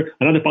after,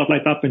 another part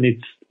lights up and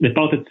it's the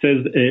part that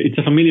says it's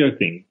a familiar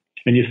thing.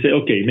 And you say,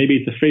 okay, maybe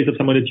it's a face of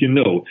someone that you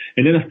know.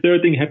 And then a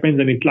third thing happens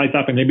and it lights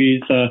up and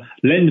maybe it's a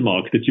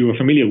landmark that you are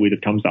familiar with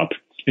that comes up.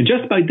 And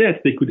just by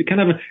that, they could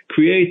kind of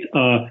create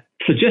a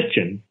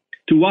suggestion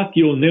to what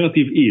your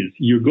narrative is.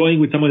 You're going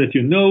with someone that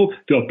you know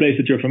to a place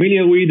that you're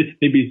familiar with.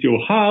 Maybe it's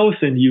your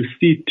house and you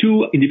see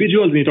two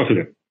individuals and you talk to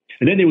them.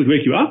 And then they would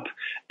wake you up,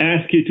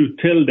 ask you to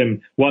tell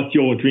them what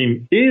your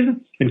dream is,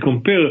 and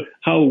compare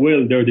how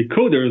well their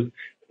decoders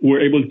were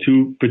able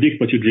to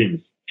predict what you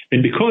dreamed.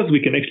 And because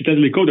we can actually tell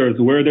the decoders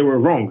where they were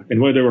wrong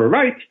and where they were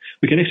right,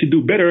 we can actually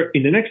do better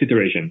in the next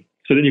iteration.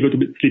 So then you go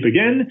to sleep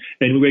again,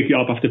 and we wake you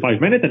up after 5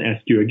 minutes and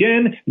ask you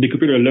again. The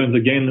computer learns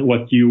again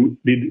what you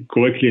did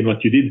correctly and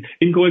what you did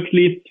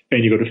incorrectly,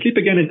 and you go to sleep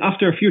again. And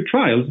after a few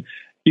trials,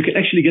 you can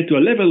actually get to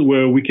a level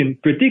where we can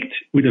predict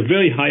with a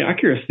very high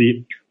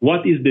accuracy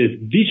what is the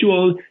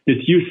visual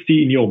that you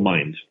see in your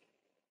mind.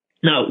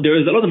 Now, there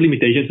is a lot of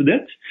limitations to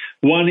that.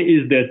 One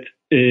is that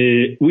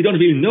we don't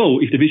really know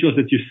if the visuals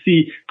that you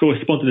see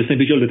correspond to the same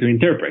visual that we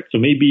interpret. So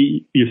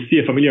maybe you see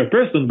a familiar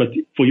person, but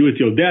for you it's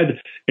your dad,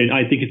 and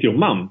I think it's your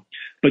mom.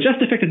 But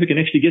just the fact that we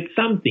can actually get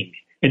something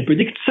and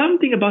predict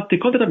something about the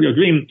content of your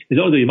dream is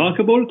already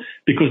remarkable,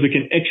 because we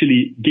can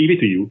actually give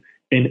it to you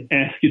and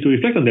ask you to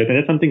reflect on that. And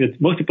that's something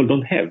that most people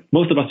don't have.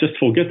 Most of us just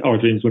forget our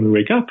dreams when we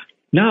wake up.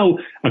 Now,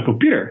 a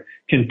computer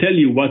can tell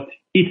you what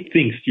it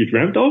thinks you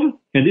dreamt of,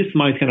 and this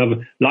might kind of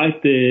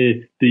light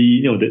the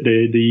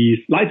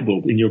light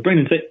bulb in your brain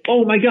and say,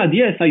 oh my God,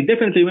 yes, I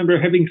definitely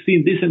remember having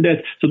seen this and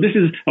that. So this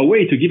is a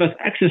way to give us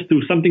access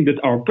to something that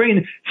our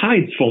brain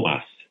hides from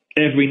us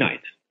every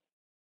night.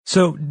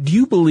 So do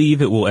you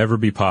believe it will ever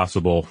be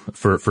possible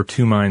for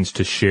two minds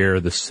to share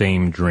the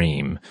same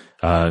dream,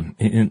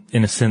 in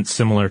a sense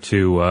similar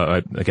to,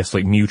 I guess,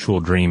 like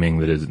mutual dreaming,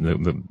 that is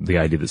the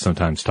idea that's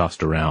sometimes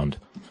tossed around?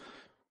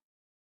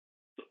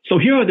 So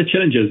here are the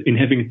challenges in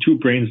having two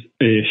brains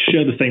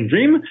share the same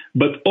dream,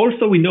 but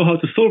also we know how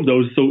to solve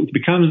those, so it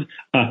becomes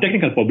a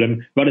technical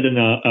problem rather than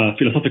a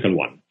philosophical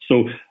one.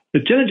 So the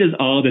challenges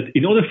are that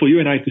in order for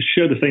you and I to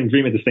share the same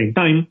dream at the same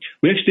time,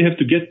 we actually have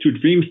to get to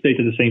dream state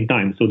at the same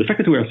time. So the fact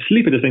that we're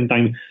asleep at the same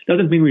time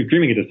doesn't mean we're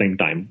dreaming at the same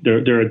time.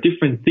 There are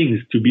different things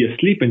to be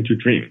asleep and to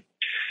dream.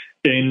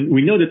 And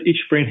we know that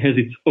each brain has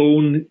its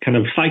own kind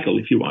of cycle,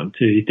 if you want.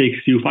 It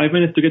takes you 5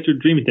 minutes to get to a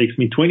dream. It takes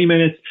me 20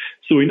 minutes.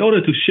 So in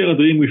order to share a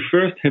dream, we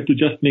first have to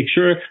just make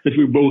sure that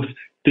we're both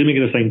dreaming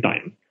at the same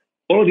time.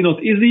 Already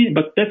not easy,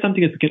 but that's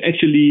something that we can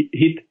actually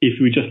hit if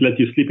we just let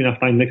you sleep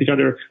enough time next to each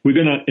other. We're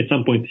going to, at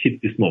some point,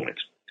 hit this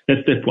moment.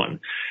 That's step one.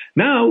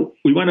 Now,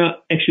 we want to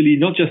actually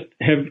not just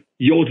have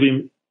your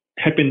dream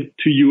happen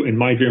to you and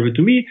my dream happen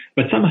to me,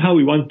 but somehow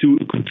we want to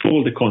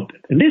control the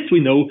content. And this we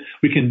know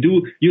we can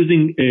do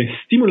using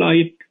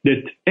stimuli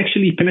that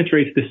actually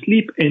penetrate the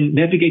sleep and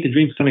navigate the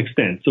dream to some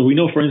extent. So we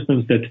know, for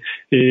instance, that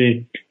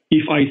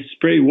if I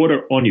spray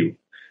water on you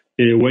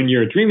when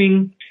you're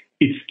dreaming,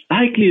 it's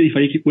likely if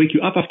I wake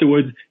you up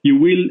afterwards, you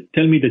will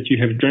tell me that you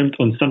have dreamt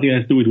on something that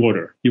has to do with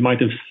water. You might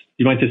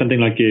say something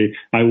like,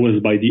 I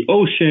was by the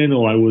ocean,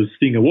 or I was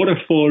seeing a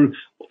waterfall,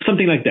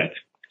 something like that.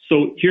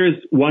 So here's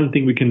one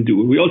thing we can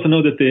do. We also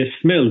know that the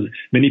smells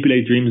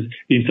manipulate dreams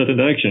in certain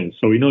directions.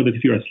 So we know that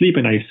if you're asleep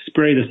and I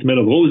spray the smell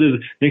of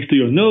roses next to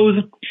your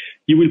nose,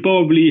 you will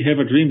probably have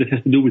a dream that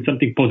has to do with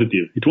something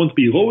positive. It won't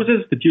be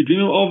roses that you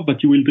dream of,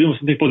 but you will dream of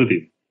something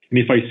positive. And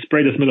if I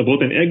spray the smell of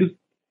rotten eggs,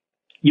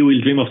 you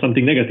will dream of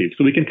something negative.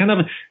 So we can kind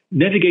of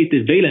navigate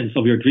the valence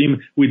of your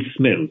dream with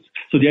smells.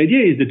 So the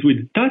idea is that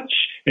with touch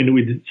and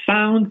with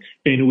sound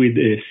and with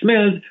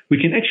smells, we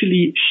can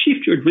actually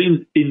shift your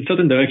dreams in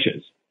certain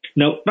directions.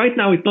 Now, right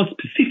now, it's not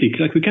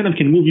specific. Like we kind of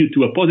can move you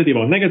to a positive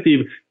or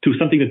negative, to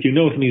something that you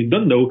know, something you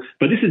don't know,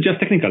 but this is just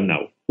technical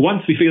now.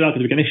 Once we figure out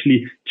that we can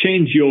actually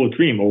change your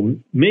dream or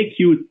make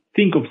you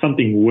think of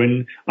something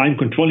when I'm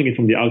controlling it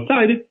from the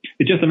outside,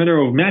 it's just a matter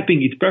of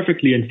mapping it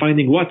perfectly and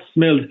finding what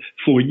smells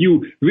for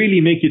you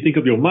really make you think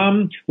of your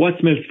mom, what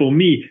smells for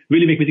me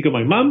really make me think of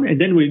my mom,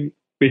 and then we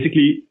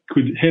basically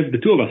could have the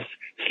two of us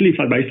sleep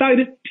side by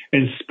side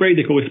and spray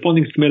the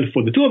corresponding smell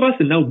for the two of us,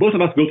 and now both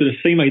of us go to the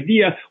same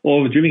idea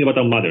of dreaming about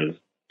our mothers.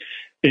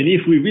 And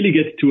if we really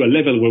get to a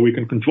level where we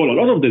can control a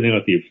lot of the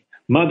narrative,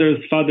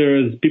 mothers,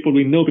 fathers, people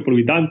we know, people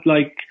we don't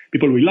like,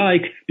 people we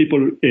like,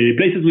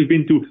 places we've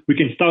been to. We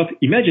can start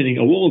imagining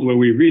a world where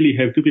we really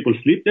have two people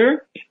sleep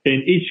there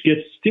and each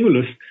gets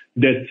stimulus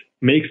that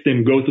makes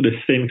them go to the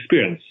same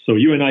experience. So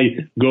you and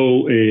I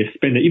go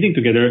spend the evening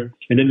together,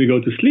 and then we go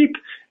to sleep.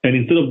 And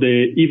instead of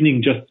the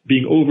evening just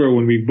being over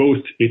when we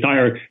both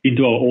retire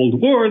into our old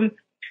world,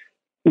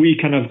 we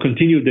kind of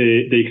continue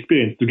the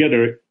experience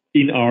together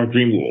in our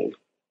dream world.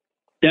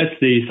 That's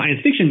the science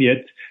fiction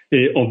yet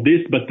of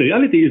this, but the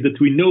reality is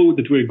that we know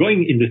that we're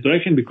going in this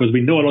direction because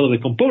we know a lot of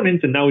the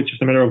components, and now it's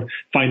just a matter of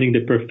finding the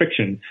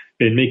perfection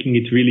and making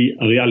it really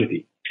a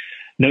reality.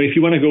 Now, if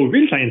you want to go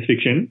real science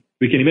fiction,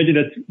 we can imagine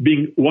that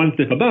being one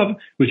step above,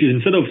 which is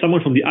instead of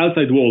someone from the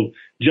outside world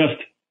just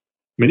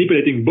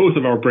manipulating both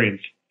of our brains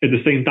at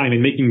the same time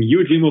and making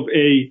you dream of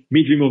A,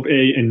 me dream of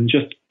A, and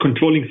just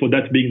controlling for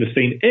that being the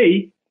same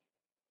A,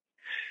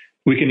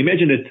 we can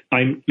imagine that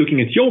I'm looking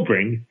at your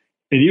brain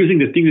and using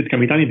the thing that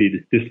Kamitani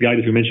did, this guy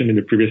that we mentioned in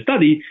the previous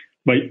study,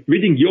 by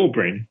reading your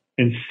brain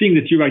and seeing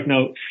that you right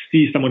now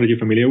see someone that you're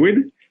familiar with,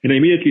 and I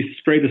immediately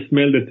spray the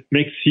smell that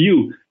makes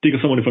you think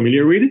of someone you're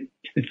familiar with.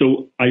 And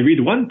so I read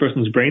one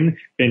person's brain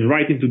and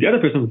write into the other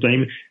person's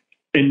brain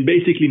and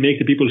basically make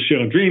the people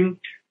share a dream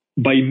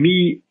by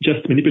me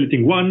just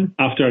manipulating one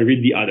after I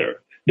read the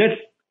other. That's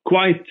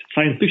quite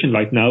science fiction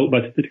right now,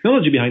 but the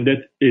technology behind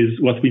that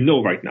is what we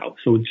know right now.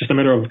 So it's just a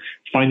matter of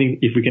finding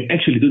if we can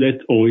actually do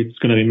that, or it's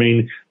going to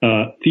remain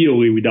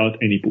theory without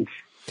any proof.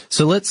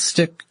 So let's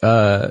stick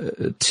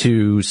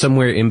to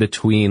somewhere in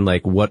between,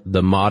 like what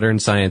the modern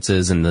science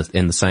is and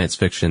the science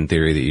fiction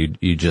theory that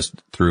you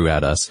just threw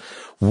at us.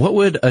 What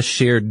would a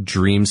shared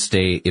dream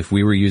state, if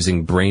we were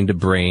using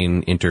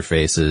brain-to-brain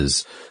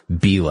interfaces,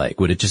 be like?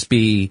 Would it just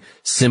be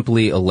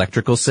simply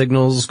electrical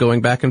signals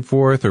going back and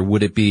forth, or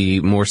would it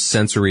be more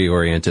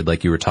sensory-oriented,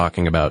 like you were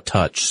talking about,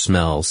 touch,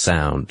 smell,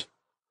 sound?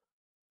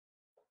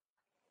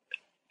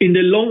 In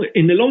the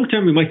long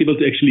term, we might be able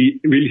to actually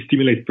really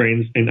stimulate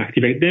brains and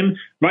activate them.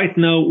 Right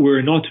now,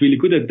 we're not really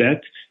good at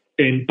that,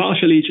 and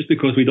partially just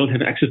because we don't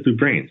have access to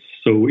brains.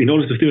 So in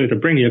order to stimulate a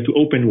brain, you have to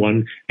open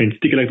one and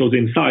stick electrodes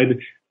inside,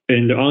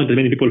 and there aren't that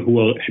many people who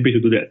are happy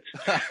to do that.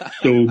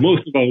 So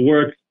most of our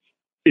work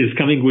is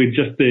coming with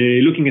just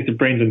looking at the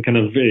brains and kind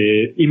of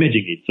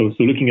imaging it. So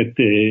looking at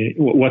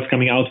what's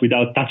coming out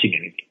without touching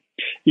anything.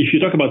 If you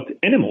talk about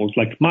animals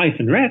like mice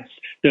and rats,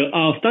 there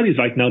are studies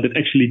right now that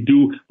actually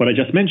do what I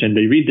just mentioned.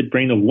 They read the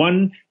brain of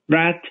one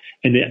rat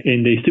and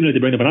they stimulate the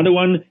brain of another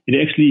one, and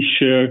they actually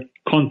share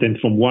content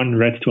from one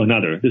rat to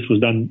another. This was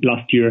done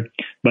last year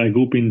by a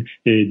group in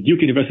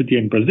Duke University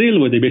in Brazil,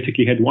 where they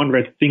basically had one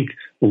rat think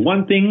of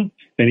one thing,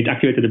 and it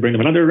activated the brain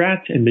of another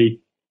rat, and they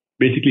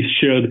basically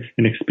shared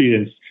an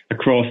experience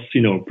across,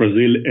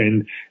 Brazil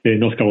and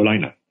North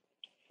Carolina.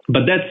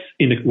 But that's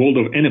in the world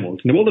of animals.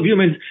 In the world of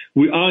humans,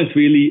 we aren't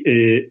really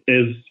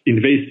as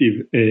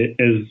invasive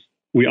as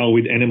we are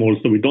with animals,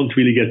 so we don't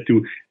really get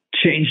to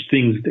change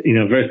things in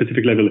a very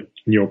specific level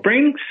in your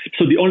brain.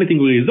 So the only thing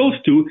we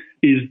resort to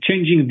is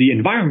changing the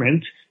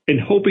environment and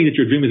hoping that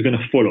your dream is going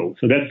to follow.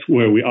 So that's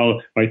where we are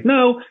right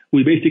now.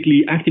 We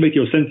basically activate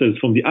your senses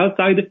from the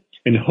outside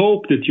and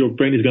hope that your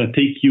brain is going to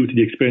take you to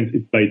the experience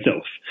by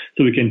itself.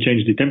 So we can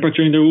change the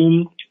temperature in the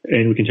room,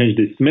 and we can change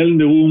the smell in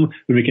the room,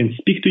 and we can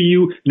speak to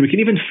you, and we can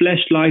even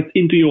flash lights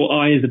into your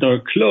eyes that are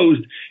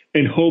closed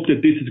and hope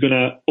that this is going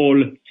to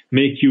all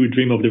make you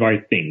dream of the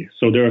right thing.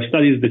 So there are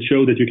studies that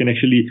show that you can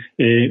actually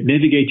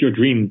navigate your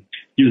dream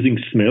using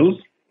smells.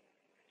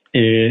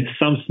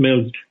 Some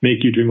smells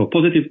make you dream of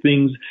positive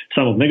things,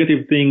 some of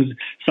negative things,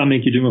 some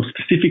make you dream of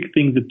specific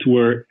things that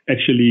were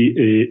actually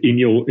in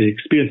your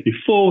experience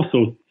before.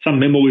 So some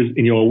memories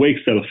in your awake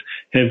self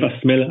have a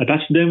smell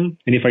attached to them.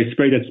 And if I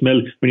spray that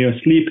smell when you're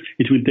asleep,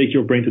 it will take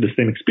your brain to the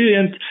same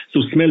experience.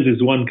 So smells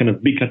is one kind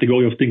of big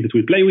category of things that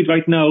we play with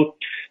right now.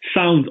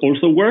 Sounds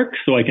also work.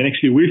 So I can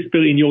actually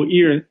whisper in your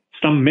ear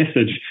some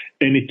message,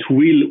 and it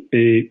will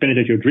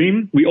penetrate your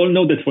dream. We all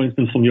know that, for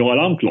instance, from your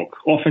alarm clock.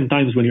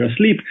 Oftentimes when you're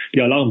asleep,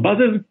 the alarm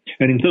buzzes,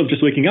 and instead of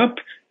just waking up,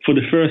 for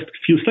the first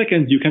few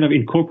seconds, you kind of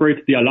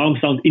incorporate the alarm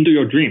sound into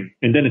your dream.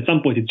 And then at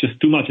some point, it's just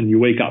too much and you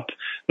wake up.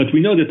 But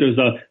we know that there's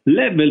a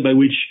level by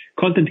which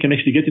content can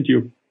actually get into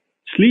your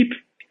sleep,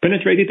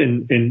 penetrate it,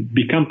 and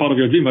become part of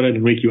your dream rather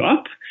than wake you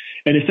up.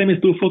 And the same is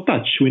true for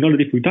touch. We know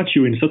that if we touch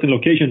you in certain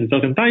locations at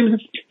certain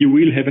times, you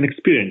will have an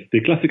experience. The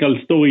classical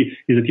story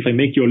is that if I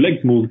make your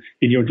legs move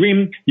in your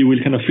dream, you will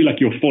kind of feel like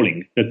you're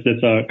falling. That's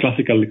a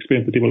classical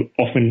experience that people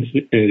often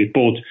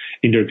report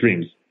in their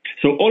dreams.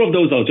 So all of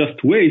those are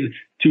just ways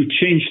to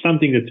change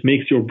something that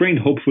makes your brain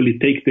hopefully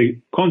take the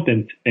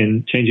content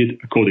and change it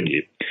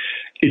accordingly.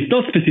 It's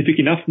not specific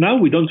enough now.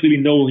 We don't really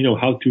know,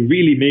 how to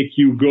really make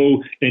you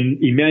go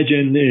and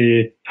imagine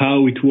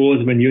how it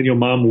was when you and your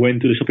mom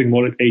went to the shopping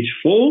mall at age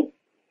 4.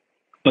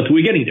 But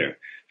we're getting there.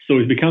 So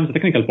it becomes a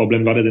technical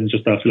problem rather than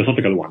just a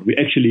philosophical one. We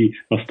actually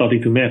are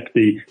starting to map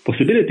the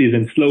possibilities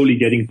and slowly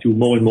getting to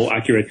more and more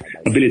accurate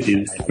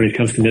abilities when it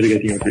comes to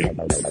navigating your dream.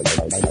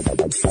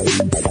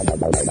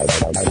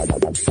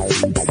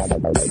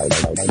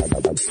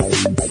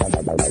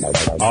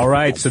 All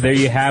right, so there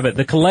you have it.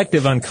 The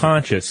collective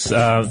unconscious,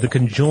 the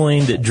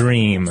conjoined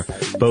dream,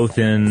 both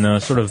in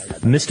sort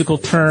of mystical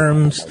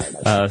terms,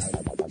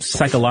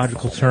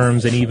 psychological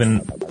terms, and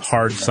even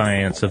hard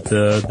science of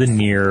the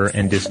near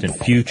and distant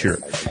future.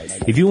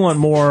 If you want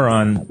more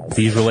on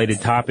these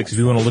related topics, if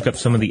you want to look up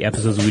some of the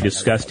episodes we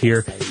discussed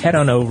here, head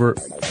on over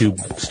to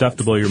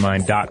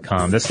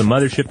stufftoblowyourmind.com. That's the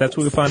mothership. That's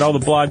where we find all the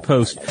blog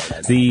posts,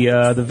 the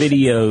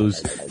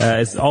videos,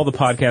 all the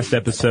podcast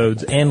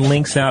episodes, and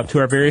links out to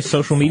our various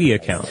social media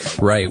accounts.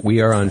 Right. We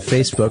are on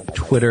Facebook,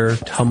 Twitter,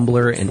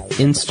 Tumblr, and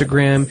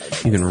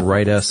Instagram. You can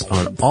write us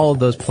on all of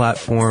those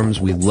platforms.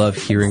 We love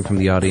hearing from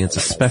the audience,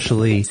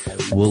 especially.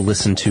 We'll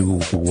listen to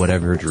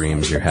whatever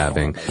dreams you're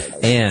having.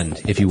 And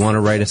if you want to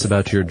write us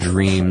about your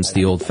dreams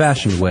the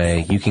old-fashioned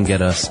way, you can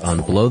get us on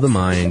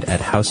blowthemind at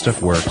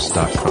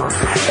howstuffworks.com.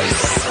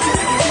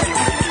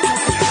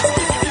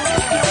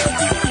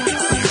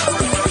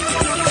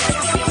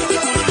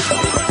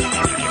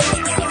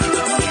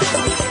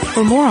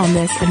 For more on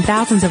this and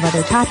thousands of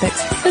other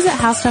topics, visit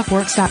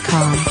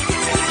howstuffworks.com.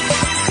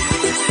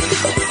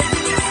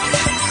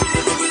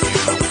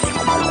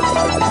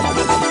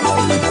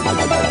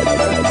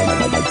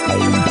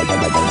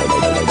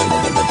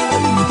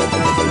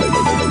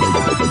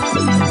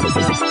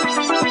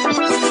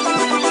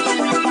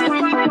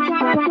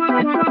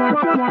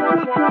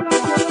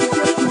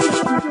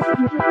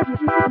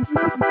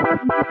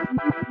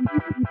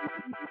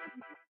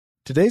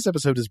 Today's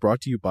episode is brought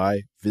to you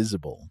by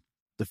Visible.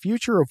 The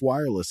future of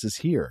wireless is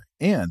here,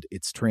 and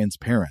it's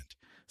transparent.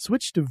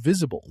 Switch to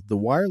Visible, the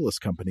wireless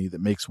company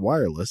that makes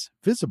wireless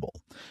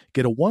visible.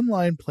 Get a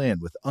one-line plan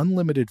with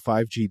unlimited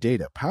 5G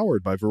data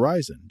powered by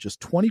Verizon, just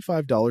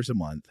 $25 a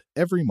month,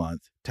 every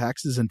month,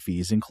 taxes and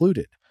fees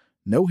included.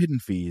 No hidden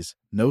fees,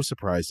 no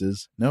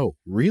surprises, no,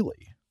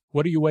 really.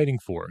 What are you waiting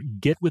for?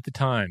 Get with the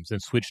times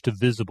and switch to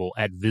Visible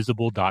at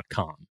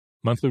Visible.com.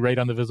 Monthly rate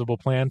on the Visible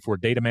plan. For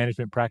data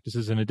management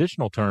practices and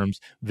additional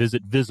terms,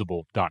 visit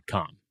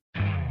Visible.com.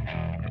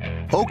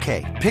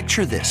 Okay,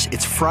 picture this.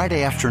 It's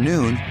Friday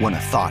afternoon when a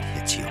thought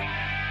hits you.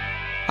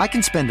 I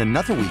can spend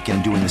another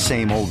weekend doing the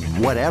same old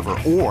whatever,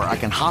 or I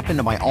can hop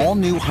into my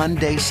all-new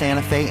Hyundai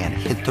Santa Fe and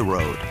hit the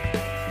road.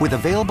 With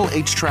available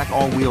H-Track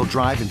all-wheel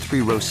drive and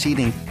 3-row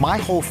seating, my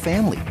whole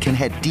family can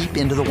head deep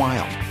into the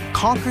wild.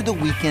 Conquer the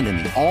weekend in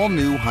the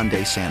all-new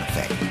Hyundai Santa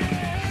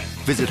Fe.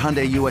 Visit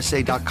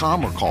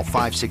HyundaiUSA.com or call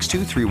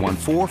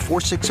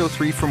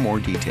 562-314-4603 for more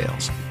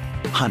details.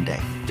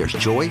 Hyundai, there's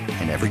joy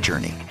in every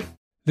journey.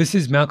 This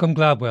is Malcolm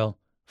Gladwell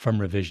from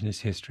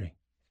Revisionist History.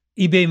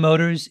 eBay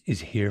Motors is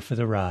here for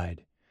the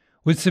ride.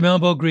 With some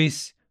elbow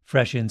grease,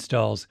 fresh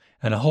installs,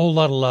 and a whole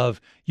lot of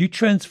love, you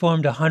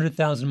transformed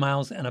 100,000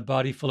 miles and a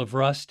body full of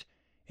rust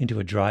into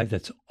a drive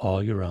that's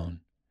all your own.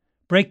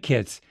 Brake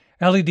kits,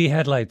 LED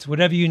headlights,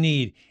 whatever you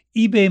need,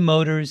 eBay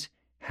Motors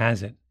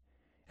has it.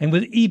 And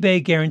with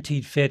eBay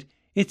Guaranteed Fit,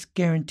 it's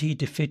guaranteed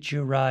to fit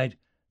your ride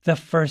the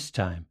first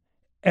time,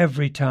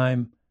 every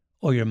time,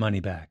 or your money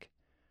back.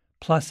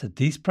 Plus, at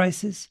these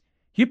prices,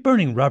 you're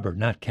burning rubber,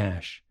 not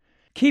cash.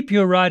 Keep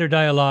your ride or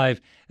die alive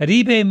at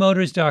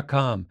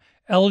ebaymotors.com.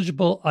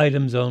 Eligible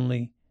items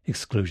only.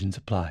 Exclusions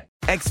apply.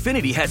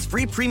 Xfinity has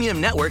free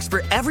premium networks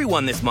for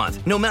everyone this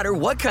month, no matter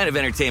what kind of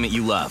entertainment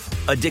you love.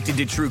 Addicted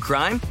to true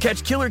crime?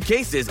 Catch killer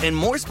cases and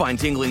more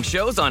spine-tingling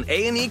shows on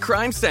A&E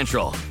Crime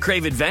Central.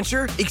 Crave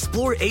adventure?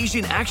 Explore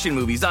Asian action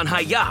movies on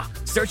Hi-Ya.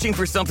 Searching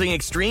for something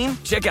extreme?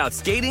 Check out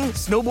skating,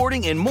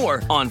 snowboarding, and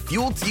more on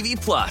Fuel TV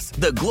Plus,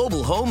 the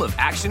global home of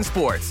action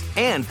sports.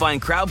 And find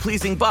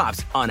crowd-pleasing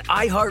bops on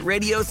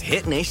iHeartRadio's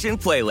Hit Nation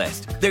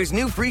playlist. There's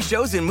new free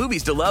shows and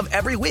movies to love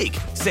every week.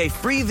 Say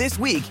free this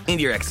week in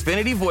your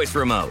Xfinity voice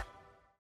remote.